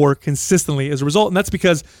typically lower consistently as a result, and that's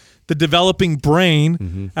because the developing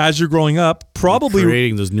brain as you're growing up probably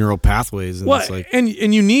creating those neural pathways. And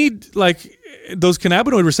you need like those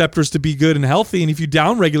cannabinoid receptors to be good and healthy. And if you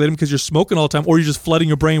downregulate them because you're smoking all the time or you're just flooding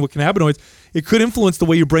your brain with cannabinoids, it could influence the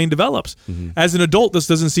way your brain develops. As an adult, this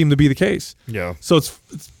doesn't seem to be the case. Yeah. So it's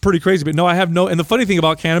pretty crazy. But no, I have no. And the funny thing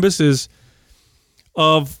about cannabis is,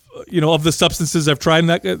 of the substances I've tried and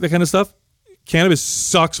that kind of stuff, cannabis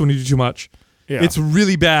sucks when you do too much. Yeah. It's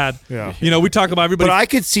really bad. Yeah. We talk about everybody. But I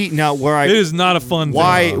could see now where it is not a fun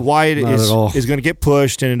why thing. Why it is going to get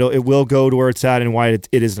pushed and it will go to where it's at, and why it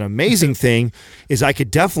is an amazing thing is I could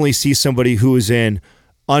definitely see somebody who is in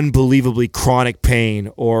unbelievably chronic pain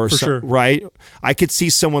or right. I could see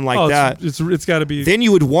someone like that. It's got to be. Then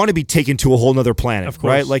you would want to be taken to a whole nother planet, of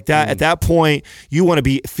course. Right? Like that. At that point, you want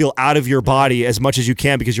to feel out of your body as much as you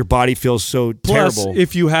can because your body feels so terrible.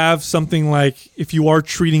 If you have something if you are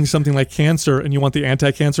treating something like cancer and you want the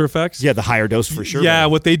anti-cancer effects, the higher dose for sure. Yeah,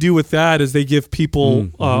 what they do with that is they give people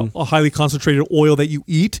a highly concentrated oil that you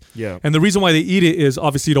eat. Yeah, and the reason why they eat it is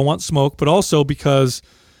obviously you don't want smoke, but also because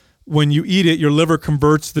when you eat it, your liver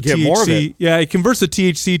converts the THC. More of it. Yeah, it converts the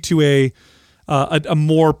THC to a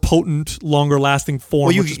more potent, longer lasting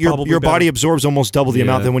form. Well, your body absorbs almost double the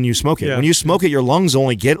amount than when you smoke it. Yeah. When you smoke it, your lungs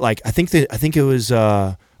only get like I think it was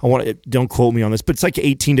don't quote me on this, but it's like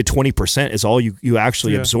 18 to 20% is all you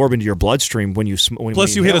actually absorb into your bloodstream when you smoke.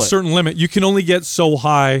 Plus, you hit a certain limit. You can only get so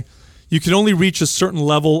high. You can only reach a certain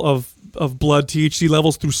level of blood THC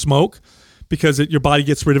levels through smoke. Because your body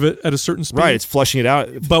gets rid of it at a certain speed. Right, it's flushing it out.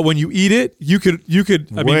 But when you eat it, you could.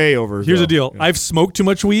 Way over. Here's the deal. Yeah. I've smoked too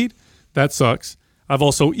much weed. That sucks. I've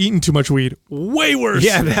also eaten too much weed. Way worse.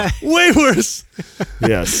 Yeah, way worse.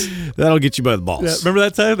 Yes. That'll get you by the balls. Yeah, remember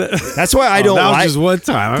that time? That's why I don't that was like. just one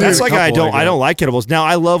time. That's like I don't like edibles. Now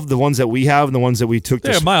I love the ones that we have and the ones that we took.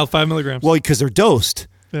 Yeah, mild, 5 milligrams. Well, because they're dosed.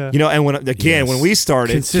 Yeah. You know, and when we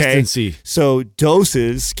started, Consistency. so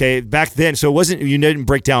doses, back then, so it wasn't, you didn't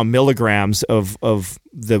break down milligrams of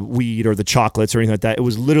the weed or the chocolates or anything like that. It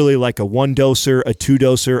was literally like a 1 doser, a 2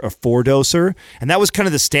 doser, a 4 doser, and that was kind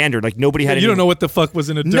of the standard. Like nobody had. You don't know what the fuck was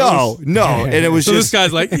in a dose. No, and it was so just. this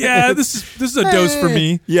guy's like, yeah, this is a dose for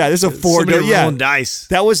me. Yeah, this is a 4 dose. Yeah, rolling dice.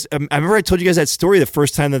 that was. I remember I told you guys that story the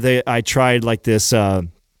first time that I tried like this.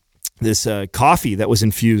 This coffee that was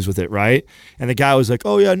infused with it, right? And the guy was like,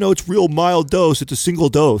 "Oh yeah, no, it's real mild dose. It's a single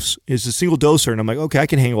dose. It's a single doser." And I'm like, "Okay, I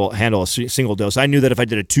can handle a single dose." I knew that if I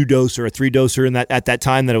did a 2 doser or a 3 doser, and that at that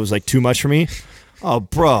time that it was like too much for me. Oh,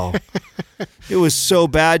 bro, it was so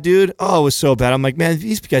bad, dude. Oh, it was so bad. I'm like, man,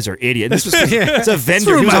 these guys are idiots. This was it's a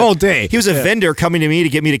vendor. My whole day. He was a vendor coming to me to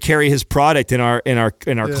get me to carry his product in our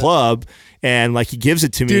club, and like he gives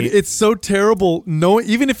it to me. Dude, it's so terrible. No,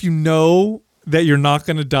 even if you know that you're not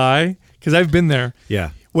going to die, because I've been there.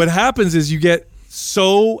 Yeah. What happens is you get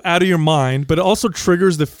so out of your mind, but it also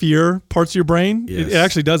triggers the fear parts of your brain. Yes. It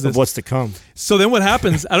actually does this. Of what's to come. So then what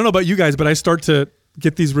happens, I don't know about you guys, but I start to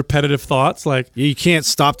get these repetitive thoughts like, You can't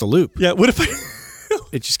stop the loop. yeah, what if I...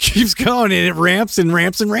 It just keeps going, and it ramps and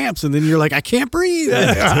ramps and ramps, and then you're like, I can't breathe.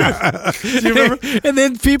 Do you remember? And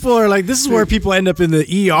then people are like, this is where people end up in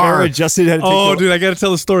the ER. Justin had to take Oh, dude, I got to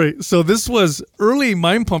tell the story. So this was early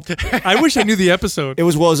Mind Pump. I wish I knew the episode. It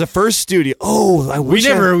was the first studio. Oh, I We wish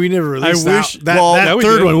never released wish- that that we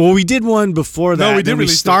third did. one. Well, we did one before that. No, we and did then we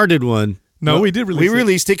release it. started one. No, we did release we it.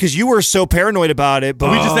 released it because you were so paranoid about it. But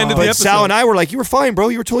We just ended the but Sal episode. and I were like, you were fine, bro.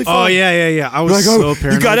 You were totally fine. Oh, yeah. I was Like, so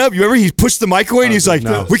paranoid. you got up. You remember he pushed the mic away and he's like,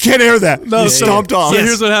 no. we can't air that. No, he so- stomped off. So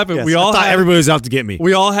here's what happened. Yes, We I all thought had, everybody was out to get me.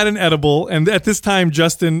 we all had an edible, and at this time,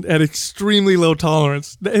 Justin had extremely low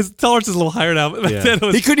tolerance. His tolerance is a little higher now. But back Yeah. then it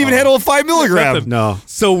was- He couldn't even handle a 5 milligram. Nothing. No.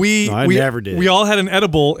 So we I never did. We all had an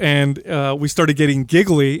edible, and we started getting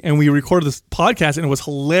giggly, and we recorded this podcast, and it was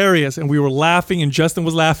hilarious, and we were laughing, and Justin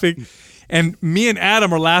was laughing, and me and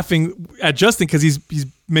Adam are laughing at Justin because he's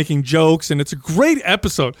making jokes, and it's a great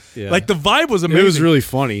episode. Yeah. Like the vibe was amazing. It was really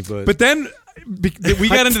funny, but But then we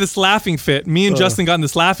got into this laughing fit. Me and Justin got in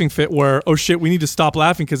this laughing fit where, oh shit, we need to stop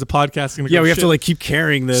laughing because the podcast is going to go yeah, we have shit. to like keep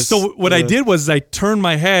carrying this. So what I did was I turned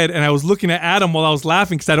my head and I was looking at Adam while I was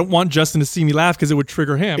laughing because I don't want Justin to see me laugh because it would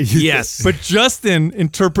trigger him. Yes. But Justin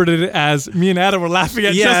interpreted it as me and Adam were laughing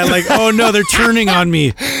at Yeah, Justin. like, oh no, they're turning on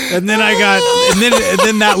me, and then and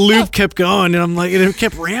then that loop kept going, and I'm like, and it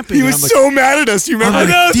kept ramping. He and was I'm like, so mad at us. You remember? I'm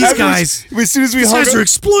like, these After- guys- As soon as we these hung guys are up,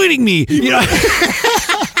 exploiting me. You know,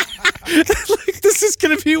 like this is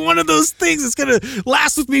gonna be one of those things that's gonna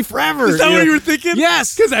last with me forever. Is that what you were thinking?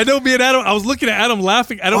 Yes. Because I know me and Adam, I was looking at Adam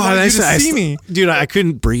laughing. I don't want you to see me. Dude, I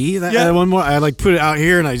couldn't breathe. Yeah. One more, I like put it out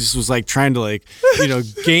here, and I just was like trying to like,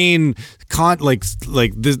 gain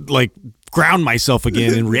ground myself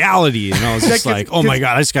again in reality, and I was just like, oh my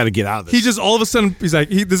god, I just got to get out of this. He just all of a sudden he's like,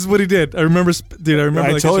 this is what he did. I remember, dude. I remember.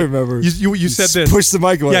 I like, totally remember. You said this. Push the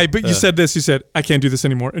mic away. Yeah, but you said this. You said, I can't do this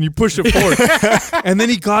anymore, and you pushed it forward. And then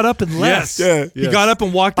he got up and left. Yes. He got up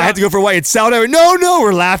and walked out. I had to go for a white. It's Sal and I were, no,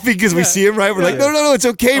 we're laughing because we see him, right? We're like, no, it's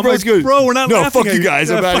okay, I'm bro. like, It's good. bro, we're not No, laughing fuck at you guys.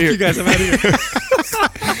 Yeah, I'm out of fuck here. you guys. I'm out of here.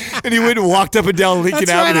 And he went and walked up and down Lincoln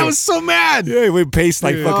That's right. Avenue. I was so mad. Yeah, he went paced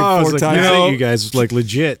like Oh, I fucking was 4 like, times. man, know- you guys like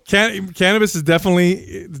legit. Cannabis is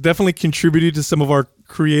definitely contributed to some of our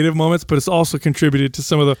creative moments, but it's also contributed to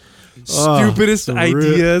some of the stupidest some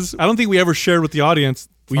ideas. I don't think we ever shared with the audience.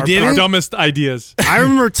 Our didn't? dumbest ideas. I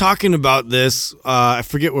remember talking about this. I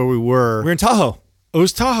forget where we were. We're in Tahoe. It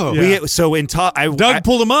was Tahoe. Yeah. So in Tahoe, Doug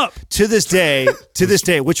pulled him up. to this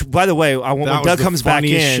day, which by the way, when was Doug the comes back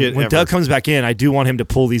funniest in, shit when ever. Doug comes back in, I do want him to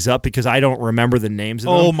pull these up because I don't remember the names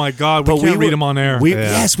of them. Oh my God, we can't read them on air.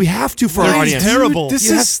 Yes, we have to for our They're audience. terrible. This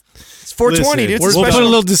You is It's 420, dude. It's a We'll put special. a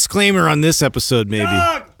little disclaimer on this episode, maybe.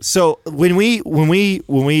 So when we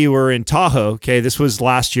were in Tahoe, okay, this was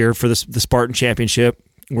last year for the Spartan Championship,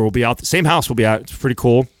 where we'll be out the same house. We'll be out. It's pretty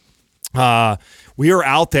cool. We were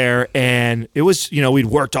out there, and it was, we'd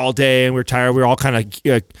worked all day, and we were tired. We were all kind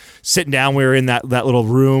of sitting down. We were in that little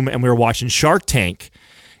room, and we were watching Shark Tank.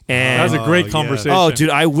 And That was a great conversation. oh, dude,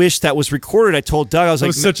 I wish that was recorded. I told Doug, I was It like,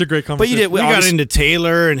 was such a great But you conversation. did. We got into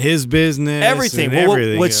Taylor and his business. Everything. And Well,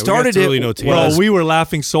 everything. what Yeah, we got started to really it know was- Taylor. Well, we were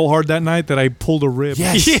laughing so hard that night that I pulled a rib.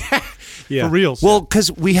 Yes. Yeah. For real. Well, because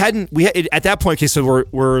we had at that point. Okay, so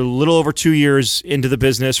we're a little over 2 years into the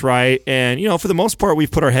business, right? And for the most part,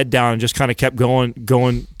 we've put our head down and just kind of kept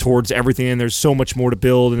going towards everything. And there's so much more to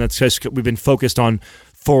build, and that's just we've been focused on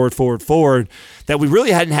forward, that we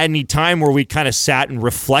really hadn't had any time where we kind of sat and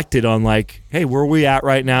reflected on like, hey, where are we at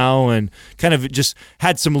right now? And kind of just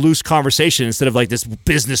had some loose conversation instead of like this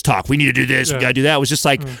business talk. We need to do this, we got to do that. It was just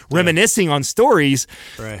like reminiscing on stories.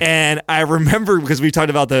 Right. And I remember because we talked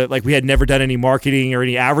about we had never done any marketing or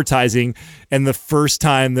any advertising, and the first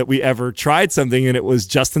time that we ever tried something, and it was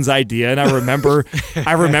Justin's idea. And I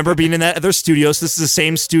remember being in that other studio. So this is the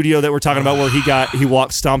same studio that we're talking about where he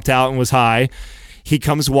stomped out and was high. He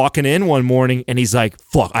comes walking in one morning and he's like,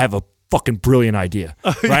 fuck, I have a fucking brilliant idea.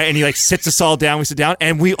 Right? And he like sits us all down. We sit down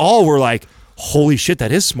and we all were like, holy shit,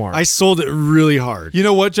 that is smart. I sold it really hard. You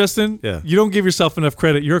know what, Justin? Yeah. You don't give yourself enough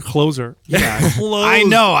credit. You're a closer. Yeah. I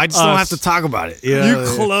know. I just don't have to talk about it. You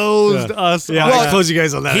closed us. Yeah, I closed you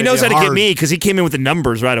guys on that. He knows how to get me because he came in with the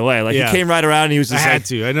numbers right away. Like he came right around and he was just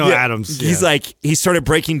I know Adams. He's like, he started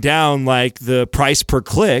breaking down like the price per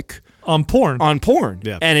click. On porn.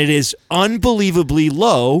 Yeah. And it is unbelievably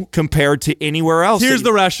low compared to anywhere else. Here's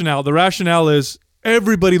the rationale. The rationale is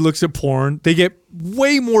everybody looks at porn. They get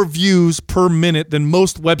way more views per minute than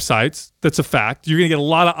most websites. That's a fact. You're going to get a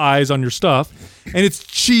lot of eyes on your stuff. And it's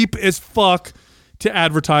cheap as fuck to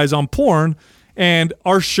advertise on porn. And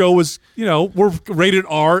our show is, we're rated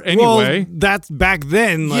R anyway. Well, that's back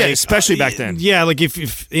then. Like, especially back then. Yeah, like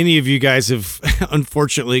if any of you guys have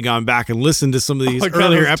unfortunately gone back and listened to some of these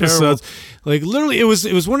earlier episodes, like literally it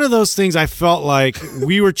was one of those things I felt like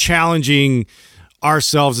we were challenging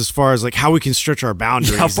ourselves as far as like how we can stretch our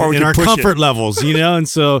boundaries and our comfort levels, and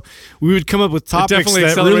so we would come up with topics definitely that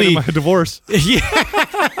accelerated really my divorce.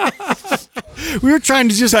 We were trying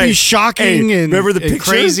to just be shocking and remember the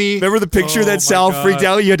picture? Crazy. Remember the picture that Sal freaked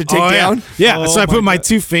out? You had to take down. Yeah, so I put my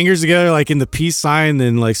two fingers together like in the peace sign,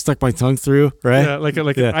 and like stuck my tongue through. Right? Yeah,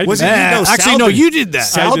 No, you did that.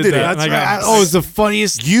 Sal did it. That's right. Oh, it was the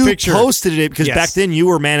funniest. You picture. posted it because back then you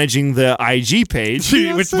were managing the IG page.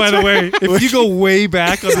 Which, by the way, if you go way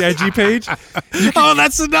back on the IG page,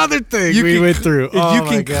 that's another thing we went through. You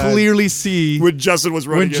can clearly see when Justin was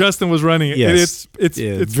running it. Yes. It's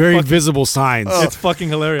very visible signs. It's fucking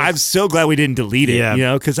hilarious. I'm so glad we didn't delete it,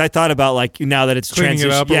 because I thought about like now that it's cleaning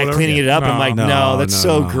it up. Cleaning it up. I'm like, that's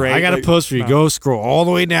so great. I got a post for you. Go scroll all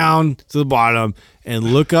the way down to the bottom and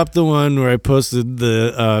look up the one where I posted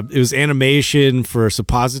the it was animation for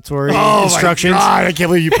suppository instructions. Oh my God, I can't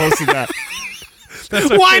believe you posted that.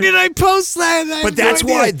 Why did I post that? But that's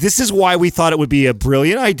why. This is why we thought it would be a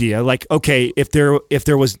brilliant idea. Like, okay,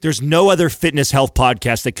 there's no other fitness health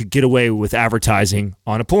podcast that could get away with advertising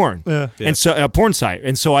on a porn, and so a porn site.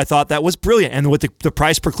 And so I thought that was brilliant. And with the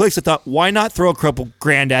price per clicks, I thought, why not throw a couple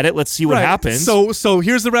grand at it? Let's see what happens. So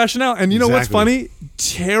here's the rationale. And you know what's funny?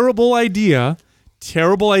 Terrible idea,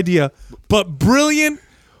 but brilliant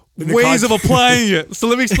ways of applying it. So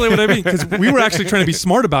let me explain what I mean, because we were actually trying to be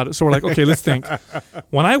smart about it. So we're like, okay, let's think.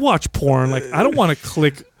 When I watch porn, like I don't want to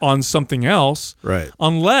click on something else,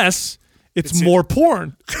 unless it's more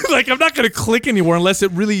porn. Like I'm not going to click anywhere unless it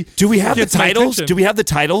really. Do we have the titles? Do we have the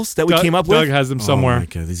titles that we came up with? Doug has them somewhere. Oh my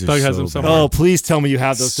God, these are Doug has them somewhere. Oh, please tell me you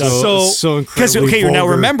have those. So incredibly because now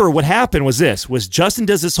vulgar. remember what happened was Justin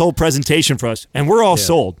does this whole presentation for us, and we're all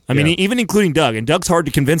sold. I mean, even including Doug, and Doug's hard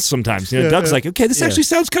to convince sometimes. Doug's like, okay, this actually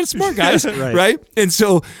sounds kind of smart, guys, right? And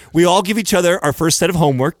so we all give each other our first set of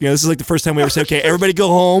homework. This is like the first time we ever said, okay, everybody go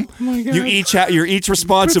home. You're each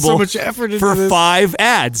responsible put so much effort into for this. 5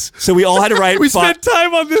 ads. So we all had to write. We spent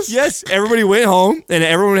time on this. Yes, everybody went home, and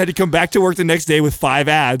everyone had to come back to work the next day with 5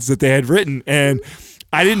 ads that they had written, and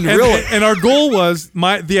I didn't realize. And our goal was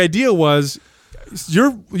the idea was,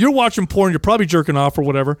 you're watching porn, you're probably jerking off or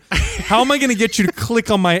whatever. How am I going to get you to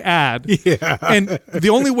click on my ad? Yeah. And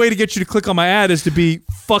the only way to get you to click on my ad is to be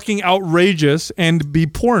fucking outrageous and be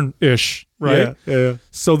porn-ish, right? Yeah.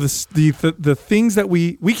 So the things that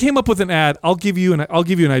we came up with an ad. I'll give you an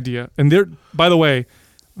idea, and they're, by the way,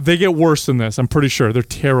 they get worse than this. I'm pretty sure they're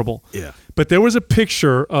terrible. Yeah. But there was a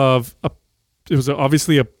picture of it was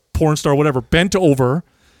obviously a porn star, whatever, bent over,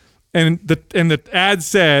 and the ad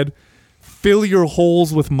said, "Fill your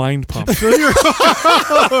holes with Mind Pump." Fill your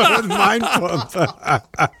holes with Mind Pump.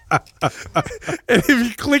 And if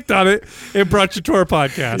you clicked on it, it brought you to our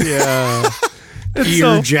podcast. Yeah.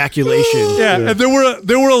 Ear ejaculation. Yeah, and there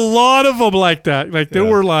were a lot of them like that. Like there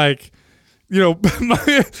were like,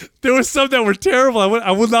 there were some that were terrible.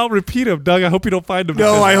 I will not repeat them, Doug. I hope you don't find them.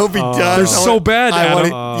 No, I hope he does. They're so bad.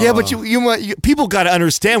 But you people got to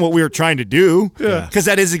understand what we were trying to do. Yeah, because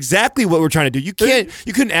that is exactly what we're trying to do. You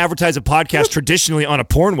couldn't advertise a podcast traditionally on a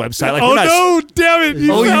porn website. Like, damn it!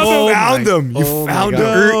 You found them. You found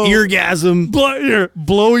them. Eargasm.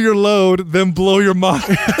 Blow your load, then blow your mind.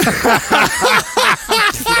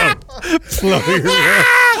 Blow your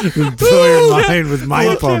load. Blow your mind with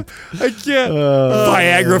Mind Pump. I can't.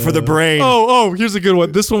 Viagra for the brain. Oh, here's a good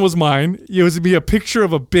one. This one was mine. It was to be a picture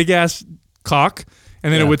of a big ass cock,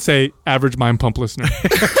 and then it would say "average Mind Pump listener."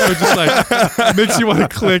 So just like makes you want to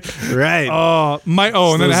click. Right. And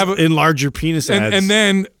then I have enlarge your penis ads. and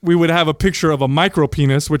then we would have a picture of a micro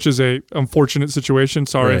penis, which is a unfortunate situation.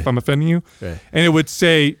 Sorry if I'm offending you. Right. And it would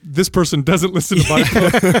say this person doesn't listen to Mind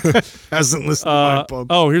Pump. Hasn't listened to Mind Pump.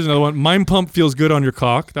 Oh, here's another one. Mind Pump feels good on your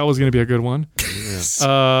cock. That was going to be a good one.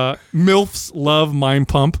 MILFs love Mind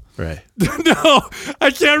Pump. Right. No,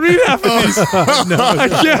 I can't read half of these.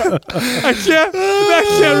 I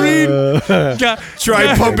can't read.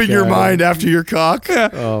 Try pumping your mind after your cock.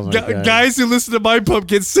 Oh my God. Guys who listen to Mind Pump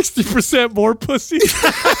get 60% more pussy.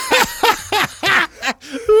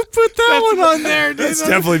 Who put that one on there, dude? That's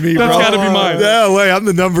definitely me, That's bro. gotta be mine. No way, I'm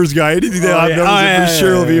the numbers guy. Anything that have numbers in for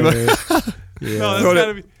sure will be mine. No, that's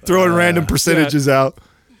gotta be. Throwing random percentages out.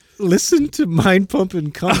 Listen to Mind Pump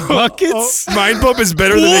and cum buckets. Mind Pump is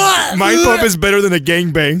better than a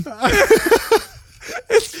gangbang.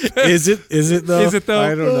 Is it though? Is it though? I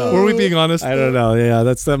don't know. Were we being honest? I don't know. Yeah,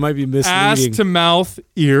 that might be misleading. Ass to mouth,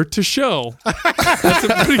 ear to show. That's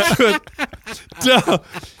a pretty good. Duh.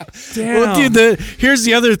 Damn. Well, dude, here's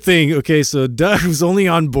the other thing. Okay, so Doug was only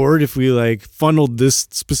on board if we like funneled this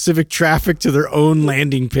specific traffic to their own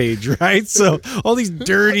landing page, right? So all these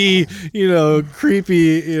dirty,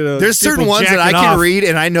 creepy, There's certain ones that I can read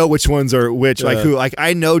and I know which ones are which. Like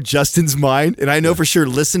I know Justin's mind and I know for sure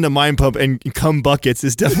listen to Mind Pump and cum buckets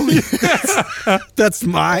is definitely that's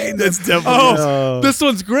mine. That's definitely this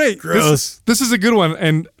one's great. Gross. This is a good one,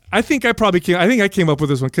 and I think I came up with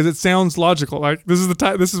this one because it sounds logical. Like this is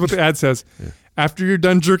what the ad says. Yeah. After you're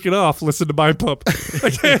done jerking off, listen to Mind Pump.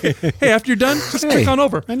 Like, hey, after you're done, just click on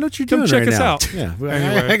over. I know what you're doing. Come check right us now. out. Yeah,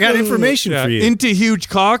 anyway. I got information for you. Into huge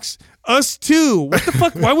cocks. Us too. What the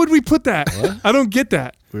fuck? Why would we put that? I don't get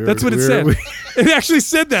that. That's what it said. It actually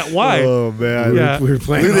said that. Why? Oh man. Yeah. We were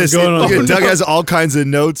playing. Look at this. Doug has all kinds of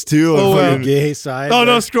notes too. On the gay side. Oh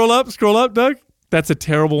no! Scroll up, Doug. That's a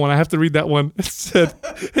terrible one. I have to read that one. It says, I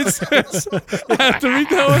have to read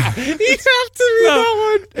that one. You have to read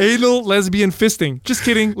that one. Anal lesbian fisting. Just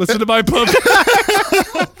kidding. Listen to my pump.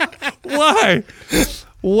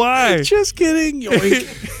 Why? Just kidding.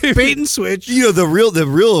 Bait and switch. The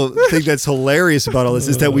real thing that's hilarious about all this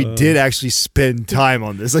is that we did actually spend time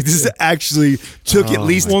on this. Like this actually took at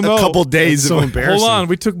least a couple days. So embarrassing. Hold on.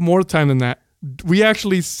 We took more time than that. We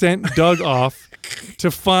actually sent Doug off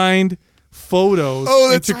to find photos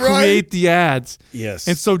and to create the ads. Yes.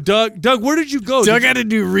 And so Doug, where did you go? Doug had to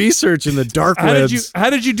do research in the dark webs. How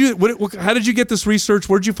did you do it? How did you get this research?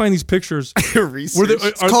 Where did you find these pictures?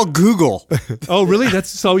 It's called Google. Oh, really?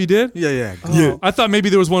 That's all you did? Yeah. Oh, I thought maybe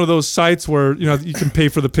there was one of those sites where you can pay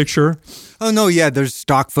for the picture. Oh no, yeah. There's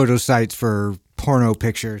stock photo sites for porno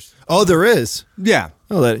pictures. Oh, there is. Yeah.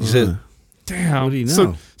 Oh, that is it. Damn. What do you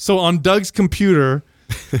know? So on Doug's computer,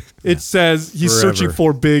 it says he's searching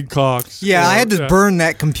for big cocks. Yeah, I had to burn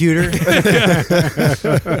that computer.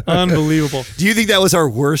 Unbelievable. Do you think that was our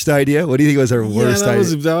worst idea? What do you think was our worst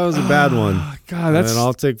idea? That was a bad one. God, and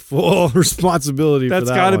I'll take full responsibility for that.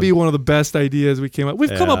 That's got to be one of the best ideas we came up. We've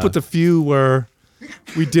come up with a few where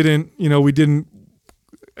we didn't,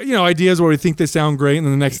 ideas where we think they sound great, and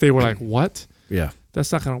then the next day we're like, what? Yeah. That's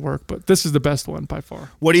not going to work, but this is the best one by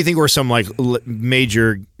far. What do you think were some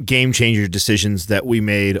major game changer decisions that we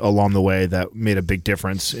made along the way that made a big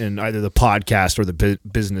difference in either the podcast or the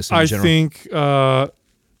business in general?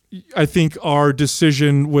 I think our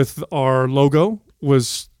decision with our logo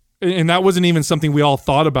was, and that wasn't even something we all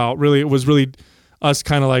thought about. Really, it was really us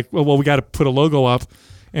kind of like, well, we got to put a logo up,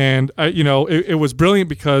 and it was brilliant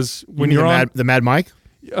because when you're on the Mad Mike.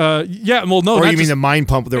 Yeah, well, no. Or you mean the Mind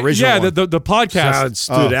Pump, the original? Yeah, the podcast. How it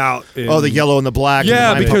stood out. The yellow and the black.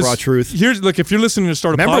 Yeah, and the because Raw Truth. Look, if you're listening to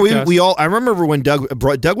start a podcast, I remember when Doug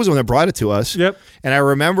was the one that brought it to us. Yep. And I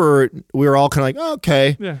remember we were all kind of like, oh,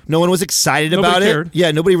 okay. Yeah. No one was excited Nobody about cared. it.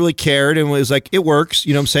 Yeah, nobody really cared, and it was like, it works.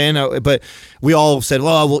 You know what I'm saying? But we all said,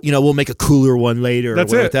 well, we'll make a cooler one later.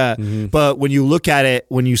 That's or it. like that. Mm-hmm. But when you look at it,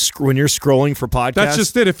 when you're scrolling for podcasts, that's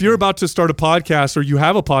just it. If you're about to start a podcast or you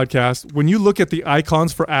have a podcast, when you look at the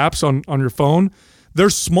icons for apps on your phone, they're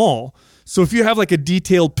small. So if you have like a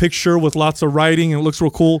detailed picture with lots of writing and it looks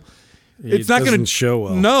real cool, it's not going to show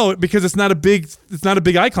well. No, because it's not a big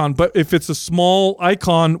icon. But if it's a small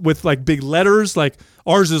icon with like big letters, like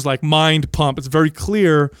ours is like Mind Pump, it's very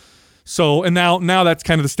clear. So and now that's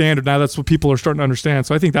kind of the standard. Now that's what people are starting to understand.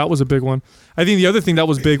 So I think that was a big one. I think the other thing that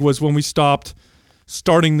was big was when we stopped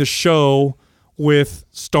starting the show with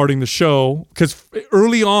starting the show, because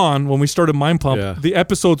early on when we started Mind Pump, the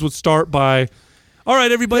episodes would start by All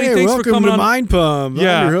right, everybody. Hey, thanks for welcome coming to on. Mind Pump.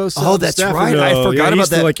 Yeah. I'm your host, Oh, that's Stefano. right. I forgot I about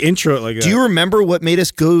used that. To like intro it like that. Do you remember what made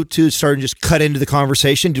us go to start and just cut into the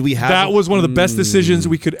conversation? Did we have That was one of the best decisions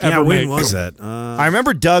we could ever when make. was that? I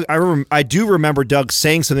remember Doug. I do remember Doug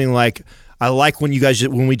saying something like, "I like when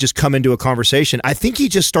we just come into a conversation." I think he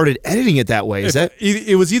just started editing it that way. Is that?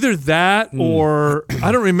 It was either that or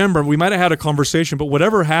I don't remember. We might have had a conversation, but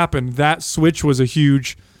whatever happened, that switch was a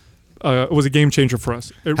huge. It was a game changer for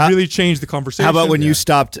us. It really changed the conversation. How about when you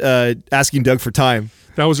stopped asking Doug for time?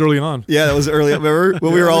 That was early on. Yeah, that was early. Remember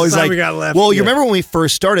when we were always time like, we got left. well, you Yeah. remember when we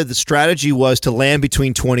first started, the strategy was to land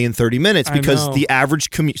between 20 and 30 minutes I because know. the average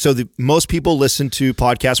commute. So most people listen to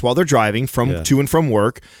podcasts while they're driving to and from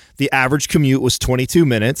work. The average commute was 22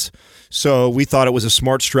 minutes. So we thought it was a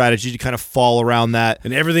smart strategy to kind of fall around that.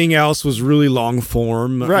 And everything else was really long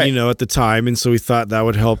form, Right. at the time. And so we thought that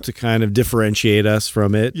would help to kind of differentiate us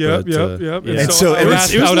from it. Yep. Yeah. And so I it would was-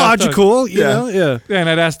 ask- It I was would ask Doug. logical, Yeah. Yeah. And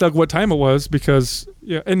I'd ask Doug what time it was because,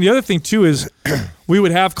 and the other thing too is we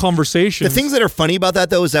would have conversations. The things that are funny about that,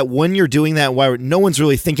 though, is that when you're doing that, why no one's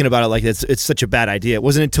really thinking about it like it's such a bad idea. It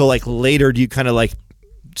wasn't until like later do you kind of like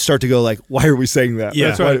start to go like, why are we saying that? Yeah.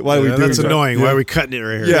 That's right. Why are we doing That's that? annoying. Yeah. Why are we cutting it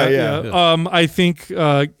right here? Yeah. I think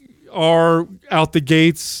our out the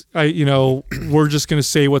gates, we're just going to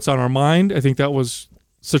say what's on our mind. I think that was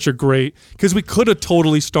such a great because we could have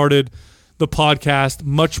totally started the podcast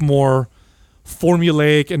much more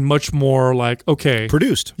formulaic and much more like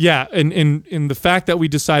Produced. Yeah, and the fact that we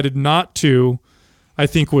decided not to, I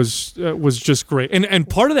think was just great. And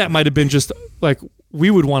part of that might have been just like we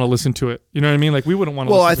would want to listen to it. You know what I mean? Like we wouldn't want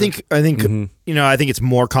to. Well, listen to I think I think it's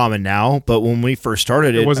more common now. But when we first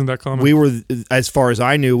started it, wasn't that common. We were, as far as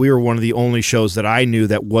I knew, we were one of the only shows that I knew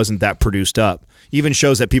that wasn't that produced up. Even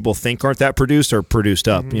shows that people think aren't that produced are produced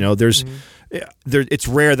up. It's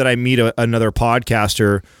rare that I meet another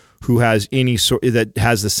podcaster who has any sort that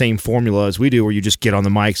has the same formula as we do, where you just get on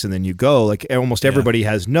the mics and then you go. Like almost everybody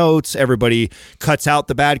has notes. Everybody cuts out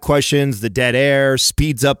the bad questions, the dead air,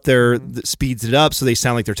 speeds it up so they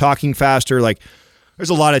sound like they're talking faster. Like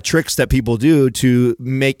there's a lot of tricks that people do to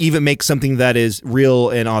make something that is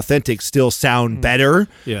real and authentic still sound better.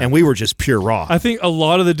 Yeah. And we were just pure raw. I think a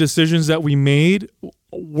lot of the decisions that we made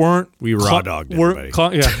weren't We raw dogged everybody.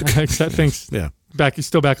 Thanks. Yeah.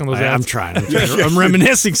 Still back on those I'm ads. trying. I'm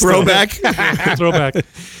reminiscing. still. Throwback. Throwback.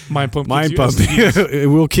 Mind pump. Mind gets pump. you- It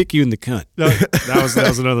will kick you in the cunt. No, That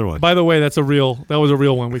was another one. by the way, that was a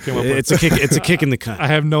real one we came up with. It's a kick. It's a kick in the cunt. I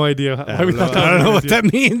have no idea. Why we thought that I don't was know a what good idea.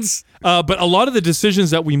 that means. But a lot of the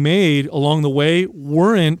decisions that we made along the way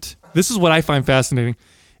weren't. This is what I find fascinating.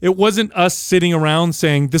 It wasn't us sitting around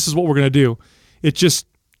saying this is what we're going to do. It just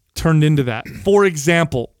turned into that. For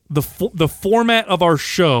example, the format of our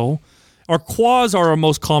show. Our quads are our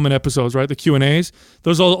most common episodes, right? The Q&As.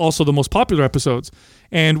 Those are also the most popular episodes.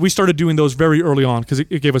 And we started doing those very early on because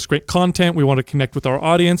it gave us great content. We wanted to connect with our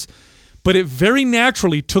audience. But it very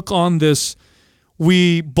naturally took on this,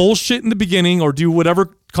 we bullshit in the beginning or do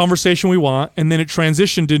whatever conversation we want, and then it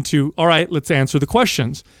transitioned into, all right, let's answer the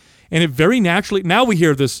questions. And it very naturally, now we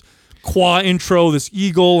hear this qua intro, this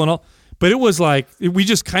eagle and all. But it was like, we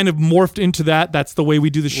just kind of morphed into that. That's the way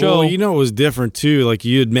we do the show. Well, it was different too. Like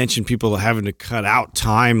you had mentioned, people having to cut out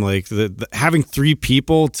time. Like having 3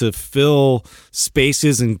 people to fill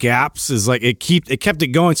spaces and gaps is like it kept it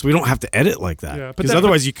going, so we don't have to edit like that. Yeah, but Because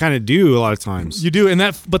otherwise, you kind of do a lot of times. You do, and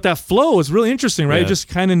that flow is really interesting, right? Yeah. It just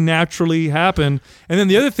kind of naturally happened. And then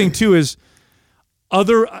the other thing too is I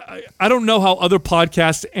don't know how other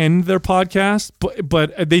podcasts end their podcast,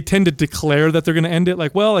 but they tend to declare that they're going to end it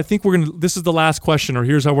like, well, I think this is the last question, or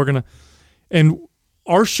here's how we're going to. And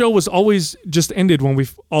our show was always just ended when we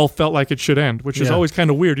all felt like it should end, which is Yeah. always kind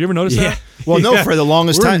of weird. You ever notice that? Well, no, for the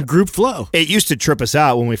longest We're time. in group flow. It used to trip us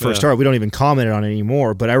out when we first started. We don't even comment on it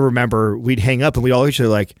anymore. But I remember we'd hang up and we'd all each other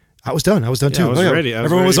like, I was done too. I was ready. I was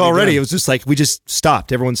Everyone was ready to all be ready. done. It was just like we just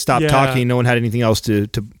stopped. Everyone stopped Yeah. talking. No one had anything else to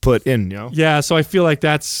put in. Yeah, so I feel like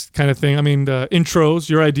that's kind of thing. I mean, the intros,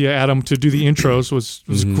 your idea, Adam, to do the intros was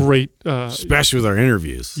great. Especially with our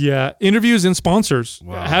interviews. Yeah, interviews and sponsors.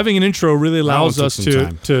 Wow. Having an intro really allows took us some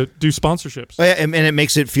to time. do sponsorships. Oh, yeah, and it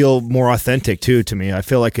makes it feel more authentic too. To me, I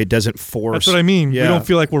feel like it doesn't force. That's what I mean. Yeah. We don't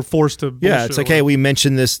feel like we're forced to. Yeah, bullshit it's like, or hey, we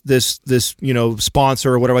mentioned this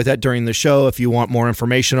sponsor or whatever like that during the show. If you want more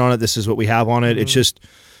information on it, this is what we have on it. It's just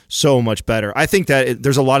so much better. I think that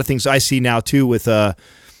there's a lot of things I see now too with I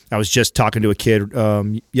was just talking to a kid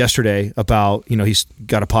yesterday about, he's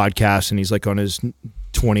got a podcast and he's like on his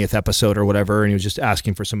 20th episode or whatever, and he was just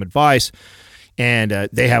asking for some advice. And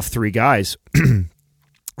they have 3 guys. And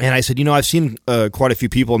I said, I've seen quite a few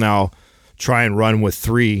people now try and run with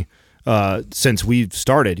 3 since we've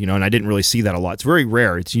started, and I didn't really see that a lot. It's very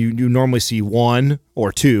rare. It's you normally see one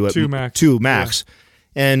or two max. Two max. Yeah.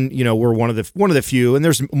 And we're one of the few, and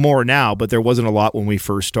there's more now, but there wasn't a lot when we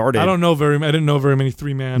first started. I didn't know very many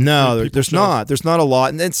 3-man. No, there's not. There's not a lot,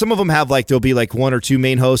 and then some of them have there'll be like one or two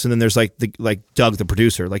main hosts, and then there's like Doug, the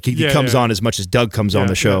producer, like he comes on as much as Doug comes on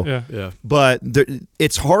the show. Yeah. But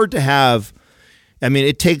it's hard to have. I mean,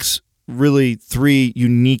 it takes really 3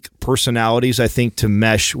 unique personalities, I think, to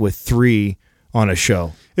mesh with 3 on a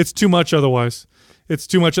show. It's too much otherwise. It's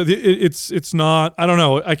too much. It's not. I don't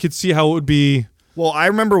know. I could see how it would be. Well, I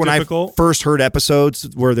remember when I first heard episodes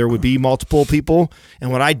where there would be multiple people,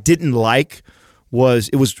 and what I didn't like was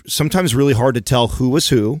it was sometimes really hard to tell who was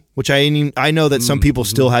who, which I know that some people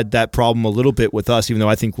still had that problem a little bit with us, even though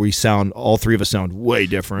I think all 3 of us sound way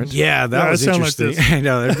different. Yeah, that was interesting. Like I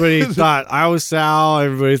know. Everybody thought I was Sal.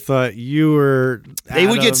 Everybody thought you were Adam. They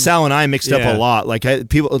would get Sal and I mixed up a lot. Like a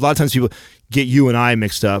lot of times people get you and I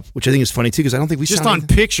mixed up, which I think is funny too, because I don't think we just on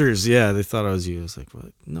pictures. Yeah, they thought I was you. I was like, what?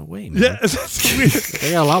 No way, man. Yeah, that's weird.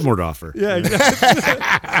 They got a lot more to offer. Yeah,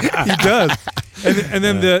 exactly. He does. And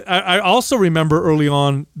then I also remember early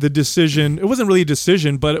on the decision. It wasn't really a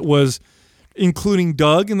decision, but it was including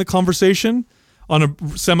Doug in the conversation on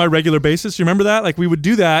a semi-regular basis. You remember that? Like we would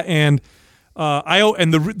do that, and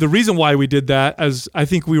the reason why we did that, as I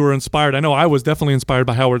think we were inspired. I know I was definitely inspired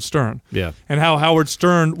by Howard Stern. Yeah, and how Howard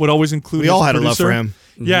Stern would always include. We all had a love for him.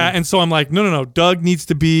 Yeah, and so I'm like, no. Doug needs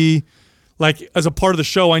to be like as a part of the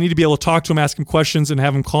show. I need to be able to talk to him, ask him questions, and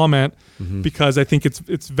have him comment because I think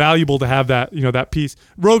it's valuable to have that that piece.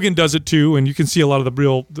 Rogan does it too, and you can see a lot of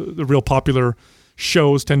the real popular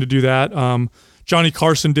shows tend to do that. Johnny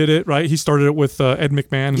Carson did it, right? He started it with Ed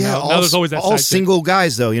McMahon. And now there's always that all single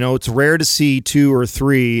guys, though. It's rare to see 2 or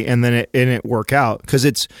 3 and then it work out, because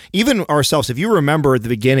it's even ourselves. If you remember at the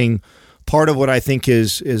beginning, part of what I think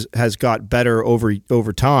has got better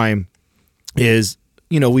over time is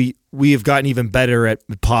we have gotten even better at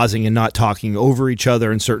pausing and not talking over each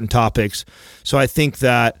other in certain topics. So I think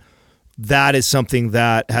that is something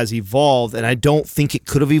that has evolved, and I don't think it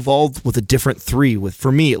could have evolved with a different 3,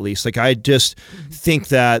 for me at least. Like I just think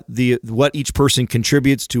that what each person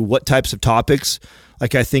contributes to what types of topics,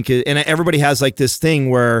 like I think, and everybody has like this thing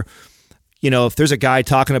where, if there's a guy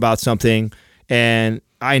talking about something, and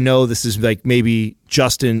I know this is like maybe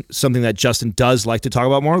something that Justin does like to talk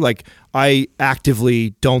about more. Like I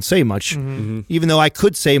actively don't say much, even though I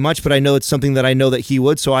could say much, but I know it's something that I know that he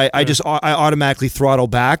would. So I automatically throttle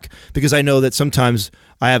back because I know that sometimes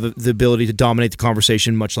I have the ability to dominate the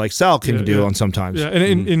conversation, much like Sal can do on sometimes. Yeah,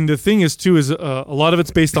 and the thing is too is a lot of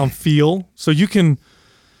it's based on feel. So you can.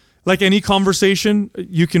 Like any conversation,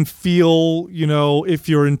 you can feel, if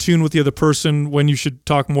you're in tune with the other person, when you should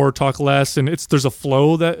talk more, talk less, and there's a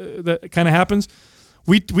flow that kind of happens.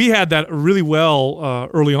 We had that really well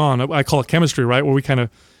early on. I call it chemistry, right? Where we kind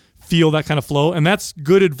of feel that kind of flow, and that's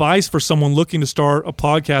good advice for someone looking to start a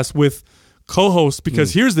podcast with co-hosts.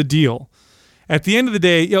 Because here's the deal: at the end of the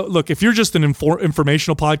day, look, if you're just an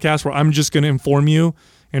informational podcast where I'm just going to inform you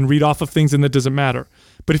and read off of things, then that doesn't matter.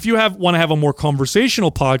 But if you want to have a more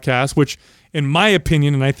conversational podcast, which in my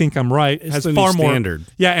opinion, and I think I'm right, has far more standard.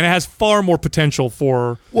 Yeah, and it has far more potential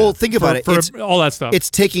for. Well, think about it. For all that stuff. It's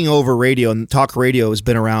taking over radio, and talk radio has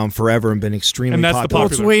been around forever and been extremely popular.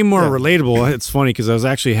 It's way more relatable. It's funny because I was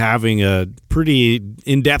actually having a pretty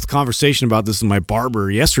in-depth conversation about this with my barber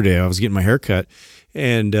yesterday. I was getting my hair cut.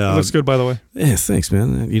 And it looks good, by the way. Yeah, thanks,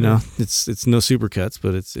 man. It's no supercuts,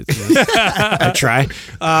 but it's I try.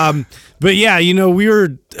 But yeah, we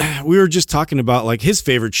were just talking about like his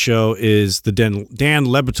favorite show is the Dan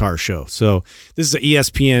Le Batard show. So this is an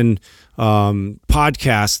ESPN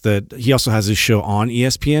podcast that he also has his show on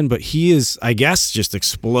ESPN, but he is, I guess, just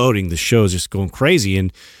exploding. The show is just going crazy,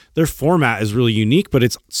 and their format is really unique, but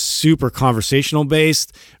it's super conversational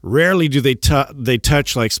based. Rarely do they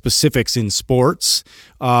touch like specifics in sports.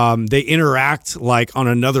 They interact like on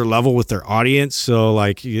another level with their audience. So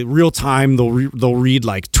like real time, they'll read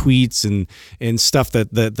like tweets and stuff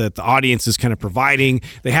that the audience is kind of providing.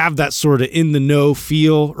 They have that sort of in the know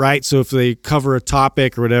feel, right? So if they cover a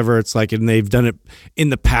topic or whatever, it's like, and they've done it in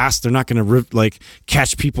the past, they're not going to like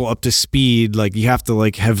catch people up to speed. Like you have to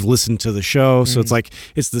like have listened to the show. So it's like,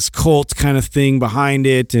 it's this cult kind of thing behind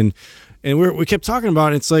it. And we kept talking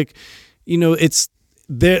about it. It's like, it's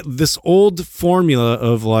this old formula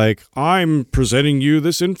of like, I'm presenting you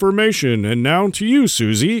this information and now to you,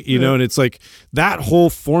 Susie, and it's like that whole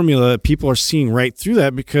formula, people are seeing right through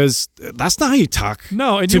that because that's not how you talk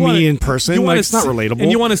to me in person. Like, it's not relatable.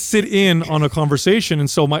 And you want to sit in on a conversation. And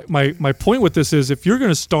so my point with this is if you're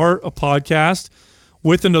going to start a podcast,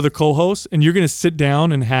 with another co-host and you're going to sit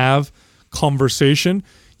down and have conversation,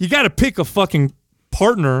 you got to pick a fucking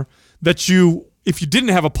partner that you, if you didn't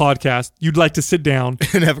have a podcast, you'd like to sit down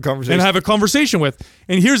and have a conversation with.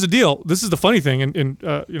 And here's the deal. This is the funny thing. And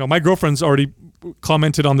my girlfriend's already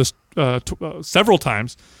commented on this several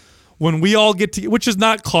times. When we all get to, which is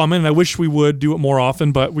not common, and I wish we would do it more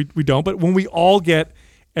often, but we don't. But when we all get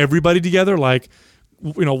everybody together, like,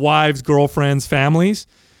 wives, girlfriends, families,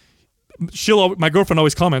 my girlfriend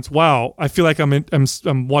always comments, "Wow, I feel like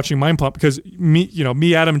I'm watching Mind Pump," because me,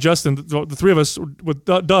 Adam, and Justin, the three of us with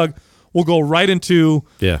Doug, will go right into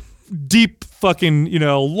deep fucking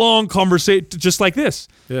long conversation just like this.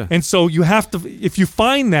 Yeah. And so you have to, if you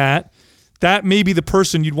find that may be the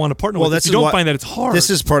person you'd want to partner with. If you don't find that, it's hard. This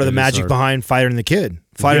is part of the magic behind Fighter and the Kid.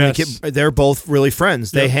 Fighter and the Kid, they're both really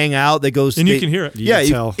friends. They hang out. They go, and you can hear it.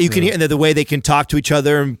 You can hear, and the way they can talk to each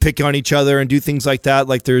other and pick on each other and do things like that.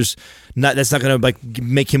 Like that's not going to like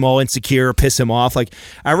make him all insecure or piss him off. Like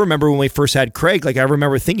I remember when we first had Craig. Like I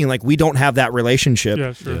remember thinking like we don't have that relationship.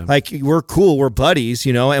 Yeah, sure. Yeah. Like we're cool, we're buddies,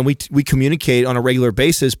 and we communicate on a regular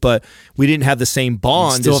basis, but we didn't have the same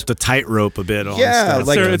bond. You still have to tightrope a bit. Yeah,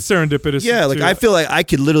 like it's serendipitous. Yeah, like I feel like I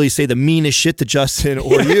could literally say the meanest shit to Justin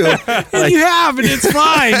or you. And you have, and it's fine.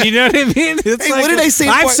 You know what I mean? It's what did I say?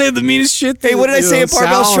 I've said the meanest shit. Hey, what did I say in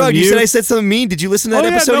Barbell Shrug? You said I said something mean. Did you listen to that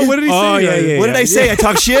episode? No, what did he say? Oh, yeah. What did I say? I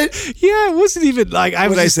talk shit? Yeah, it wasn't even like what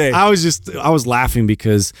did I say? I was laughing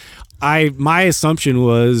because my assumption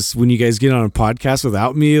was when you guys get on a podcast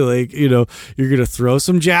without me, like, you're gonna throw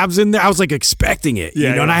some jabs in there. I was like expecting it,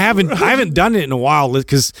 and I haven't done it in a while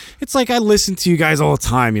because it's like I listen to you guys all the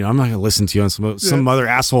time. I'm not gonna listen to you on some other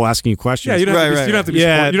asshole asking you questions. Yeah, you don't have to be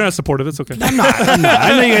you're not supportive. It's okay. I'm not.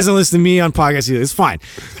 I know you guys don't listen to me on podcasts either. It's fine.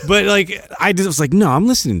 But like I was like, no, I'm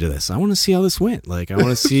listening to this. I want to see how this went. Like I want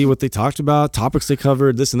to see what they talked about, topics they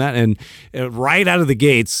covered, this and that. And right out of the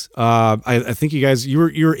gates, I think you guys you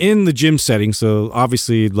were in the gym setting, so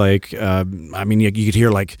obviously like you could hear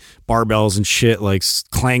like barbells and shit like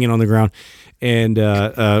clanging on the ground, and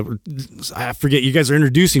I forget, you guys are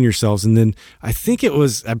introducing yourselves, and then I'm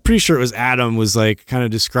pretty sure it was Adam was like kind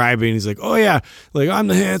of describing, he's like, oh yeah, like I'm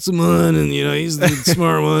the handsome one, and he's the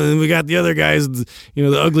smart one, and we got the other guys, the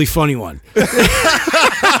ugly funny one.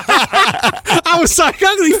 I was like,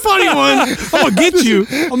 ugly funny one. I'm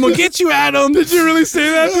gonna get you, Adam. Did you really say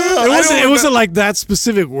that? It wasn't like that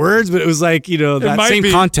specific words, but it was like that same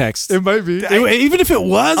context. It might be. Even if it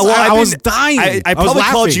was, I was dying. I probably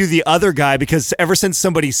called you the other guy because ever since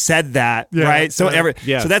somebody said that, right? So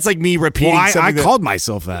so that's like me repeating. I called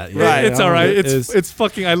myself that. Yeah, right. It's all right. It's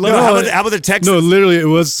fucking. I love it. How about the text? No, literally, it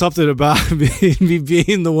was something about me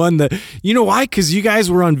being the one that. You know why? Because you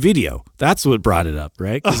guys were on video. That's what brought it up,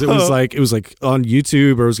 right? Because it was like on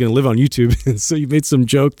YouTube, or it was going to live on YouTube, and so you made some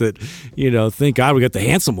joke that thank God we got the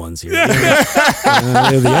handsome ones here.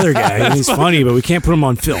 The other guy, he's funny, but we can't put him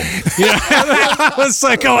on film. I was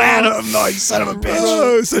like, oh Adam, no, you son of a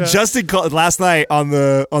bitch. Justin called last night on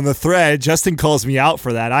the thread. Justin calls me out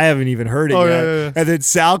for that. I haven't even heard it yet. Yeah. And then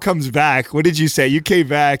Sal comes back. What did you say? You came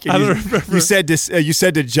back. And you said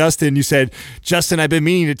to Justin, Justin, I've been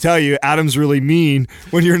meaning to tell you, Adam's really mean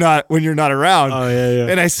when you're not around. Oh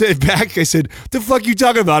yeah. And I said back, the fuck you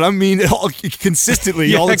talking about? I'm mean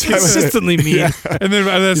consistently all the time. Consistently mean. Yeah. And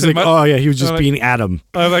then he's like, oh yeah, he was just being Adam.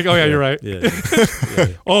 I'm like, oh yeah, you're right. Yeah.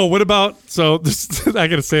 Oh, what about? So this, I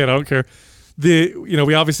gotta say it. I don't care.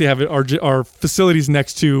 We obviously have our facilities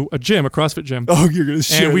next to a gym, a CrossFit gym. Oh, you're gonna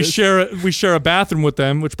share. And we share a bathroom with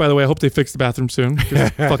them. Which, by the way, I hope they fix the bathroom soon.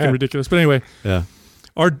 It's fucking ridiculous. But anyway,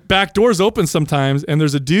 our back door's open sometimes, and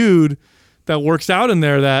there's a dude that works out in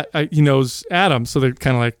there that he knows Adam, so they're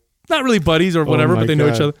kind of like not really buddies or whatever, but they know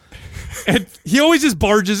each other. And he always just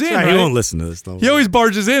barges in. Right? He won't listen to this though. He always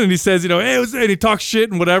barges in and he says, hey, and he talks shit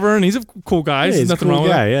and whatever, and he's a cool guy. Yeah, There's nothing wrong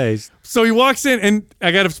with him. Yeah, so he walks in, and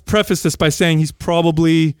I got to preface this by saying he's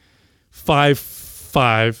probably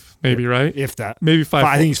 5'5", maybe, right? If that. Maybe 5'4".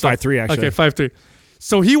 I think he's 5'3", actually. Okay, 5'3".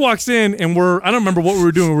 So he walks in, and I don't remember what we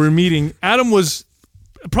were doing. We were meeting. Adam was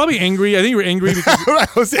probably angry. I think you were angry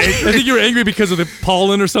because I think you were angry because of the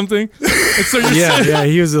pollen or something. And so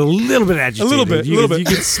he was a little bit agitated. A little bit. You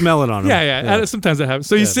could smell it on him. Yeah. Sometimes that happens.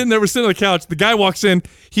 So he's sitting there. We're sitting on the couch. The guy walks in.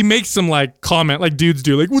 He makes some like comment, like dudes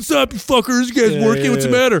do, like, "What's up, you fuckers? You guys working? What's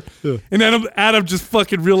the matter?" Yeah. And Adam just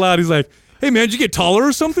fucking real loud. He's like, "Hey man, did you get taller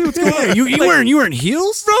or something? What's going on? You wearing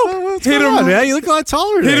heels, bro? Hit him, man. You look a lot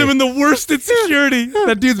taller. Hit him in the worst insecurity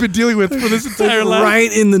that dude's been dealing with for this entire life.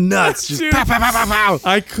 Right in the nuts. Just pow, pow, pow, pow, pow.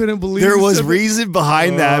 I couldn't believe there was reason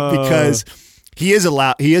behind that because he is a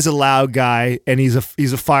loud guy and he's a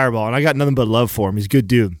fireball, and I got nothing but love for him. He's a good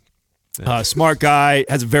dude. Smart guy,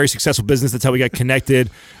 has a very successful business. That's how we got connected.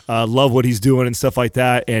 Love what he's doing and stuff like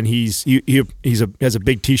that. And he has a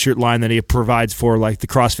big T-shirt line that he provides for like the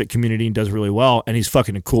CrossFit community and does really well. And he's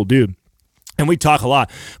fucking a cool dude. And we talk a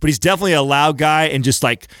lot, but he's definitely a loud guy and just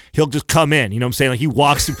like, he'll just come in, you know what I'm saying? Like he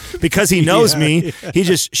walks, because he knows me, he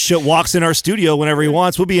just walks in our studio whenever he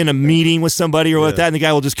wants. We'll be in a meeting with somebody or like that, and the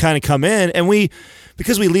guy will just kind of come in, and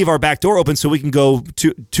because we leave our back door open so we can go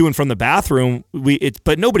to and from the bathroom,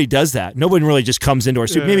 but nobody does that. Nobody really just comes into our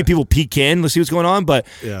studio. Maybe people peek in, let's see what's going on, but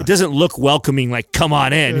it doesn't look welcoming, like, come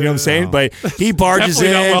on in, you know what I'm saying? No. But he barges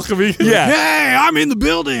in. Not welcoming. Yeah. Hey, I'm in the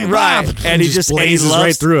building. Right. And he just blazes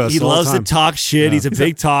right through us. He loves to talk shit. Yeah. He's a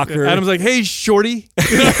big talker. Adam's like, hey, shorty.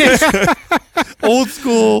 Old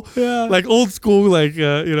school. Yeah. Like old school, like,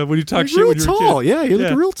 when you talk shit when you're tall. a kid. Yeah, you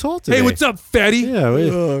look real tall today. Hey, what's up, fatty? Yeah.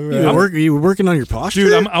 You working on your posture?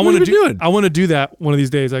 Dude, I want to do that one of these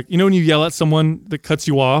days. Like, when you yell at someone that cuts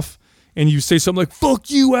you off and you say something like,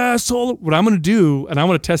 fuck you, asshole. What I'm going to do, and I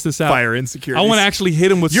want to test this out. Fire insecurities. I want to actually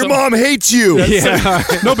hit him with your mom hates you.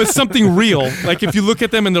 No, but something real. Like if you look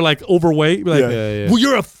at them and they're like overweight, like, well,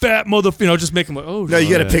 you're a fat motherfucker. Just make them like, oh. No, you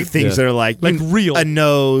got to pick things that are like real. A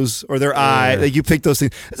nose or their eye. Like you pick those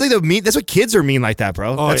things. It's like that's what kids are mean like that,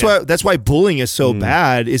 bro. That's why bullying is so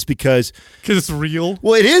bad, is because it's real.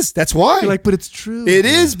 Well, it is. That's why. You're like, but it's true. It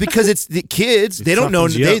is, because it's the kids. They don't know.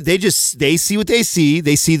 They see what they see.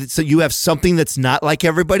 They see that, so you have something that's not like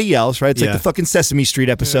everybody else, right? It's like the fucking Sesame Street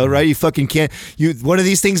episode, right? You fucking can't. One of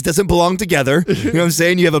these things doesn't belong together. You know what I'm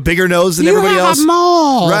saying? You have a bigger nose than everybody else,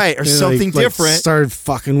 right? Or something different. Started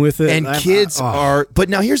fucking with it, and kids are. But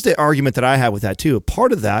now here's the argument that I have with that too.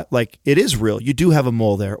 Part of that, like, it is real. You do have a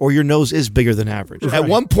mole there, or your nose is bigger than average. Right. At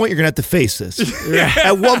one point, you're gonna have to face this.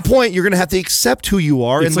 At one point, you're gonna have to accept who you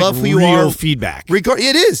are and love who you are. Real feedback.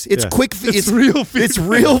 It is. It's quick. It's real. It's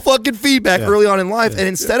real fucking feedback early on in life. And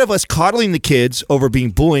instead of us coddling the kids over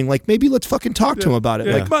being bullying, like, maybe let's fucking talk to them about it.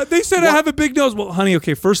 Like, but they said I have a big nose. Well, honey,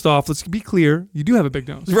 okay, first off, let's be clear. You do have a big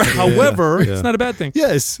nose. Right. However, it's not a bad thing.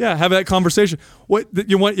 Yes. Yeah, have that conversation. What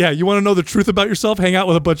you want? Yeah, you want to know the truth about yourself? Hang out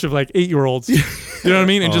with a bunch of like 8-year-olds. You know what I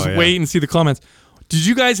mean? And just wait and see the comments. Did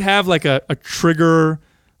you guys have like a trigger,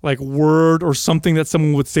 like, word or something that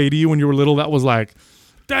someone would say to you when you were little that was like,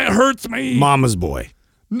 that hurts me? Mama's boy.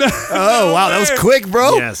 Oh, wow. That was quick,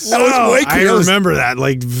 bro. Yes. That was way quick. I remember that,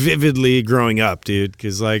 like, vividly growing up, dude,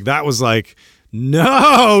 because, like, that was like,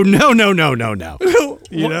 no. You know,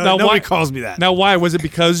 nobody calls me that. Now, why? Was it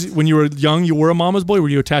because when you were young, you were a mama's boy? Were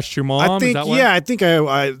you attached to your mom? I think,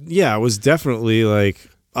 I was definitely, like,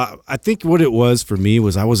 I think what it was for me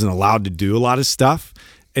was I wasn't allowed to do a lot of stuff.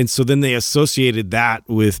 And so then they associated that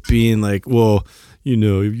with being like, well, you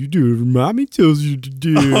know, if you do what mommy tells you to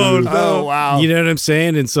do. Oh, wow. You know what I'm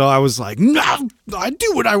saying? And so I was like, no, I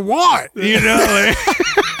do what I want. You know?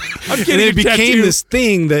 And then it became this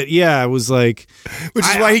thing that, it was like. Which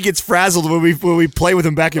is why he gets frazzled when we play with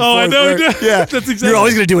him back and forth. I know. Yeah. That's exactly. You're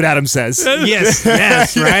always going to do what Adam says. Yes,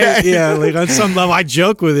 right? Yeah, like on some level, I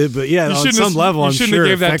joke with it, but on some level, I'm sure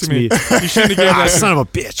it affects me. You shouldn't have gave that to me. Son of a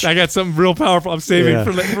bitch. I got something real powerful I'm saving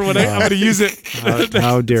for when I'm going to use it.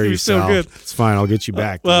 How dare you, so Sal. Good. It's fine. I'll get you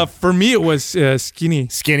back. For me, it was skinny.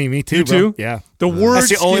 Skinny, me too, you too? Yeah. The word That's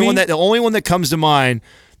the skinny, only one that comes to mind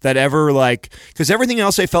that ever, like, because everything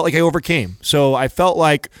else I felt like I overcame. So I felt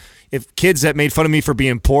like if kids that made fun of me for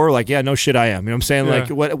being poor, like, yeah, no shit, I am. You know what I'm saying? Like,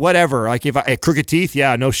 whatever. Like, if I had crooked teeth,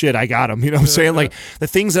 yeah, no shit, I got them. You know what I'm saying? Like, the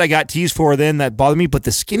things that I got teased for then that bothered me, but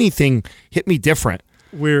the skinny thing hit me different.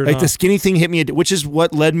 Weird. Like, the skinny thing hit me, which is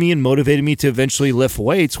what led me and motivated me to eventually lift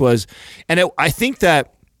weights I think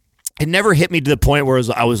that it never hit me to the point where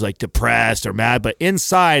I was like depressed or mad, but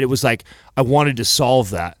inside it was like I wanted to solve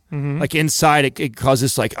that. Mm-hmm. Like inside it caused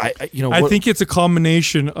this, like, I think it's a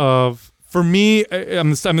combination of, for me, I'm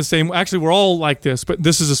the same. Actually, we're all like this, but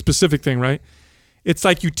this is a specific thing, right? It's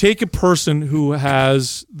like you take a person who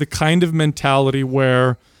has the kind of mentality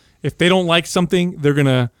where if they don't like something, they're going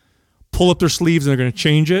to pull up their sleeves and they're going to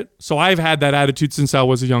change it. So I've had that attitude since I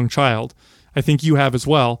was a young child. I think you have as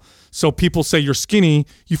well. So people say you're skinny,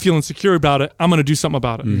 you feel insecure about it, I'm going to do something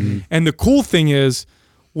about it. Mm-hmm. And the cool thing is,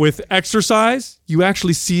 with exercise, you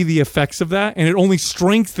actually see the effects of that, and it only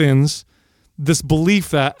strengthens this belief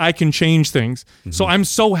that I can change things. Mm-hmm. So I'm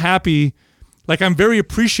so happy, like, I'm very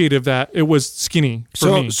appreciative that it was skinny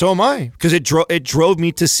for me. So am I, because it drove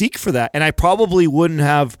me to seek for that. And I probably would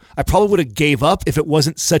have gave up if it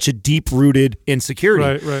wasn't such a deep-rooted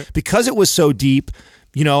insecurity. Right. Because it was so deep,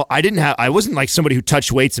 you know, I wasn't like somebody who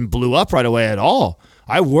touched weights and blew up right away at all.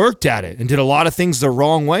 I worked at it and did a lot of things the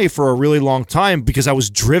wrong way for a really long time because I was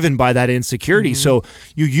driven by that insecurity. Mm-hmm. So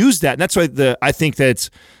you use that. And that's why I think that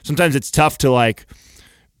sometimes it's tough to, like,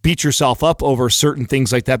 beat yourself up over certain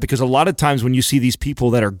things like that, because a lot of times when you see these people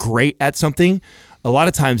that are great at something, a lot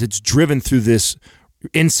of times it's driven through this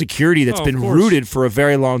insecurity that's been rooted for a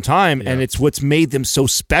very long time, and it's what's made them so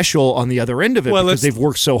special on the other end of it, because they've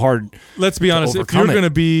worked so hard. Let's be honest. If you're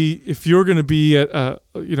going to be at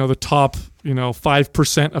the top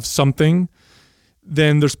 5% of something,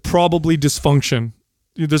 then there's probably dysfunction.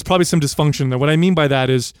 There's probably some dysfunction there. What I mean by that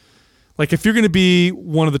is, like, if you're going to be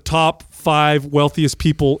one of the top 5 wealthiest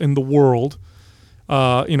people in the world,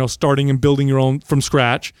 starting and building your own from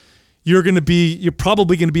scratch, you're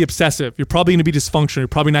probably going to be obsessive. You're probably going to be dysfunctional. You're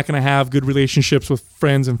probably not going to have good relationships with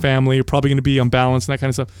friends and family. You're probably going to be unbalanced and that kind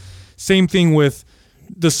of stuff. Same thing with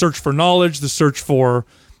the search for knowledge, the search for,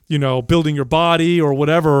 building your body or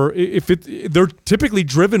whatever. They're typically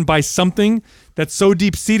driven by something that's so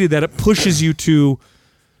deep seated that it pushes you to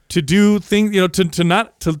do things,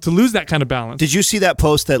 to lose that kind of balance. Did you see that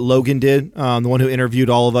post that Logan did? The one who interviewed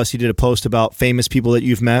all of us. He did a post about famous people that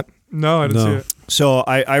you've met. No, I didn't see it. So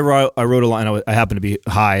I wrote a line. I happened to be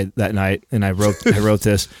high that night, and I wrote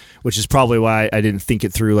this, which is probably why I didn't think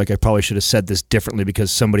it through. Like, I probably should have said this differently,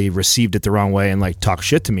 because somebody received it the wrong way and talked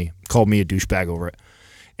shit to me, called me a douchebag over it.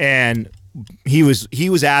 And he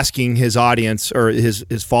was asking his audience or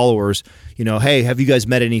his followers, hey, have you guys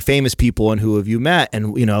met any famous people, and who have you met?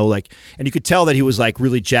 And and you could tell that he was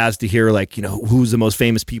really jazzed to hear who's the most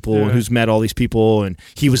famous people and who's met all these people, and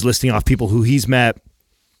he was listing off people who he's met.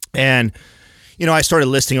 And I started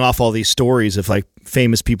listing off all these stories of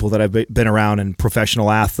famous people that I've been around and professional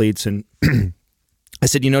athletes, and I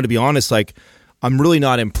said, to be honest, I'm really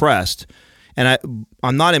not impressed, and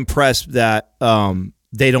I'm not impressed that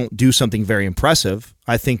they don't do something very impressive.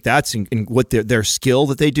 I think that's in what their skill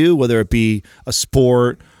that they do, whether it be a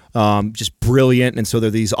sport, just brilliant. And so they're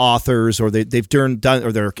these authors, or they've done,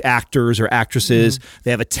 or they're actors or actresses. Mm-hmm.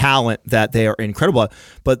 They have a talent that they are incredible at.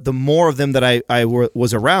 But the more of them that I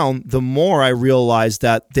was around, the more I realized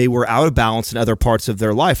that they were out of balance in other parts of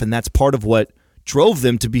their life. And that's part of what drove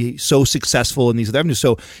them to be so successful in these other avenues.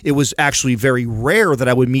 So it was actually very rare that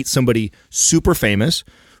I would meet somebody super famous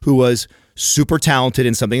who was super talented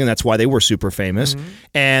in something, and that's why they were super famous. Mm-hmm.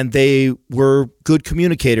 And they were good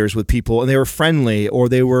communicators with people, and they were friendly, or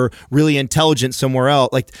they were really intelligent somewhere else.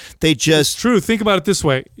 It's true. Think about it this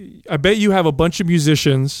way. I bet you have a bunch of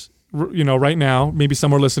musicians, right now, maybe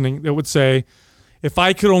some are listening, that would say, if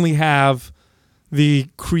I could only have the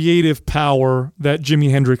creative power that Jimi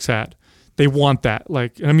Hendrix had, they want that.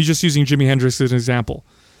 I'm just using Jimi Hendrix as an example.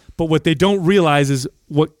 But what they don't realize is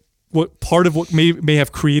what part of what may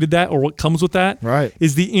have created that, or what comes with that,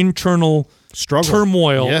 is the internal struggle,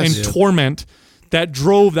 turmoil, and torment that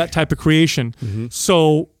drove that type of creation. Mm-hmm.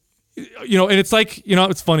 So, and it's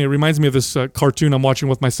it's funny. It reminds me of this cartoon I'm watching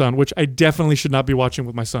with my son, which I definitely should not be watching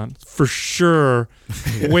with my son, for sure.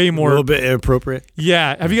 Way more. A little bit inappropriate.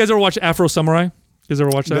 Yeah. Have you guys ever watched Afro Samurai? You guys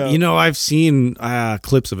ever watch that? No. I've seen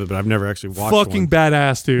clips of it, but I've never actually watched it. Fucking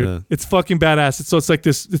badass, dude. Yeah. It's fucking badass. It's like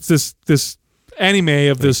this. It's this anime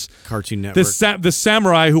of this Cartoon Network. This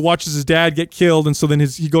samurai who watches his dad get killed, and so then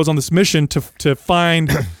he goes on this mission to find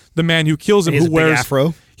the man who kills him, who wears big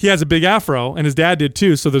afro. He has a big afro, and his dad did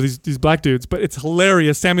too. So there's these black dudes, but it's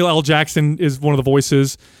hilarious. Samuel L. Jackson is one of the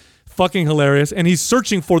voices, fucking hilarious, and he's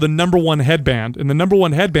searching for the number one headband. And the number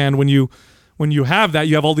one headband, when you have that,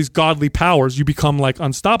 you have all these godly powers. You become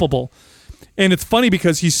unstoppable. And it's funny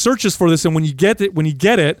because he searches for this, and when you get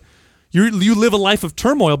it. You live a life of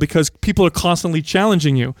turmoil because people are constantly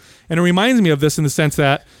challenging you. And it reminds me of this in the sense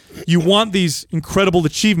that you want these incredible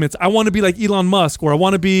achievements. I want to be like Elon Musk, or I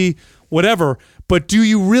want to be whatever. But do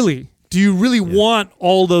you really? Do you really want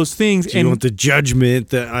all those things? Do you want the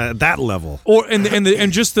judgment at that level,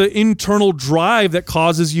 and just the internal drive that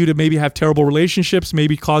causes you to maybe have terrible relationships,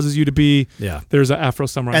 maybe causes you to be There's an Afro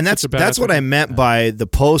Samurai, and that's what I meant by the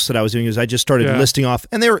post that I was doing. Is I just started listing off,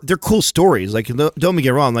 and they're cool stories. Don't me get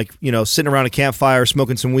wrong, sitting around a campfire,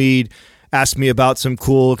 smoking some weed. Asked me about some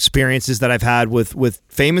cool experiences that I've had with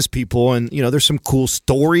famous people, and there's some cool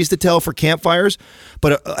stories to tell for campfires.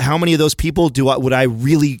 But how many of those people would I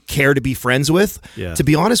really care to be friends with? Yeah. To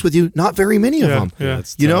be honest with you, not very many of them. Yeah,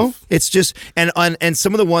 it's just and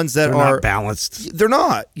some of the ones that they're are not balanced. They're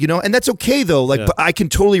not, and that's okay though. But I can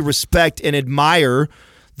totally respect and admire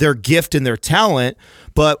their gift and their talent.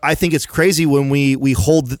 But I think it's crazy when we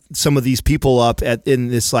hold some of these people up in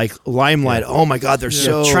this limelight. Oh my God, they're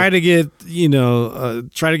so try to get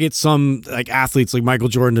some athletes like Michael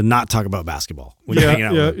Jordan to not talk about basketball when you're hanging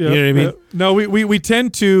out with them. You know what I mean? No, we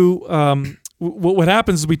tend to. What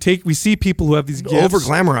happens is we see people who have these gifts. Over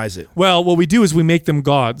glamorize it. Well, what we do is we make them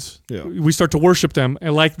gods. Yeah. We start to worship them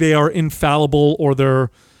and like they are infallible, or they're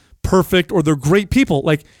perfect or they're great people.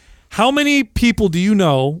 Like, how many people do you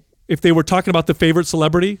know, if they were talking about the favorite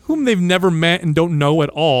celebrity, whom they've never met and don't know at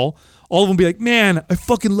all of them be like, man, I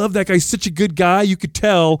fucking love that guy. He's such a good guy. You could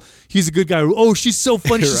tell he's a good guy. Oh, she's so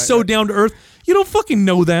funny. She's so down to earth. You don't fucking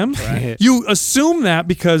know them. Right. You assume that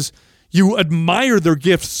because you admire their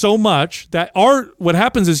gift so much that what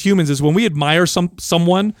happens as humans is when we admire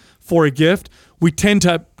someone for a gift, we tend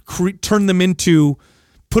to put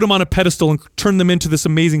them on a pedestal and turn them into this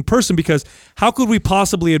amazing person, because how could we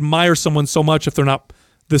possibly admire someone so much if they're not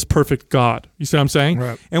this perfect God? You see what I'm saying?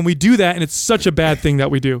 Right. And we do that, and it's such a bad thing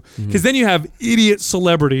that we do. Because then you have idiot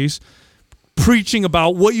celebrities preaching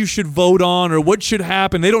about what you should vote on or what should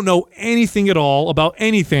happen. They don't know anything at all about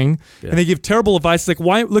anything, and they give terrible advice. It's like,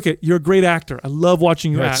 why? Look, you're a great actor. I love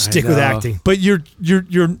watching you act. Stick with acting. But you're.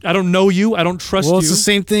 I don't know you. I don't trust you. Well, it's the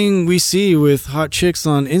same thing we see with hot chicks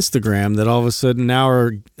on Instagram that all of a sudden now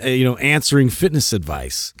are answering fitness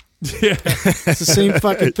advice. Yeah. It's the same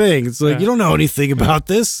fucking thing. It's like, you don't know anything about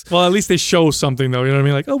this. Well, at least they show something, though. You know what I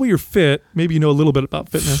mean? Like, oh, well, you're fit. Maybe you know a little bit about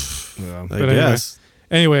fitness. I guess.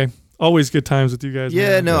 Anyway, always good times with you guys.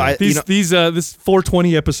 Yeah, man. no, this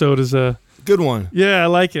 420 episode is a good one. Yeah, I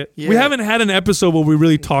like it. Yeah. We haven't had an episode where we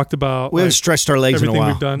really talked about. We haven't stretched our legs in a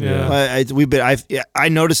while. Everything we've done. Yeah. I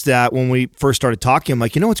noticed that when we first started talking. I'm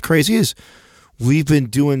like, you know what's crazy is we've been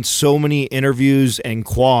doing so many interviews and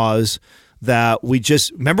quaz that we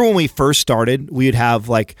just remember when we first started, we'd have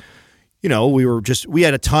like, we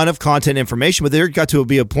had a ton of content information, but there got to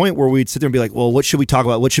be a point where we'd sit there and be like, well, what should we talk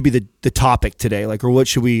about? What should be the topic today? Like, or what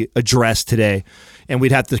should we address today? And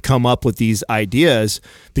we'd have to come up with these ideas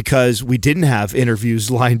because we didn't have interviews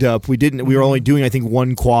lined up. We were only doing, I think,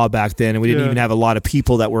 one quad back then, and we didn't even have a lot of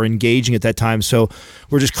people that were engaging at that time. So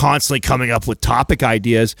we're just constantly coming up with topic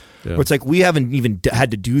ideas where it's like, we haven't even had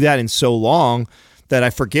to do that in so long that I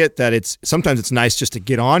forget that sometimes it's nice just to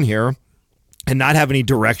get on here and not have any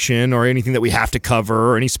direction or anything that we have to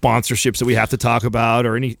cover or any sponsorships that we have to talk about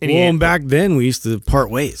or any. Well, and back then we used to part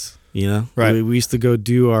ways, right? We used to go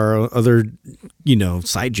do our other,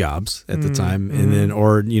 side jobs at the time, and then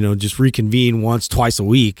or just reconvene twice a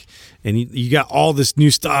week, and you got all this new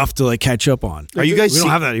stuff to like catch up on. Are you guys? We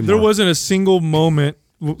don't have that anymore. There wasn't a single moment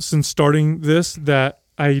since starting this that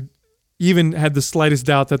I even had the slightest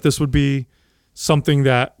doubt that this would be something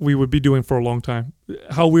that we would be doing for a long time.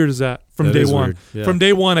 How weird is that? From day one. Yeah. From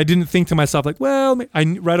day one, I didn't think to myself like, well,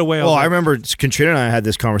 right away. I remember Conchita and I had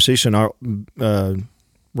this conversation. I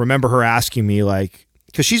remember her asking me like,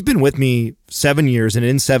 because she's been with me 7 years, and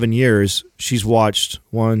in 7 years, she's watched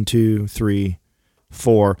 1, 2, 3,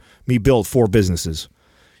 4 me build 4 businesses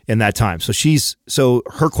in that time. So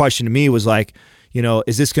her question to me was like,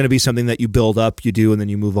 is this going to be something that you build up, you do, and then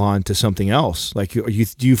you move on to something else? Like,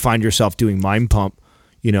 do you find yourself doing Mind Pump,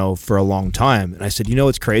 for a long time? And I said,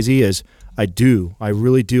 what's crazy is I do. I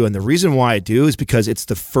really do. And the reason why I do is because it's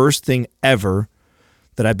the first thing ever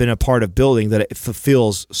that I've been a part of building that it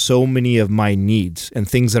fulfills so many of my needs and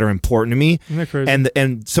things that are important to me. Isn't that crazy?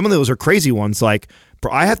 And some of those are crazy ones. Like,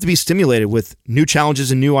 I have to be stimulated with new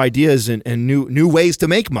challenges and new ideas and new ways to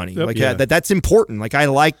make money. Yep. That's important. Like, I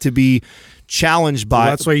like to be challenged by. Well,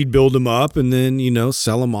 that's why you'd build them up and then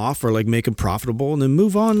sell them off or like make them profitable and then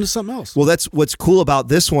move on to something else. Well, that's what's cool about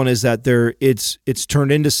this one is that it's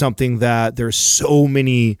turned into something that there's so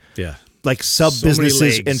many like sub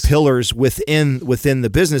businesses and pillars within the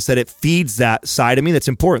business that it feeds that side of me that's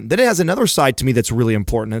important. Then it has another side to me that's really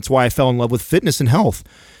important. That's why I fell in love with fitness and health.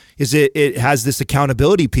 Is it has this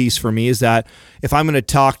accountability piece for me, is that if I'm going to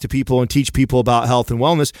talk to people and teach people about health and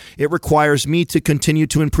wellness, it requires me to continue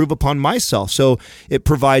to improve upon myself. So it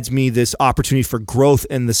provides me this opportunity for growth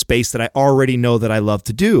in the space that I already know that I love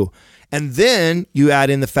to do. And then you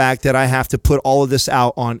add in the fact that I have to put all of this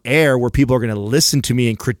out on air where people are going to listen to me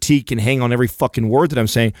and critique and hang on every fucking word that I'm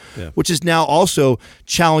saying, which has now also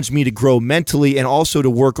challenged me to grow mentally and also to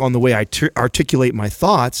work on the way I articulate my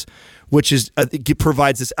thoughts, which is it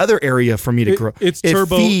provides this other area for me to grow. It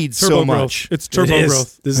feeds so much. It's turbo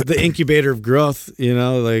growth. This is the incubator of growth.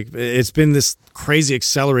 Like it's been this crazy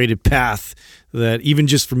accelerated path that even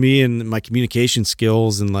just for me and my communication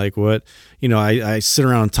skills and like what, I sit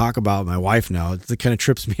around and talk about my wife now. It kind of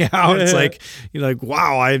trips me out. It's like, like,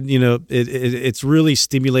 wow, it's really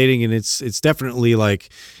stimulating, and it's definitely like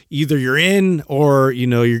either you're in or,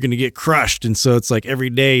 you're going to get crushed. And so it's like every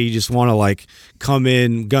day you just want to like come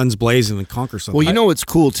in guns blazing and conquer something. Well, what's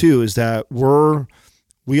cool too is that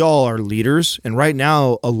we all are leaders, and right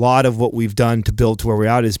now a lot of what we've done to build to where we're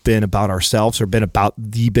at has been about ourselves or been about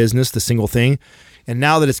the business, the single thing. And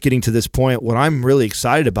now that it's getting to this point, what I'm really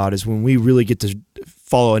excited about is when we really get to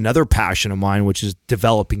follow another passion of mine, which is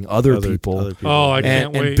developing other people. Oh, I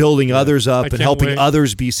can't wait. And building others up and helping wait.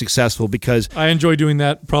 others be successful, because I enjoy doing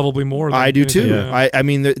that probably more than I do too. Yeah. I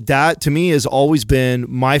mean, that to me has always been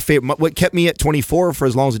my favorite. What kept me at 24 for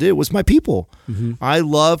as long as it did was my people. I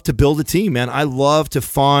love to build a team, man. I love to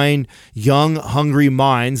find young, hungry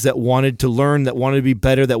minds that wanted to learn, that wanted to be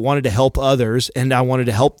better, that wanted to help others, and I wanted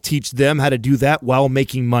to help teach them how to do that while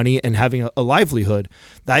making money and having a livelihood.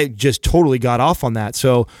 I just totally got off on that.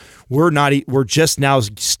 So we're just now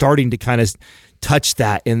starting to kind of touch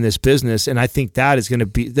that in this business, and I think that's going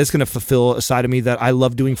to fulfill a side of me that I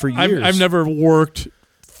love doing for years. I've never worked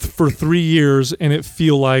for 3 years and it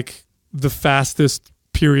feel like the fastest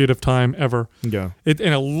period of time ever. Yeah.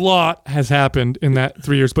 And a lot has happened in that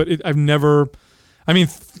 3 years, but I've never,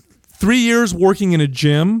 3 years working in a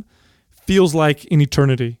gym feels like an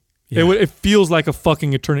eternity. Yeah. It feels like a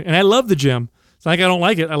fucking eternity. And I love the gym. It's not like I don't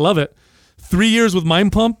like it. I love it. 3 years with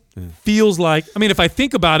Mind Pump feels like, if I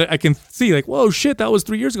think about it, I can see like, whoa, shit, that was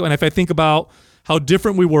 3 years ago. And if I think about how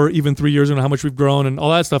different we were even 3 years ago and how much we've grown and all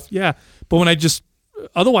that stuff, yeah. But when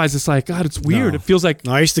otherwise it's like, God, it's weird. No. It feels like.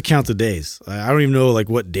 No, I used to count the days. I don't even know like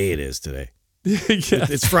what day it is today. Yeah.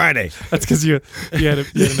 It's Friday. That's because you had an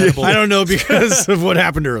edible. I don't know because of what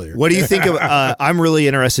happened earlier. What do you think of? I'm really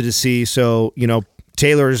interested to see. So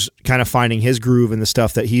Taylor's kind of finding his groove in the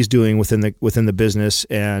stuff that he's doing within the business,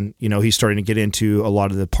 and he's starting to get into a lot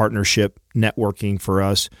of the partnership networking for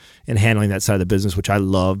us and handling that side of the business, which I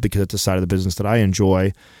love because it's a side of the business that I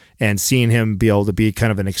enjoy. And seeing him be able to be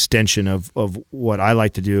kind of an extension of what I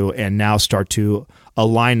like to do, and now start to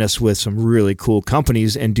align us with some really cool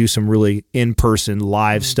companies and do some really in-person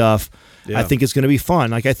live stuff. Yeah. I think it's going to be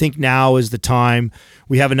fun. Like, I think now is the time.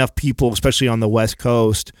 We have enough people, especially on the West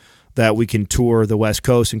Coast, that we can tour the West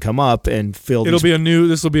Coast and come up and fill. This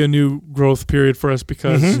will be a new growth period for us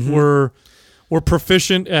because we're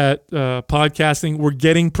proficient at podcasting. We're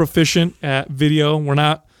getting proficient at video.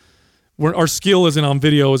 Our skill isn't on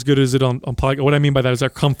video as good as it on podcast. What I mean by that is our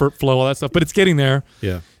comfort flow, all that stuff. But it's getting there.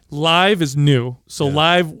 Yeah. Live is new. So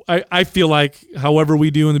live, I feel like however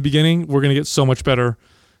we do in the beginning, we're going to get so much better,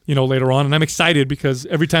 later on. And I'm excited because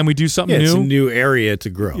every time we do something new. It's a new area to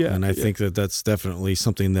grow. Yeah, and I think that's definitely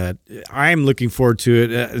something that I'm looking forward to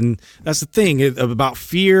it. And that's the thing about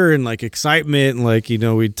fear and like excitement. And like,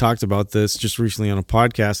 we talked about this just recently on a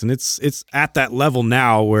podcast, and it's at that level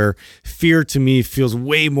now where fear to me feels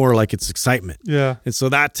way more like it's excitement. Yeah. And so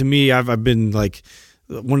that to me, I've been like,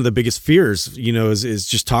 one of the biggest fears, is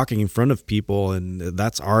just talking in front of people, and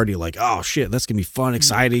that's already like, oh shit, that's gonna be fun,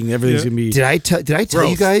 exciting. Everything's gonna be. Did I tell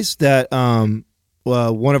you guys that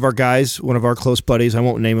one of our close buddies, I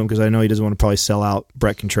won't name him because I know he doesn't want to probably sell out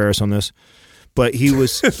Brett Contreras on this, but he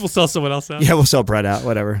was. We'll sell someone else out. Yeah, we'll sell Brett out.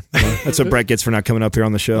 Whatever. That's what Brett gets for not coming up here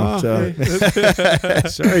on the show. Sorry,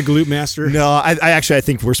 Glute Master. No, I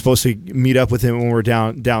think we're supposed to meet up with him when we're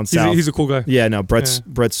down south. He's a cool guy. Yeah, no, Brett's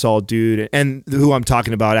solid dude, and who I'm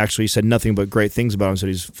talking about actually said nothing but great things about him. Said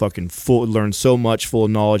he's fucking full, learned so much, full of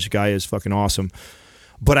knowledge. The guy is fucking awesome.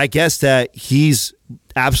 But I guess that he's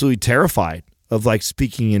absolutely terrified of like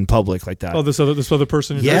speaking in public like that. Oh, this other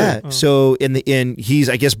person. Yeah. So he's,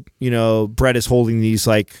 I guess, Brett is holding these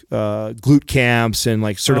like glute camps and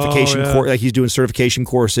like certification like he's doing certification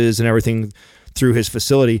courses and everything through his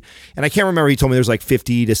facility. And I can't remember, he told me there's like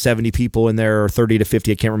 50 to 70 people in there, or 30 to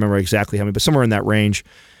 50. I can't remember exactly how many, but somewhere in that range.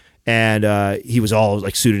 And he was all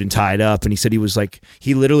like suited and tied up, and he said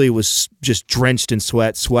he literally was just drenched in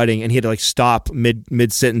sweating, and he had to like stop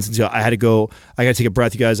mid sentence and say, I gotta take a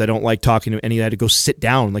breath, you guys, I don't like talking to, and he had to go sit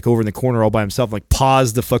down like over in the corner all by himself, like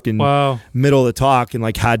pause the fucking middle of the talk, and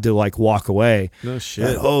like had to like walk away. No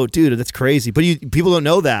shit. Oh dude, that's crazy. But people don't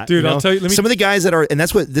know that, dude. I'll tell you, some of the guys that are, and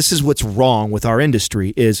this is what's wrong with our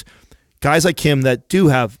industry is guys like him that do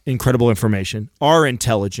have incredible information, are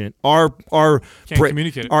intelligent, are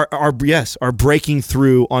communicate, are breaking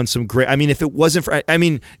through on some great. If it wasn't for,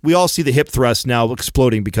 we all see the hip thrust now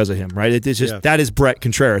exploding because of him, right? It's just that is Brett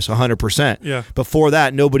Contreras, 100%. Yeah. Before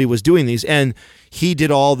that, nobody was doing these, and he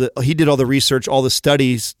did all the research, all the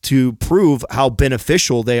studies to prove how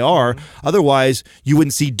beneficial they are. Otherwise, you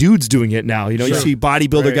wouldn't see dudes doing it now. You see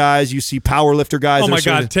bodybuilder guys, you see power lifter guys. Oh my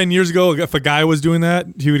God, 10 years ago, if a guy was doing that,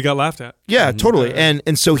 he would have got laughed at. Yeah, totally.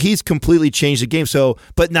 And so he's completely changed the game. So,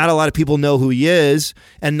 but not a lot of people know who he is,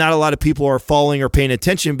 and not a lot of people are following or paying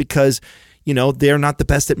attention because they're not the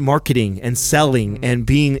best at marketing and selling and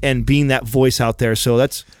being that voice out there. So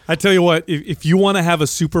I tell you what, if you want to have a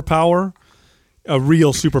superpower, a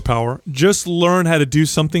real superpower, just learn how to do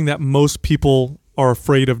something that most people are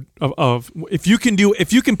afraid of. If you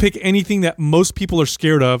can pick anything that most people are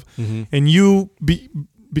scared of, and you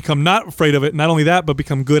become not afraid of it, not only that, but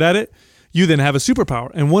become good at it, you then have a superpower.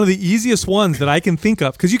 And one of the easiest ones that I can think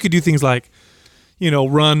of, because you could do things like,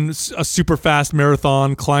 run a super fast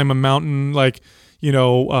marathon, climb a mountain,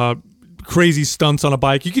 crazy stunts on a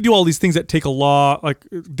bike. You could do all these things that take a lot, like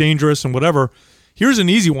dangerous and whatever. Here's an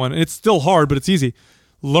easy one. It's still hard, but it's easy.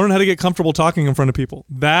 Learn how to get comfortable talking in front of people.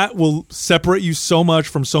 That will separate you so much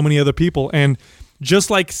from so many other people. And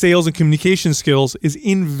just like sales and communication skills is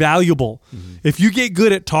invaluable. Mm-hmm. If you get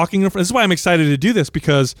good at talking in front, this is why I'm excited to do this,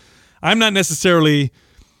 because I'm not necessarily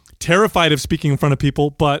terrified of speaking in front of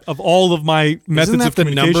people, but of all of my methods of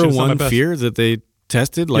communication, the number one fear that they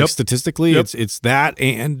tested, statistically? Yep. It's that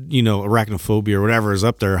and, arachnophobia or whatever is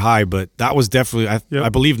up there high, but that was definitely, I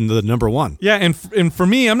believe, the number one. Yeah, and for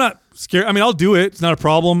me, I'm not scared. I mean, I'll do it. It's not a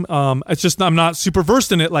problem. It's just I'm not super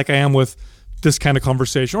versed in it like I am with this kind of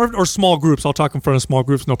conversation or small groups. I'll talk in front of small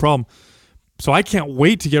groups, no problem. So I can't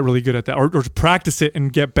wait to get really good at that or to practice it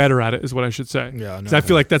and get better at it is what I should say. Yeah, because I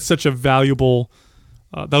feel like that's such a valuable,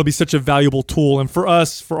 that'll be such a valuable tool. And for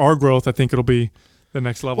us, for our growth, I think it'll be the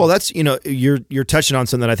next level. Well, that's, you're touching on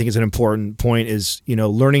something that I think is an important point is,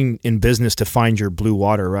 learning in business to find your blue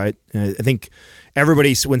water, right? And I think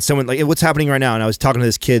everybody, when someone, like what's happening right now, and I was talking to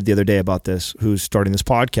this kid the other day about this, who's starting this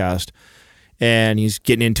podcast, and he's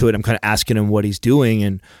getting into it. I'm kind of asking him what he's doing.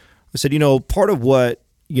 And I said, part of what,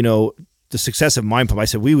 the success of Mind Pump, I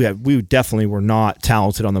said, we definitely were not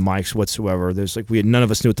talented on the mics whatsoever. There's none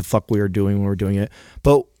of us knew what the fuck we were doing when we were doing it.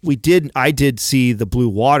 But I did see the blue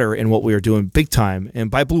water in what we were doing big time.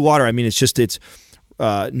 And by blue water, I mean, it's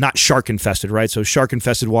not shark infested, right? So shark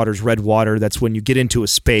infested water is red water. That's when you get into a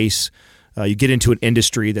space, you get into an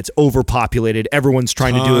industry that's overpopulated. Everyone's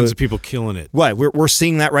trying to do it. Tons of people killing it. Right. We're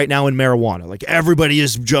seeing that right now in marijuana. Like everybody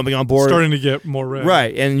is jumping on board. Starting to get more red.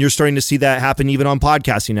 Right. And you're starting to see that happen even on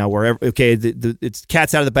podcasting now where, it's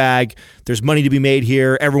cat's out of the bag. There's money to be made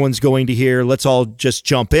here. Everyone's going to here. Let's all just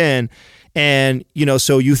jump in. And,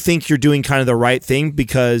 so you think you're doing kind of the right thing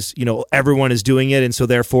because, everyone is doing it. And so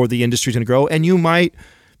therefore the industry's going to grow. And you might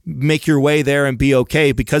make your way there and be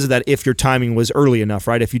okay because of that if your timing was early enough,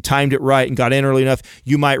 right? If you timed it right and got in early enough,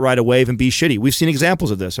 you might ride a wave and be shitty. We've seen examples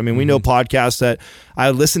of this. I mean, we know podcasts that I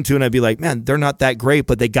listen to and I'd be like, man, they're not that great,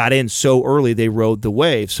 but they got in so early, they rode the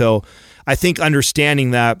wave. So I think understanding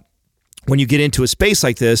that when you get into a space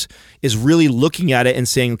like this is really looking at it and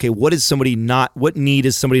saying, okay, what need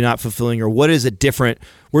is somebody not fulfilling, or what is it different?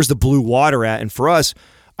 Where's the blue water at? And for us,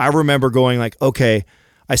 I remember going like, okay,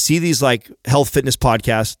 I see these like health fitness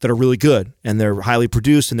podcasts that are really good and they're highly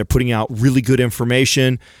produced and they're putting out really good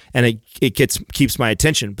information and it keeps my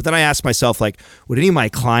attention. But then I ask myself, like, would any of my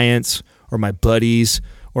clients or my buddies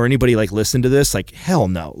or anybody like listen to this? Like, hell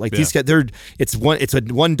no. Like these guys, it's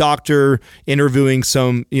one doctor interviewing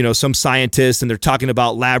some scientist and they're talking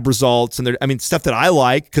about lab results and stuff that I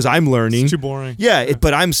like because I'm learning. It's too boring. Yeah.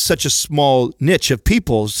 But I'm such a small niche of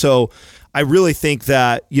people. So I really think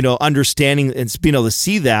that, understanding and being able to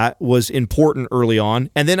see that was important early on.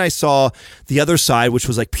 And then I saw the other side, which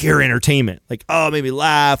was like pure entertainment. Like, oh, it made me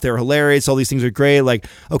laugh. They're hilarious. All these things are great. Like,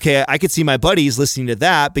 okay, I could see my buddies listening to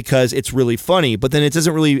that because it's really funny, but then it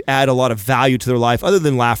doesn't really add a lot of value to their life other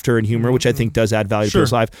than laughter and humor, which I think does add value to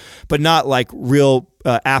people's life, but not like real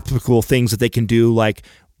applicable things that they can do, like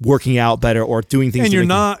working out better or doing things. And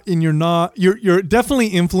you're definitely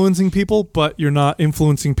influencing people, but you're not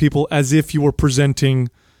influencing people as if you were presenting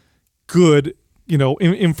good,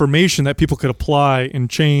 information that people could apply and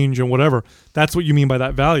change and whatever. That's what you mean by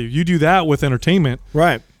that value. You do that with entertainment.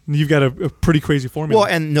 Right. You've got a pretty crazy formula. Well,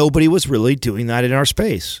 and nobody was really doing that in our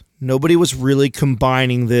space. Nobody was really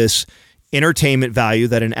combining this entertainment value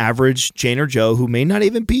that an average Jane or Joe who may not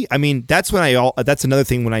even be, that's another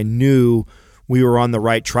thing when I knew we were on the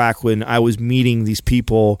right track, when I was meeting these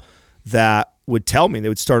people that would tell me, they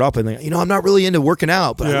would start up and like, I'm not really into working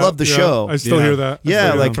out, but I love the show. I still hear that.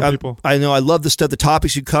 I know I love the stuff, the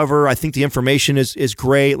topics you cover. I think the information is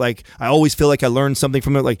great. Like I always feel like I learned something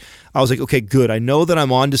from it. Like I was like, okay, good. I know that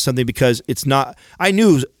I'm on to something because I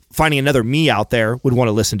knew finding another me out there would want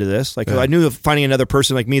to listen to this. Like I knew finding another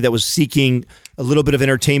person like me that was seeking a little bit of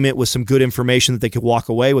entertainment with some good information that they could walk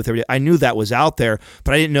away with. I knew that was out there,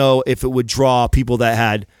 but I didn't know if it would draw people that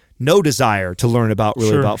had no desire to learn about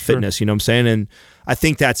fitness. You know what I'm saying? And I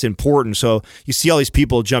think that's important. So you see all these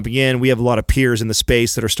people jumping in. We have a lot of peers in the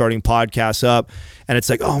space that are starting podcasts up, and it's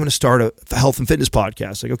like, oh, I'm going to start a health and fitness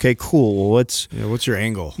podcast. Like, okay, cool. What's your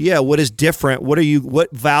angle? Yeah, what is different?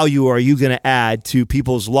 What value are you going to add to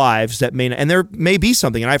people's lives that may not, and there may be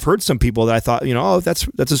something. And I've heard some people that I thought,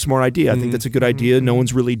 that's a smart idea. I think that's a good idea. No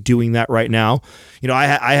one's really doing that right now.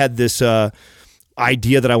 I had this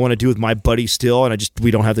idea that I want to do with my buddy still, and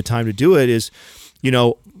we don't have the time to do it, is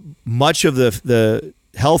much of the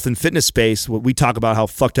health and fitness space, what we talk about how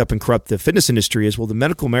fucked up and corrupt the fitness industry is, well, the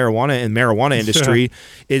medical marijuana and marijuana industry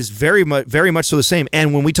is very much so the same.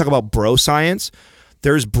 And when we talk about bro science,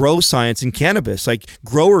 there's bro science in cannabis. Like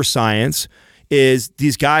grower science is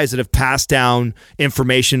these guys that have passed down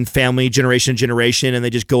information, family, generation, and they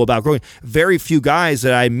just go about growing. Very few guys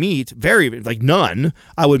that I meet, none,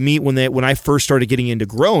 I would meet when I first started getting into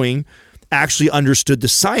growing, actually understood the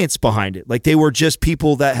science behind it. Like they were just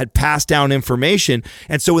people that had passed down information.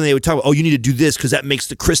 And so when they would talk about, oh, you need to do this because that makes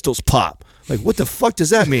the crystals pop. Like, what the fuck does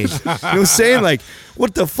that mean? You know what I'm saying? Like,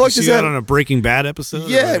 what the fuck does that on a Breaking Bad episode?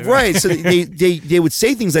 Yeah, right. So they would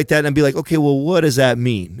say things like that and I'd be like, okay, well, what does that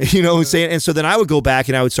mean? You know what I'm saying? And so then I would go back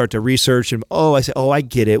and I would start to research and I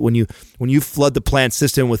get it. When you flood the plant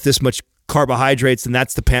system with this much carbohydrates, then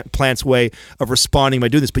that's the plant's way of responding by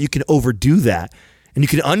doing this. But you can overdo that. And you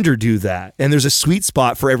can underdo that. And there's a sweet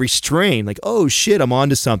spot for every strain. Like, oh shit, I'm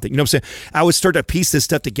onto something. You know what I'm saying? I would start to piece this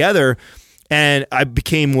stuff together and I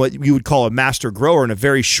became what you would call a master grower in a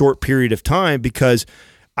very short period of time because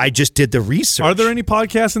I just did the research. Are there any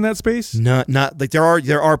podcasts in that space? Not like there are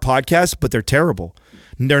podcasts, but they're terrible.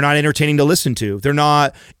 They're not entertaining to listen to. They're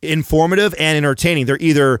not informative and entertaining. They're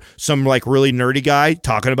either some like really nerdy guy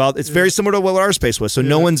talking about, it's very similar to what our space was. So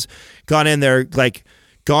no one's gone in,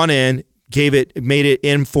 made it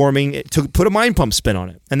informing, put a Mind Pump spin on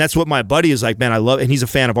it. And that's what my buddy is like, man, I love it. And he's a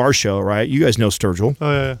fan of our show, right? You guys know Sturgill.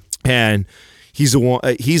 Oh, yeah. And he's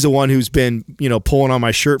the one who's been, pulling on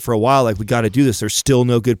my shirt for a while. Like, we got to do this. There's still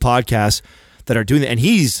no good podcasts that are doing that. And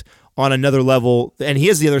he's on another level. And he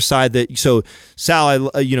has the other side so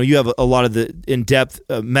Sal, you have a lot of the in-depth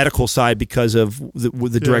medical side because of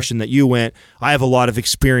the direction that you went. I have a lot of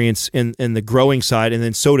experience in the growing side. And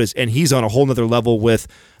then so does, and he's on a whole nother level with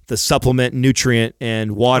the supplement, nutrient,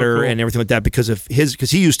 and water and everything like that because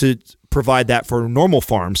he used to provide that for normal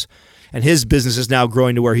farms, and his business is now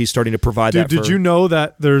growing to where he's starting to provide that. Did you know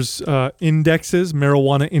that there's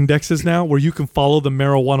marijuana indexes now, where you can follow the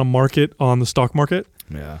marijuana market on the stock market?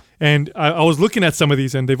 Yeah. And I was looking at some of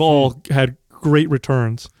these, and they've all had great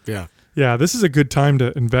returns. Yeah. Yeah, this is a good time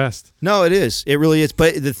to invest. No, it is. It really is.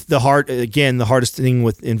 But the hardest thing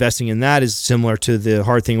with investing in that is similar to the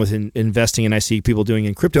hard thing with investing, and I see people doing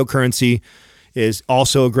in cryptocurrency, is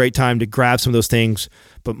also a great time to grab some of those things.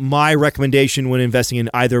 But my recommendation when investing in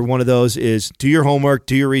either one of those is do your homework,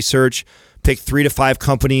 do your research, pick 3 to 5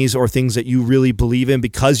 companies or things that you really believe in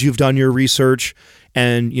because you've done your research,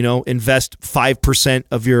 and invest 5%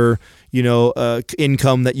 of your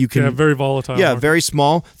income that you can. Yeah, very volatile. Yeah, market. Very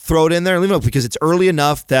small. Throw it in there and leave it up because it's early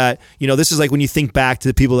enough that this is like when you think back to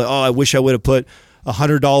the people that, I wish I would have put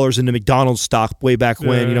 $100 into McDonald's stock way back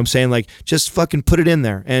when. You know what I'm saying? Like, just fucking put it in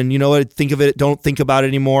there, and you know what? Think of it. Don't think about it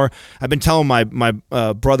anymore. I've been telling my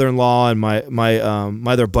brother-in-law and my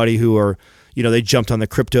other buddy who are they jumped on the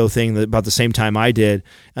crypto thing about the same time I did,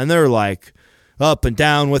 and they're like up and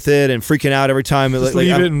down with it and freaking out every time. Just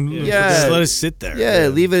leave it and just let it sit there. Yeah,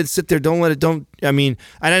 leave it sit there. Don't let it. And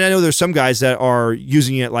I know there's some guys that are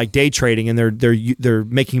using it like day trading, and they're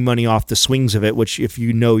making money off the swings of it. Which if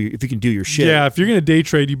you can do your shit. Yeah, if you're gonna day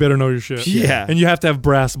trade, you better know your shit. Yeah, and you have to have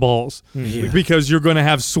brass balls because you're gonna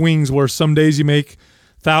have swings where some days you make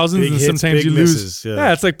thousands big and hits, sometimes you misses. lose.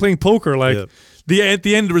 Yeah, it's like playing poker. Like at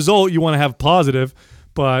the end result, you want to have positive.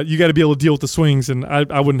 But you got to be able to deal with the swings, and I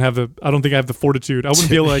don't think I have the fortitude. I wouldn't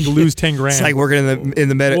be able to lose 10 grand. It's like working in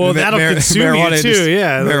the that'll consume marijuana you too. industry,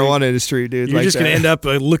 Yeah, marijuana industry, dude. You're just gonna end up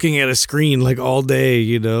looking at a screen like all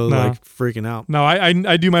day, like freaking out. No,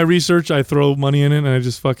 I do my research. I throw money in it, and I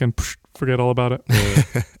just fucking forget all about it. Yeah.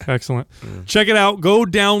 Excellent. Yeah. Check it out. Go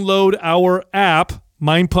download our app,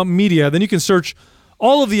 Mind Pump Media. Then you can search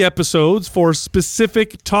all of the episodes for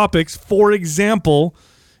specific topics. For example,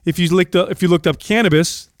 if you looked up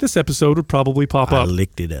cannabis, this episode would probably pop up. I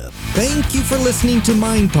licked it up. Thank you for listening to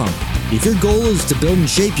Mind Pump. If your goal is to build and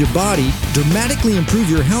shape your body, dramatically improve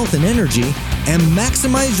your health and energy, and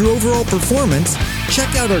maximize your overall performance,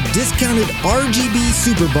 check out our discounted RGB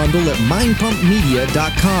Super Bundle at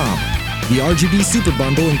mindpumpmedia.com. The RGB Super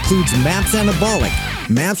Bundle includes MAPS Anabolic,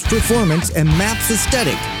 MAPS Performance, and MAPS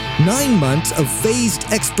Aesthetic. 9 months of phased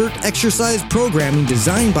expert exercise programming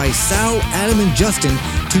designed by Sal, Adam, and Justin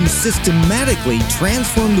to systematically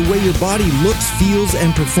transform the way your body looks, feels,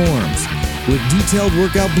 and performs. With detailed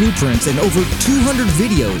workout blueprints and over 200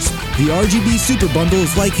 videos, the RGB Super Bundle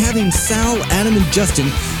is like having Sal, Adam, and Justin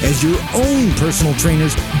as your own personal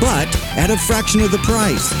trainers, but at a fraction of the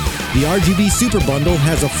price. The RGB Super Bundle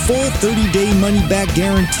has a full 30-day money-back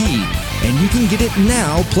guarantee, and you can get it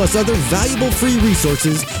now plus other valuable free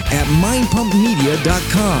resources at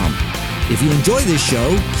mindpumpmedia.com. If you enjoy this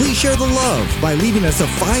show, please share the love by leaving us a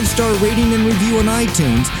 5-star rating and review on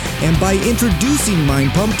iTunes and by introducing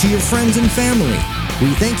Mind Pump to your friends and family.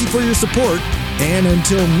 We thank you for your support, and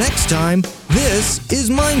until next time, this is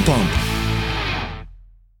Mind Pump.